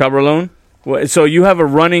 Chabarlone? So you have a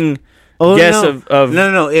running guess of...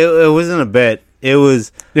 No, it wasn't a bet.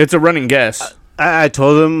 It's a running guess. I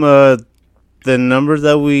told him the numbers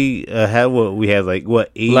that we had. We had 8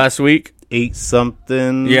 last week? 8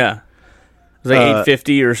 something. Yeah. It was like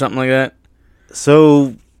 850 or something like that.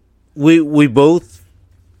 So we both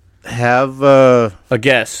have a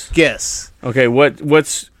guess. Okay, what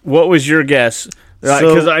was your guess?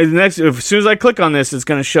 Because as soon as I click on this, it's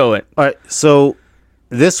going to show it. All right. So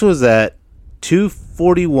this was at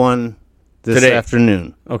 2:41 this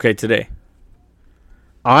afternoon. Okay, today.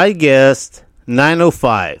 I guessed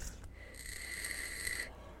 9:05.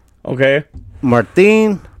 Okay.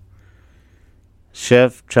 Martin,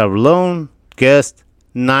 Chef Chabalone, guessed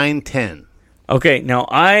 9:10. Okay, now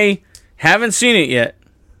I haven't seen it yet.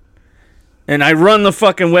 And I run the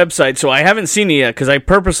fucking website, so I haven't seen it yet because I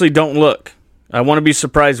purposely don't look. I want to be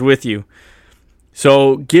surprised with you.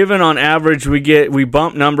 So, given on average, we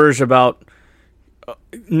bump numbers about,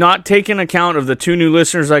 not taking account of the 2 new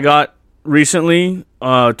listeners I got recently,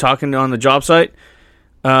 talking on the job site,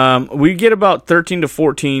 we get about 13 to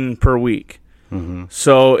 14 per week. Mm-hmm.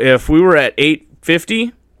 So, if we were at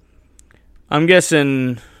 850, I'm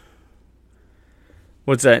guessing...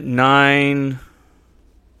 What's that? 9?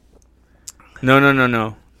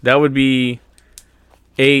 No. That would be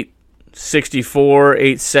 864,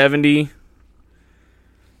 870.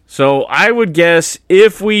 So I would guess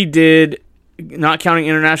if we did, not counting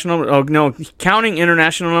international, counting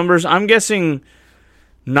international numbers, I'm guessing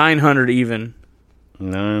 900 even.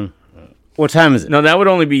 No. What time is it? No, that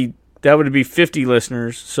would be 50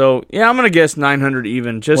 listeners. So yeah, I'm gonna guess 900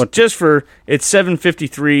 even. Just for, it's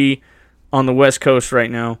 7:53 on the West Coast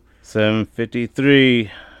right now.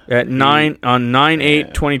 7:53 at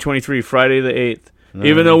 9/8/2023, Friday the 8th.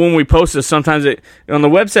 Even though when we post this, sometimes on the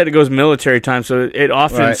website it goes military time, so it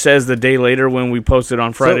often says the day later when we post it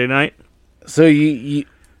on Friday night. So you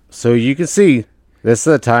can see this is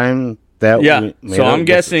the time That Yeah. we made So up I'm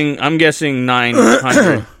guessing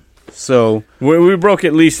 900. So we broke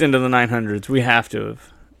at least into the 900s. We have to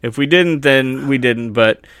have. If we didn't, then we didn't.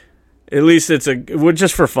 But at least we're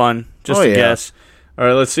just for fun, just to guess. All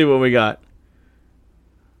right, let's see what we got.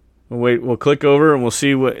 We'll click over and we'll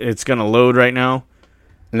see what it's going to load right now.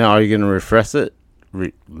 now, are you gonna refresh it?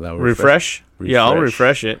 Refresh? Yeah, I'll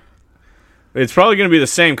refresh it. It's probably going to be the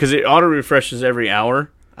same because it auto refreshes every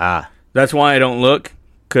hour. That's why I don't look,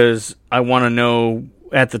 because I want to know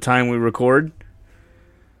at the time we record.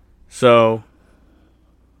 So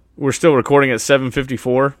we're still recording at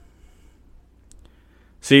 7:54.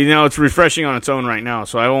 See, now it's refreshing on its own right now,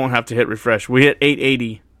 so I won't have to hit refresh. We hit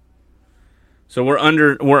 880. So we're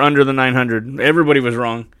under the 900. Everybody was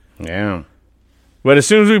wrong. Yeah. But as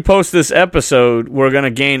soon as we post this episode, we're going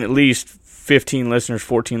to gain at least 15 listeners,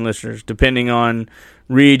 14 listeners, depending on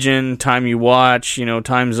region, time you watch,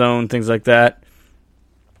 time zone, things like that.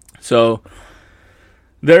 So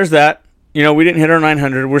there's that. We didn't hit our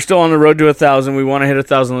 900. We're still on the road to 1,000. We want to hit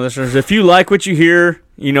 1,000 listeners. If you like what you hear,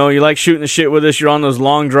 you like shooting the shit with us, you're on those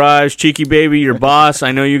long drives, Cheeky Baby, your boss.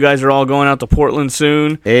 I know you guys are all going out to Portland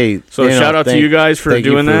soon. Hey, so shout out to you guys for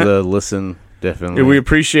doing that. Thank you for the listen, definitely. We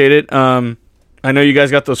appreciate it. I know you guys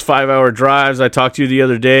got those 5-hour drives. I talked to you the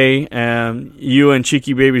other day. You and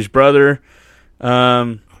Cheeky Baby's brother.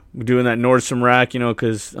 We're doing that Nordstrom rack,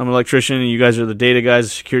 because I'm an electrician and you guys are the data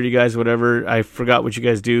guys, security guys, whatever. I forgot what you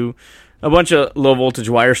guys do. A bunch of low voltage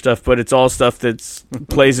wire stuff, but it's all stuff that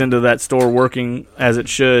plays into that store working as it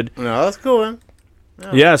should. No, that's cool, man.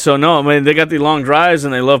 Yeah, so they got the long drives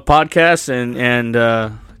and they love podcasts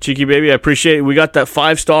and Cheeky Baby, I appreciate it. We got that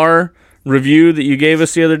 5-star review that you gave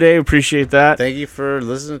us the other day. Appreciate that. Thank you for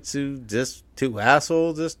listening to just two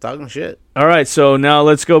assholes just talking shit. All right, so now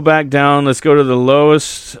let's go back down. Let's go to the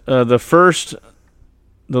lowest, the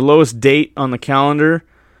lowest date on the calendar.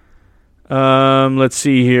 Let's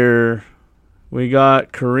see here. We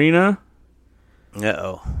got Karina.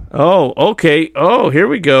 Uh-oh. Oh, okay. Oh, here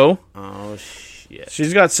we go. Oh, shit.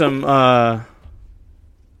 She's got some, a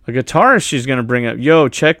guitarist she's going to bring up. Yo,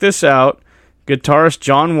 check this out. Guitarist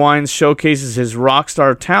John Wines showcases his rock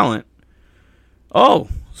star talent. Oh,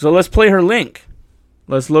 so let's play her link.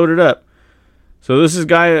 Let's load it up. So this is a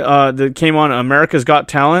guy that came on America's Got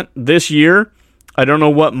Talent this year. I don't know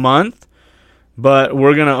what month. But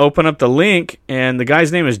we're going to open up the link, and the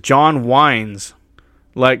guy's name is John Wines.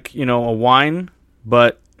 Like, a wine,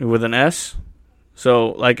 but with an S.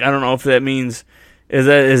 So, I don't know if that means, is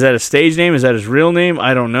that a stage name? Is that his real name?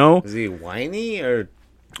 I don't know. Is he whiny, or?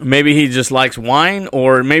 Maybe he just likes wine,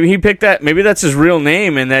 or maybe he picked that. Maybe that's his real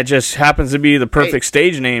name, and that just happens to be the perfect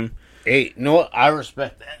stage name. Hey, no, I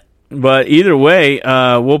respect that. But either way,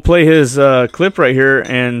 we'll play his clip right here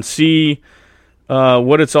and see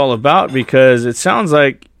what it's all about, because it sounds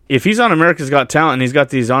like if he's on America's Got Talent and he's got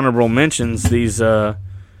these honorable mentions, these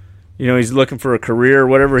he's looking for a career or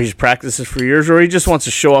whatever, he's practiced for years, or he just wants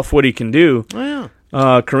to show off what he can do. Oh,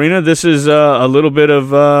 yeah. Karina, this is a little bit of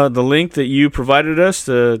the link that you provided us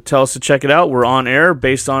to tell us to check it out. We're on air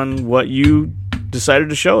based on what you decided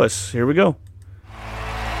to show us. Here we go.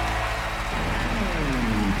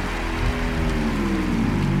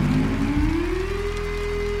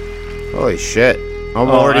 Holy shit.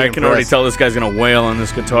 I can already tell this guy's going to wail on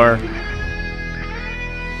this guitar.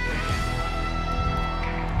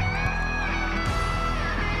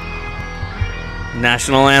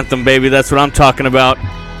 National anthem, baby. That's what I'm talking about.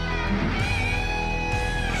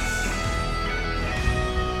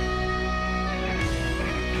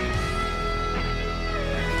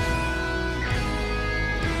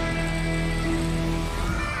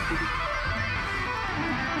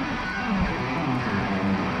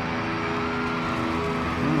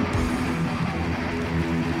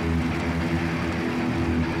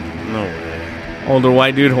 No way. Older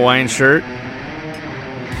white dude, Hawaiian shirt.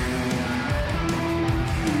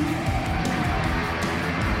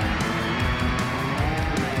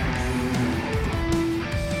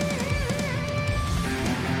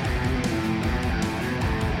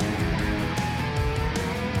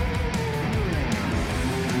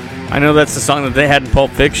 I know that's the song that they had in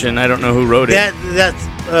Pulp Fiction. I don't know who wrote it. That's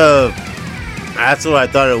what I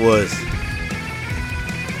thought it was.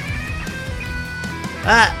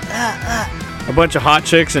 A bunch of hot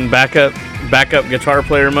chicks in backup guitar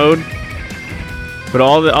player mode. But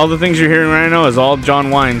all the things you're hearing right now is all John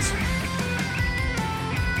Wines.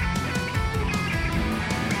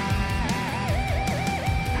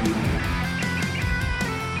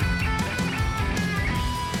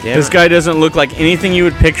 Damn This it. guy doesn't look like anything you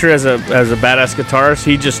would picture as a badass guitarist.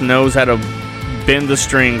 He just knows how to bend the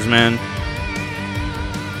strings, man.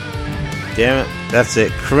 Damn it. That's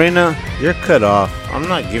it. Karina, you're cut off. I'm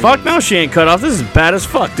not giving Fuck no, she ain't cut off. This is bad as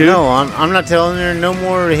fuck, dude. No, I'm not telling her no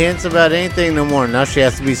more hints about anything no more. Now she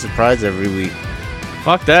has to be surprised every week.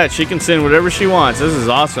 Fuck that. She can send whatever she wants. This is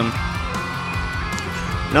awesome.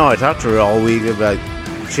 No, I talked to her all week about...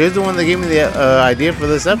 She was the one that gave me the idea for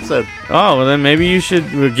this episode. Oh, well, then maybe you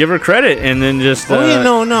should give her credit and then just... Oh, yeah,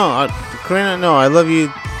 no. Karina, no, I love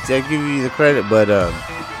you. I give you the credit, but...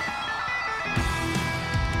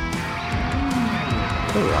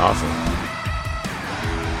 That was awesome.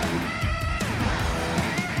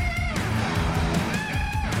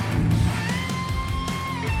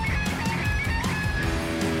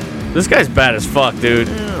 This guy's bad as fuck, dude.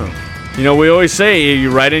 Yeah. You know, we always say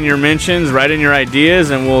you write in your mentions, write in your ideas,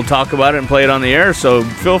 and we'll talk about it and play it on the air. So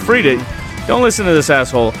feel free to. Don't listen to this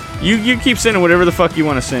asshole. You keep sending whatever the fuck you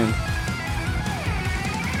want to send.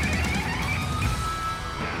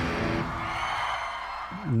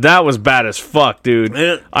 That was bad as fuck, dude.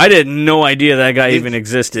 I had no idea that guy even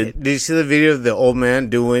existed. Did you see the video of the old man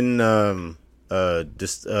doing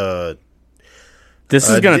this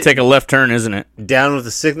is going to take a left turn, isn't it? Down with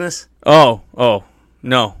the Sickness? Oh,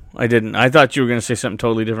 no, I didn't. I thought you were going to say something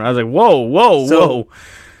totally different. I was like, whoa.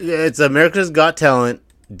 Yeah, it's America's Got Talent,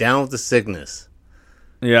 Down with the Sickness.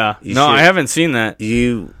 Yeah. I haven't seen that.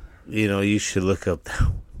 You should look up that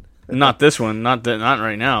one. Not this one. Not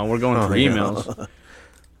right now. We're going through emails.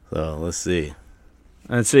 So let's see.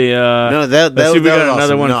 Let's see. Let's see. We got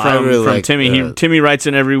another one from like, Timmy. Timmy writes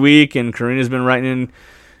in every week, and Karina's been writing in.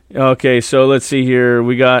 Okay, so let's see here.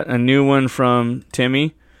 We got a new one from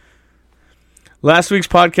Timmy. Last week's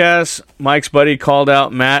podcast, Mike's buddy called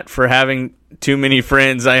out Matt for having too many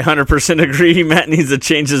friends. I 100% agree. Matt needs to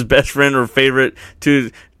change his best friend or favorite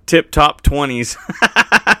to tip-top 20s.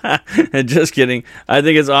 And just kidding. I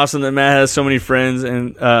think it's awesome that Matt has so many friends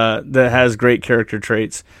and that has great character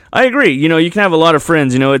traits. I agree. You know, you can have a lot of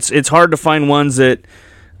friends. You know, it's hard to find ones that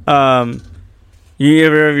you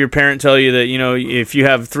ever have your parent tell you that, you know, if you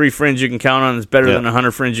have 3 friends you can count on, it's better than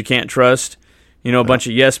 100 friends you can't trust. You know, a bunch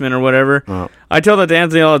of yes men or whatever. I tell that to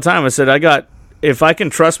Anthony all the time. I said, if I can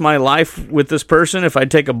trust my life with this person, if I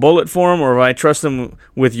take a bullet for him, or if I trust them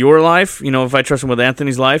with your life, you know, if I trust him with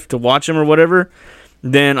Anthony's life to watch him or whatever,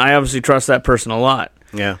 then I obviously trust that person a lot.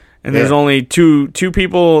 Yeah. And there's only two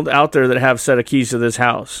people out there that have a set of keys to this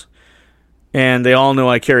house. And they all know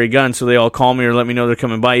I carry guns, so they all call me or let me know they're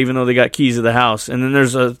coming by, even though they got keys to the house. And then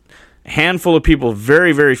there's a handful of people,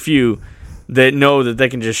 very, very few, that know that they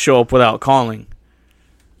can just show up without calling.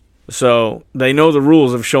 So they know the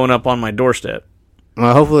rules of showing up on my doorstep.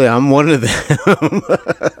 Well, hopefully I'm one of them.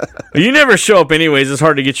 You never show up anyways. It's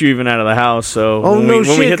hard to get you even out of the house. So when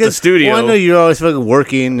we hit the studio, well, I know you're always fucking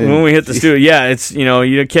working. When we hit the studio, yeah, it's, you know,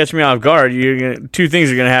 you catch me off guard. Two things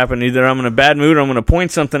are going to happen. Either I'm in a bad mood, or I'm going to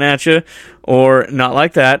point something at you, or not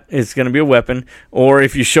like that. It's going to be a weapon. Or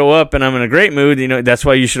if you show up and I'm in a great mood, you know, that's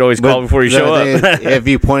why you should always call before you show up. If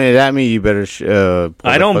you point it at me, you better.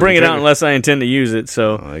 I don't bring it out unless I intend to use it.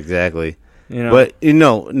 So exactly. You know. But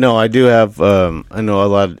no, I do have.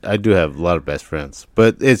 I do have a lot of best friends,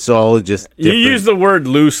 but it's all just different. You use the word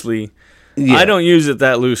loosely. Yeah. I don't use it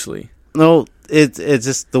that loosely. No, it's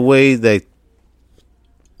just the way they.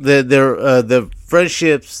 The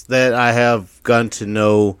friendships that I have gotten to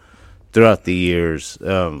know throughout the years.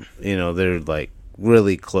 You know, they're like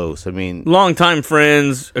really close. I mean, longtime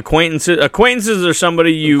friends, acquaintances. Acquaintances are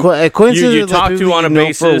somebody you talk to on a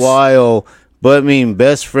basis for a while. But I mean,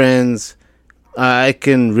 best friends. I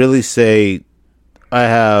can really say I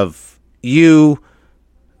have you,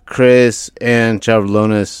 Chris, and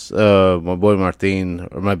Chavalones, my boy Martin,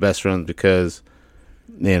 are my best friends because,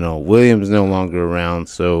 you know, William's no longer around.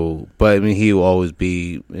 So, but I mean, he will always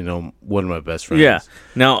be, you know, one of my best friends. Yeah.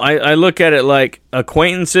 Now, I look at it like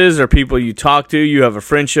acquaintances are people you talk to, you have a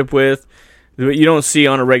friendship with, but you don't see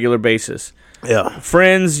on a regular basis. Yeah.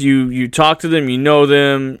 Friends, you talk to them, you know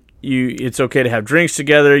them. It's okay to have drinks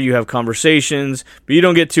together, you have conversations, but you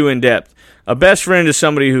don't get too in-depth. A best friend is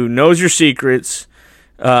somebody who knows your secrets,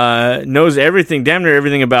 knows everything, damn near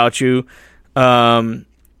everything about you.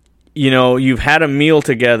 You know, you've had a meal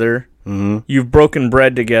together, you've broken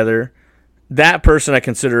bread together. That person I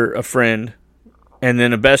consider a friend. And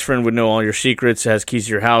then a best friend would know all your secrets, has keys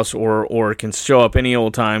to your house, or can show up any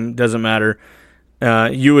old time, doesn't matter.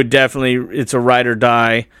 You would definitely, it's a ride or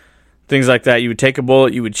die. Things like that. You would take a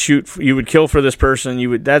bullet. You would shoot. You would kill for this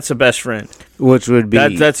person. That's a best friend. Which would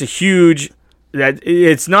be that's a huge. That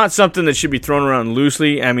it's not something that should be thrown around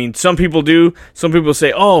loosely. I mean, some people do. Some people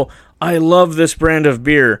say, "Oh, I love this brand of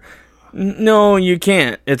beer." No, you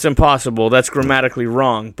can't. It's impossible. That's grammatically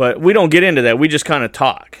wrong. But we don't get into that. We just kind of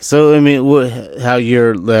talk. So, I mean, how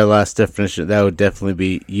your last definition, that would definitely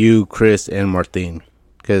be you, Chris, and Martin.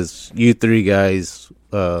 Because you three guys,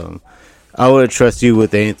 I would trust you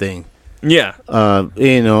with anything. Yeah.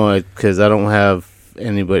 Because I don't have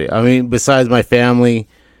anybody. I mean, besides my family,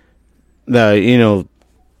 the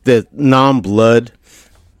non-blood.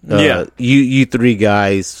 You three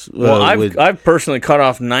guys. Well, I've personally cut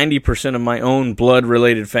off 90% of my own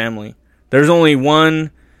blood-related family. There's only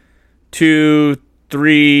 1, 2,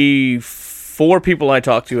 3, 4 people I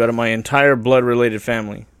talk to out of my entire blood-related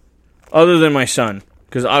family, other than my son,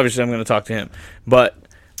 because obviously I'm going to talk to him. But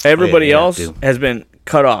everybody else has been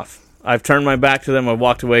cut off. I've turned my back to them. I've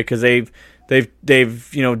walked away because they've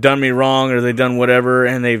done me wrong, or they've done whatever,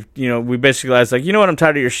 and we basically, I was like, you know what, I'm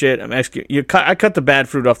tired of your shit. I cut the bad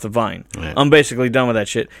fruit off the vine. Right. I'm basically done with that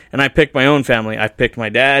shit. And I picked my own family. I picked my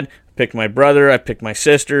dad, picked my brother, I picked my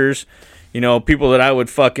sisters, people that I would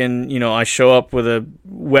fucking, I show up with a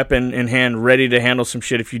weapon in hand ready to handle some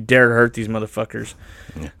shit if you dare to hurt these motherfuckers.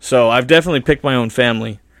 Yeah. So I've definitely picked my own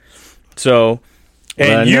family. So...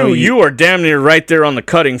 And you are damn near right there on the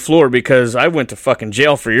cutting floor, because I went to fucking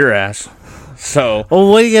jail for your ass. So,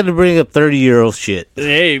 why you got to bring up 30-year-old shit?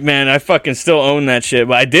 Hey, man, I fucking still own that shit,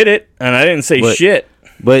 but I did it, and I didn't say shit.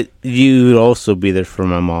 But you would also be there for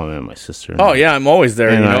my mom and my sister. Oh, yeah, I'm always there.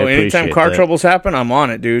 Anytime car troubles happen, I'm on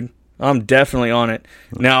it, dude. I'm definitely on it.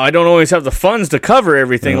 Now, I don't always have the funds to cover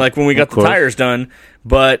everything, like when we got the tires done.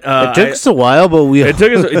 But it took us a while, but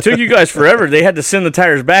it took you guys forever. They had to send the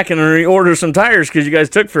tires back and reorder some tires because you guys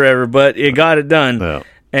took forever. But it got it done,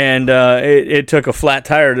 and it took a flat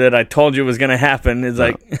tire that I told you was going to happen. It's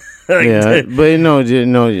like, but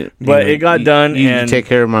it got done. You take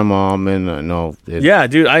care of my mom, and yeah,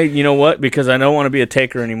 dude. You know what? Because I don't want to be a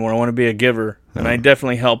taker anymore. I want to be a giver, and I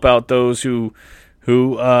definitely help out those who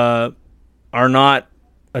are not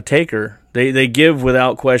a taker. They give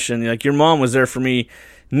without question. Like, your mom was there for me,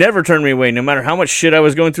 never turned me away, no matter how much shit I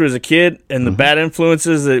was going through as a kid and the bad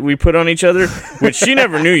influences that we put on each other, which she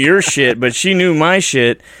never knew your shit, but she knew my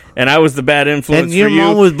shit, and I was the bad influence and your for you.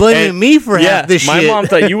 mom was blaming me for half this shit. My mom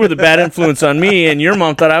thought you were the bad influence on me, and your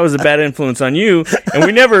mom thought I was the bad influence on you, and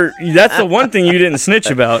we never, that's the one thing you didn't snitch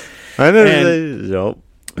about. I know.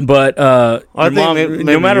 But your mom,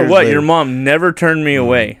 no matter what, your mom never turned me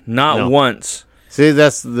away, not once. See,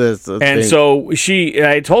 that's the and thing. So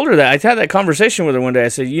I told her that. I had that conversation with her one day. I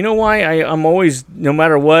said, you know why I'm always, no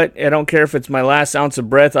matter what, I don't care if it's my last ounce of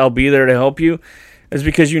breath, I'll be there to help you. It's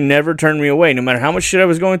because you never turned me away. No matter how much shit I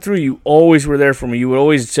was going through, you always were there for me. You would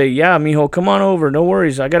always say, yeah, mijo, come on over. No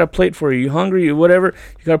worries. I got a plate for you. You hungry? You whatever.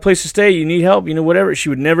 You got a place to stay. You need help. Whatever. She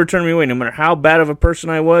would never turn me away. No matter how bad of a person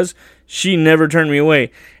I was, she never turned me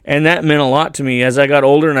away. And that meant a lot to me as I got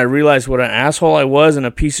older and I realized what an asshole I was and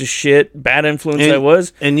a piece of shit, bad influence I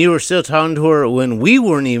was. And you were still talking to her when we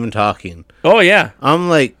weren't even talking. Oh, yeah. I'm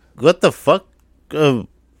like, what the fuck?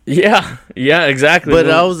 Yeah, exactly. But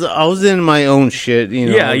I was in my own shit,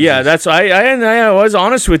 Yeah. That's I was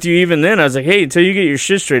honest with you even then. I was like, hey, until you get your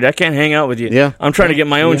shit straight, I can't hang out with you. Yeah, I'm trying to get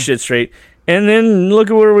my own shit straight. And then look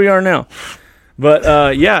at where we are now. But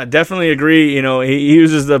definitely agree. He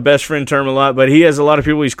uses the best friend term a lot, but he has a lot of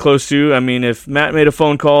people he's close to. I mean, if Matt made a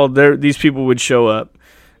phone call, these people would show up.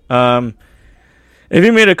 If he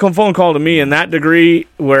made a phone call to me in that degree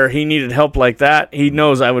where he needed help like that, he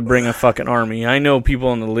knows I would bring a fucking army. I know people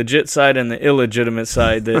on the legit side and the illegitimate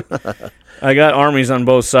side that I got armies on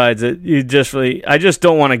both sides. That I just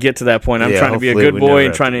don't want to get to that point. I'm trying to be a good boy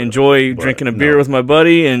and trying to enjoy drinking a beer with my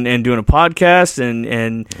buddy and doing a podcast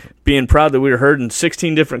and being proud that we were heard in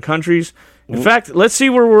 16 different countries. In fact, let's see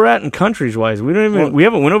where we're at in countries wise. We haven't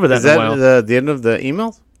went over that in a while. Is that the end of the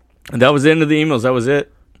emails? That was the end of the emails. That was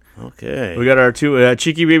it. Okay. We got our two.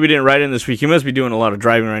 Cheeky Baby didn't write in this week. He must be doing a lot of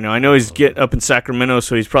driving right now. I know he's up in Sacramento,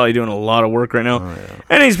 so he's probably doing a lot of work right now. Oh, yeah.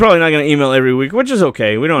 And he's probably not going to email every week, which is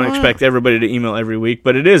okay. We don't expect everybody to email every week,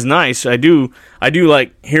 but it is nice. I do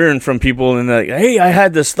like hearing from people and like, hey, I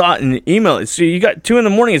had this thought and email it. So you got 2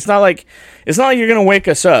 a.m. It's not like you're going to wake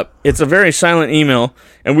us up. It's a very silent email,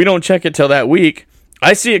 and we don't check it till that week.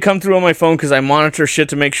 I see it come through on my phone because I monitor shit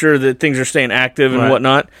to make sure that things are staying active and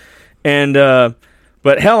whatnot. And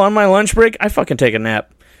but hell, on my lunch break, I fucking take a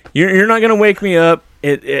nap. You're not gonna wake me up.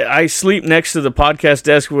 I sleep next to the podcast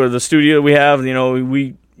desk where the studio we have.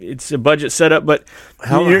 It's a budget setup, but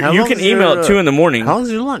you can email at 2 a.m. How long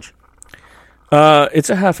is your lunch? It's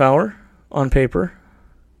a half hour on paper.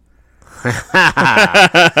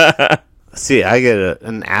 See, I get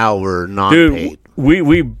an hour non-paid. Dude,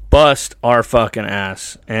 we bust our fucking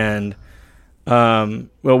ass, and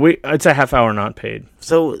it's a half hour not paid.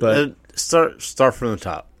 So start from the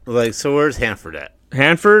top. Like, so where's Hanford at?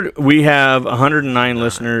 Hanford, we have 109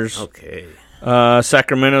 listeners. Okay.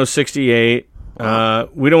 Sacramento, 68.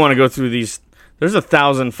 We don't want to go through these. There's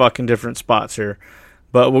 1,000 fucking different spots here.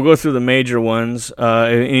 But we'll go through the major ones.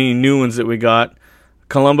 Any new ones that we got.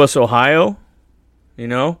 Columbus, Ohio. You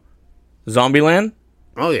know? Zombieland.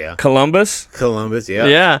 Oh, yeah. Columbus, yeah.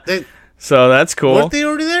 Yeah. So that's cool. Weren't they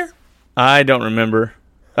already there? I don't remember.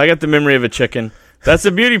 I got the memory of a chicken. That's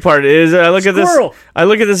the beauty part. Is I look Squirrel. I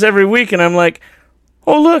look at this every week, and I'm like,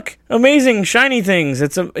 oh look, amazing shiny things.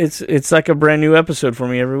 It's like a brand new episode for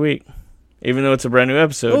me every week, even though it's a brand new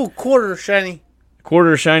episode. Oh, quarter shiny.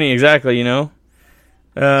 Quarter shiny, exactly. You know.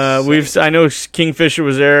 I know Kingfisher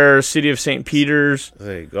was there. City of St. Peter's.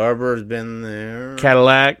 Hey, Garber's been there.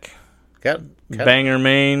 Cadillac. Cat. Bangor,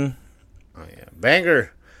 Maine. Oh yeah,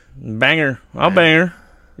 Banger. I'll bang her.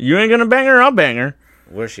 You ain't gonna bang her, I'll bang her.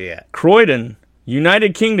 Where's she at? Croydon,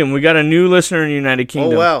 United Kingdom. We got a new listener in United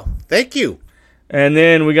Kingdom. Oh wow, thank you. And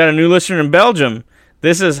then we got a new listener in Belgium.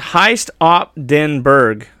 This is Heist op den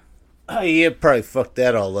Berg. Oh, yeah, probably fucked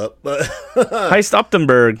that all up. But Heist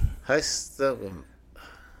Optenberg.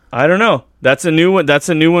 I don't know. That's a new one. That's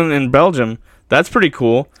a new one in Belgium. That's pretty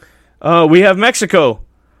cool. We have Mexico.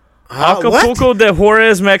 Acapulco de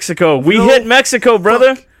Juarez, Mexico. We hit Mexico,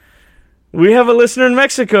 brother. Fuck. We have a listener in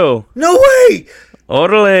Mexico. No way.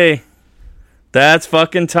 Orale. That's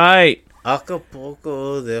fucking tight.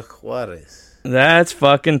 Acapulco de Juarez. That's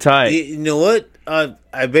fucking tight. You know what? I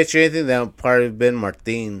bet you anything that would probably have been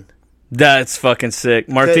Martin. That's fucking sick.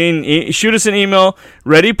 Martin, shoot us an email,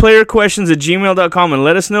 readyplayerquestions@gmail.com, and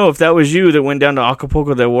let us know if that was you that went down to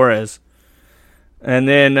Acapulco de Juarez. And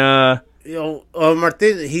then...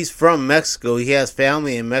 Martin, he's from Mexico. He has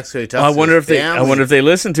family in Mexico. I wonder if they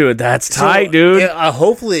listen to it. That's tight, dude. Yeah,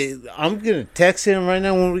 hopefully, I'm gonna text him right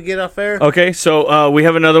now when we get off air. Okay, so we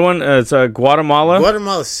have another one. It's Guatemala.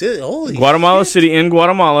 Guatemala City. Holy Guatemala shit. City in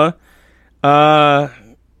Guatemala.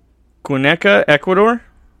 Cuenca, Ecuador.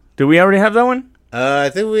 Did we already have that one? I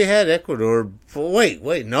think we had Ecuador.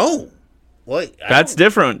 Wait, no. Wait, that's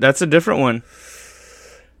different. That's a different one.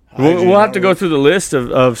 We'll have to go through the list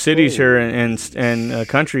of cities here and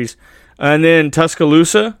countries. And then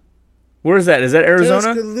Tuscaloosa. Where is that? Is that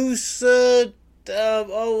Arizona? Tuscaloosa.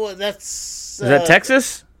 That's... Is that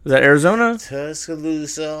Texas? Is that Arizona?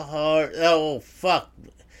 Tuscaloosa. Oh, fuck.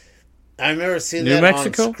 I've never seen New that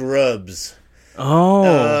Mexico? on Scrubs.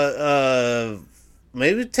 Oh.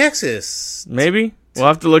 Maybe Texas. Maybe. We'll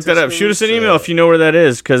have to look that up. Shoot us an email if you know where that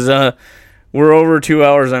is, because we're over 2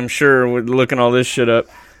 hours, I'm sure, with looking all this shit up.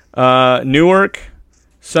 Newark,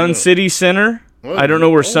 Sun City Center. I don't know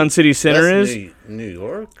where Sun City Center is. New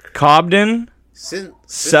York? Cobden.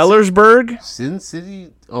 Sellersburg. Sin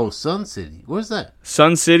City? Oh, Sun City. Where's that?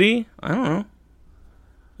 Sun City? I don't know.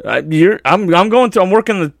 I'm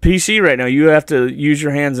working the PC right now. You have to use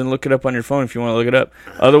your hands and look it up on your phone if you want to look it up.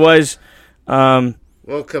 Otherwise,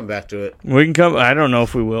 we'll come back to it. We can come. I don't know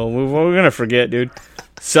if we will. We're gonna forget, dude.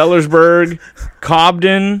 Sellersburg,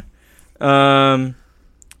 Cobden.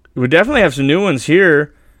 We definitely have some new ones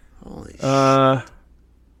here. Holy shit.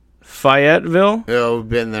 Fayetteville. Yeah, we've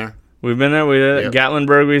been there. We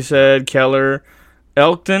Gatlinburg. We said Keller,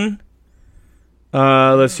 Elkton.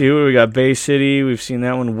 Let's see who we got. Bay City. We've seen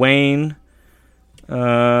that one. Wayne.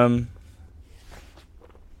 Let's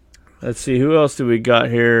see who else do we got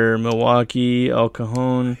here. Milwaukee, El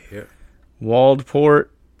Cajon, Waldport.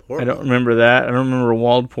 I don't remember that. I don't remember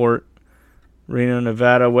Waldport. Reno,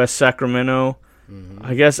 Nevada, West Sacramento. Mm-hmm.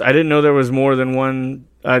 I guess I didn't know there was more than one.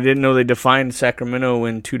 I didn't know they defined Sacramento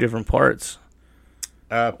in two different parts.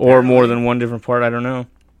 Or more than one different part. I don't know.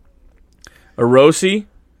 Orosi.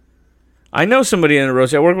 I know somebody in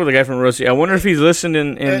Orosi. I work with a guy from Orosi. I wonder if he's listened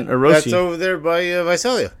in Orosi. That's over there by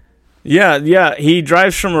Visalia. Yeah. He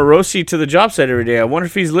drives from Orosi to the job site every day. I wonder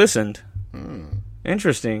if he's listened.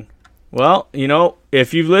 Interesting. Well,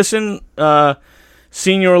 if you've listened,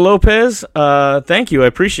 Senor Lopez, thank you. I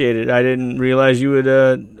appreciate it. I didn't realize you would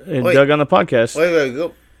dug on the podcast. Wait,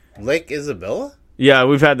 go. Lake Isabella? Yeah,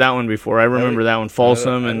 we've had that one before. I remember that one.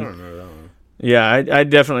 Folsom. I don't remember that one. Yeah, I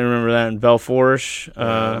definitely remember that in Belfort.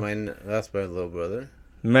 That's my little brother.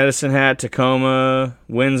 Medicine Hat, Tacoma,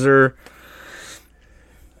 Windsor,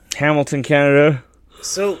 Hamilton, Canada.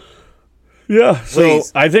 So... Yeah, so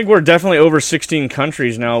I think we're definitely over 16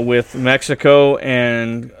 countries now with Mexico,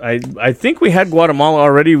 and I think we had Guatemala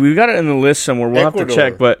already. We got it in the list somewhere. We'll have to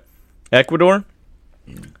check, but Ecuador,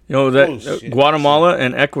 Guatemala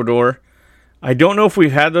and Ecuador. I don't know if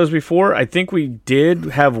we've had those before. I think we did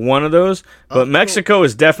have one of those, but Mexico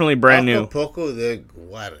is definitely brand new. Acapulco de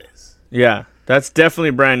Juarez. Yeah, that's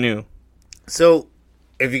definitely brand new. So,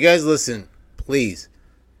 if you guys listen, please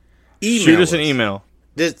email Shoot us an email.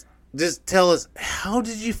 Just tell us, how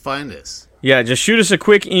did you find us? Yeah, just shoot us a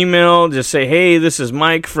quick email. Just say, hey, this is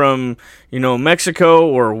Mike from, Mexico,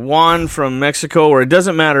 or Juan from Mexico, or it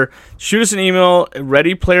doesn't matter. Shoot us an email,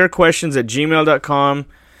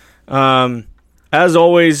 readyplayerquestions@gmail.com. As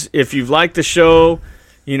always, if you've liked the show,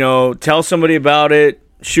 tell somebody about it.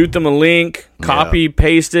 Shoot them a link, copy,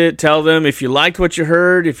 paste it. Tell them if you liked what you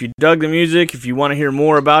heard, if you dug the music, if you want to hear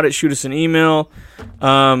more about it, shoot us an email.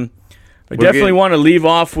 I definitely want to leave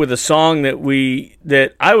off with a song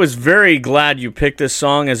that I was very glad you picked this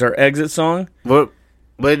song as our exit song. But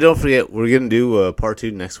don't forget, we're going to do part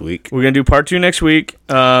 2 next week. We're going to do part 2 next week.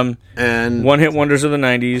 And One Hit Wonders of the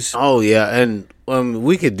 90s. Oh, yeah. And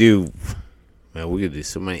we could do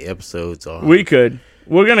so many episodes on. We could.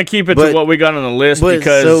 We're going to keep it to what we got on the list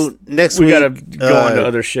because next we week, got to go into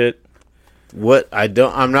other shit.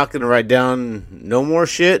 I'm not going to write down no more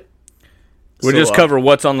shit. We'll just cover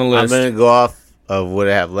what's on the list. I'm going to go off of what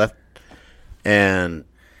I have left. And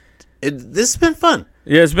this has been fun.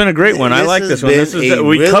 Yeah, it's been a great one. I like this one.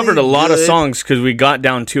 We covered a lot of songs because we got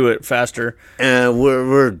down to it faster. And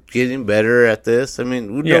we're getting better at this. I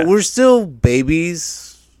mean, we're still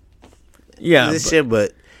babies. Yeah.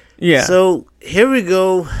 But yeah. So here we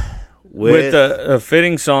go with a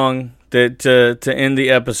fitting song that to end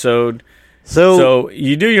the episode. So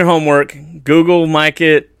you do your homework. Google, mic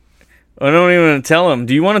it. I don't even want to tell them.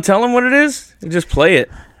 Do you want to tell them what it is? Just play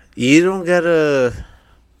it. You don't gotta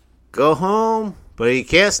go home, but you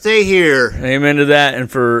can't stay here. Amen to that.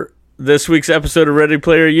 And for this week's episode of Ready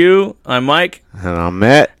Player U, I'm Mike. And I'm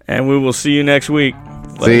Matt. And we will see you next week.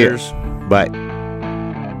 See ya. Bye.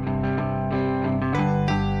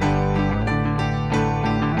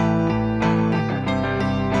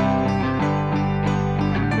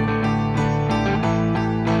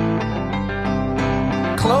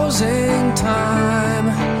 Closing time.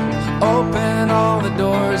 Open all the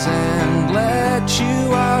doors and let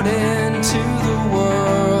you out into the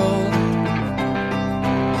world.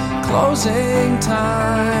 Closing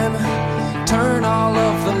time. Turn all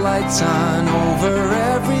of the lights on over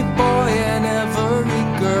every boy and every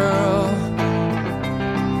girl.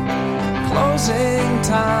 Closing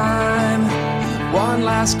time. One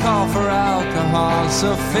last call for alcohol,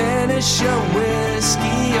 so finish your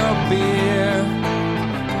whiskey or beer.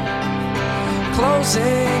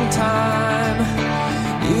 Closing time.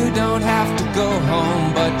 You don't have to go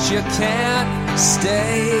home, but you can't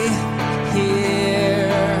stay here.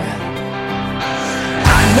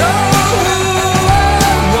 I know who I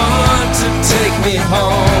want to take me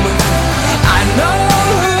home. I know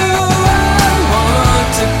who I want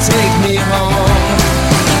to take me home.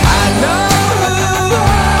 I know who I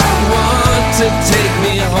want to take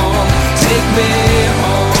me home. Take me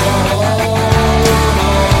home.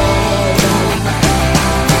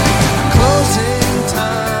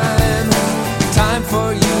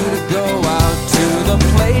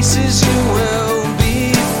 Places you will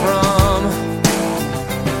be from.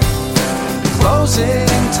 Closing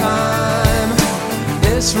time.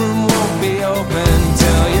 This room won't be open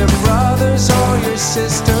till your brothers or your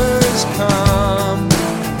sisters come.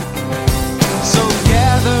 So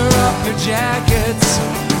gather up your jackets,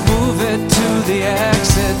 move it to the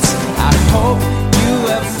exits. I hope you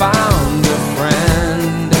have found a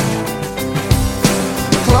friend.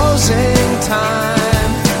 Closing time.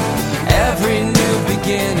 Every new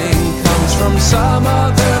beginning comes from some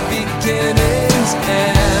other beginning's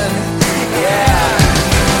end. Yeah,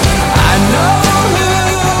 I know who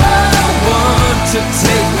I want to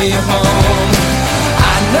take me home.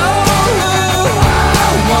 I know who I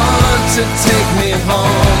want to take me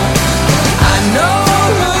home. I know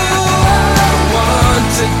who I want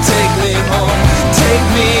to take me home. Take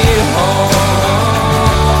me home.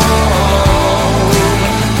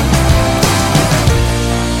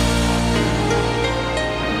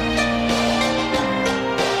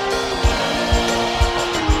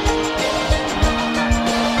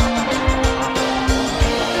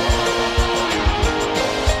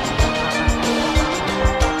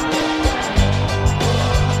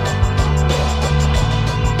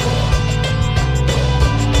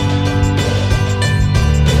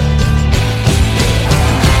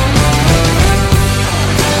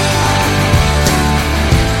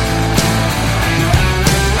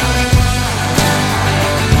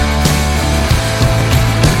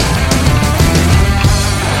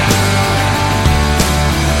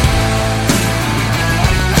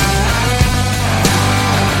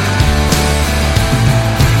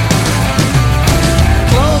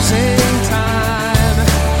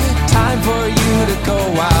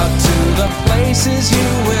 Places you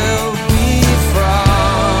will be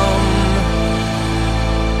from.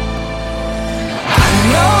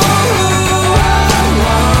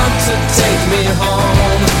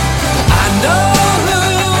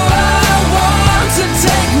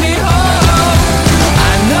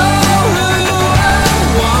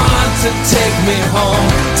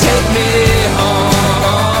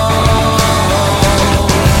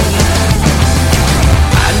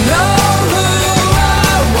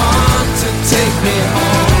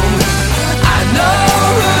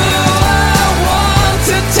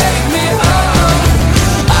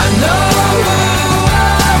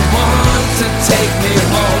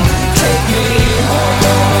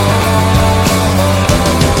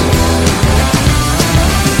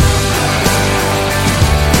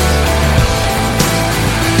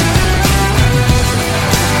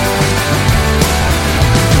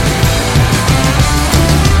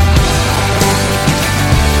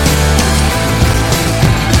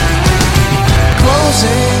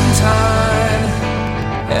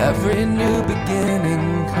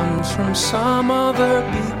 beginning comes from some other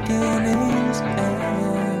beginning's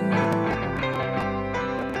end.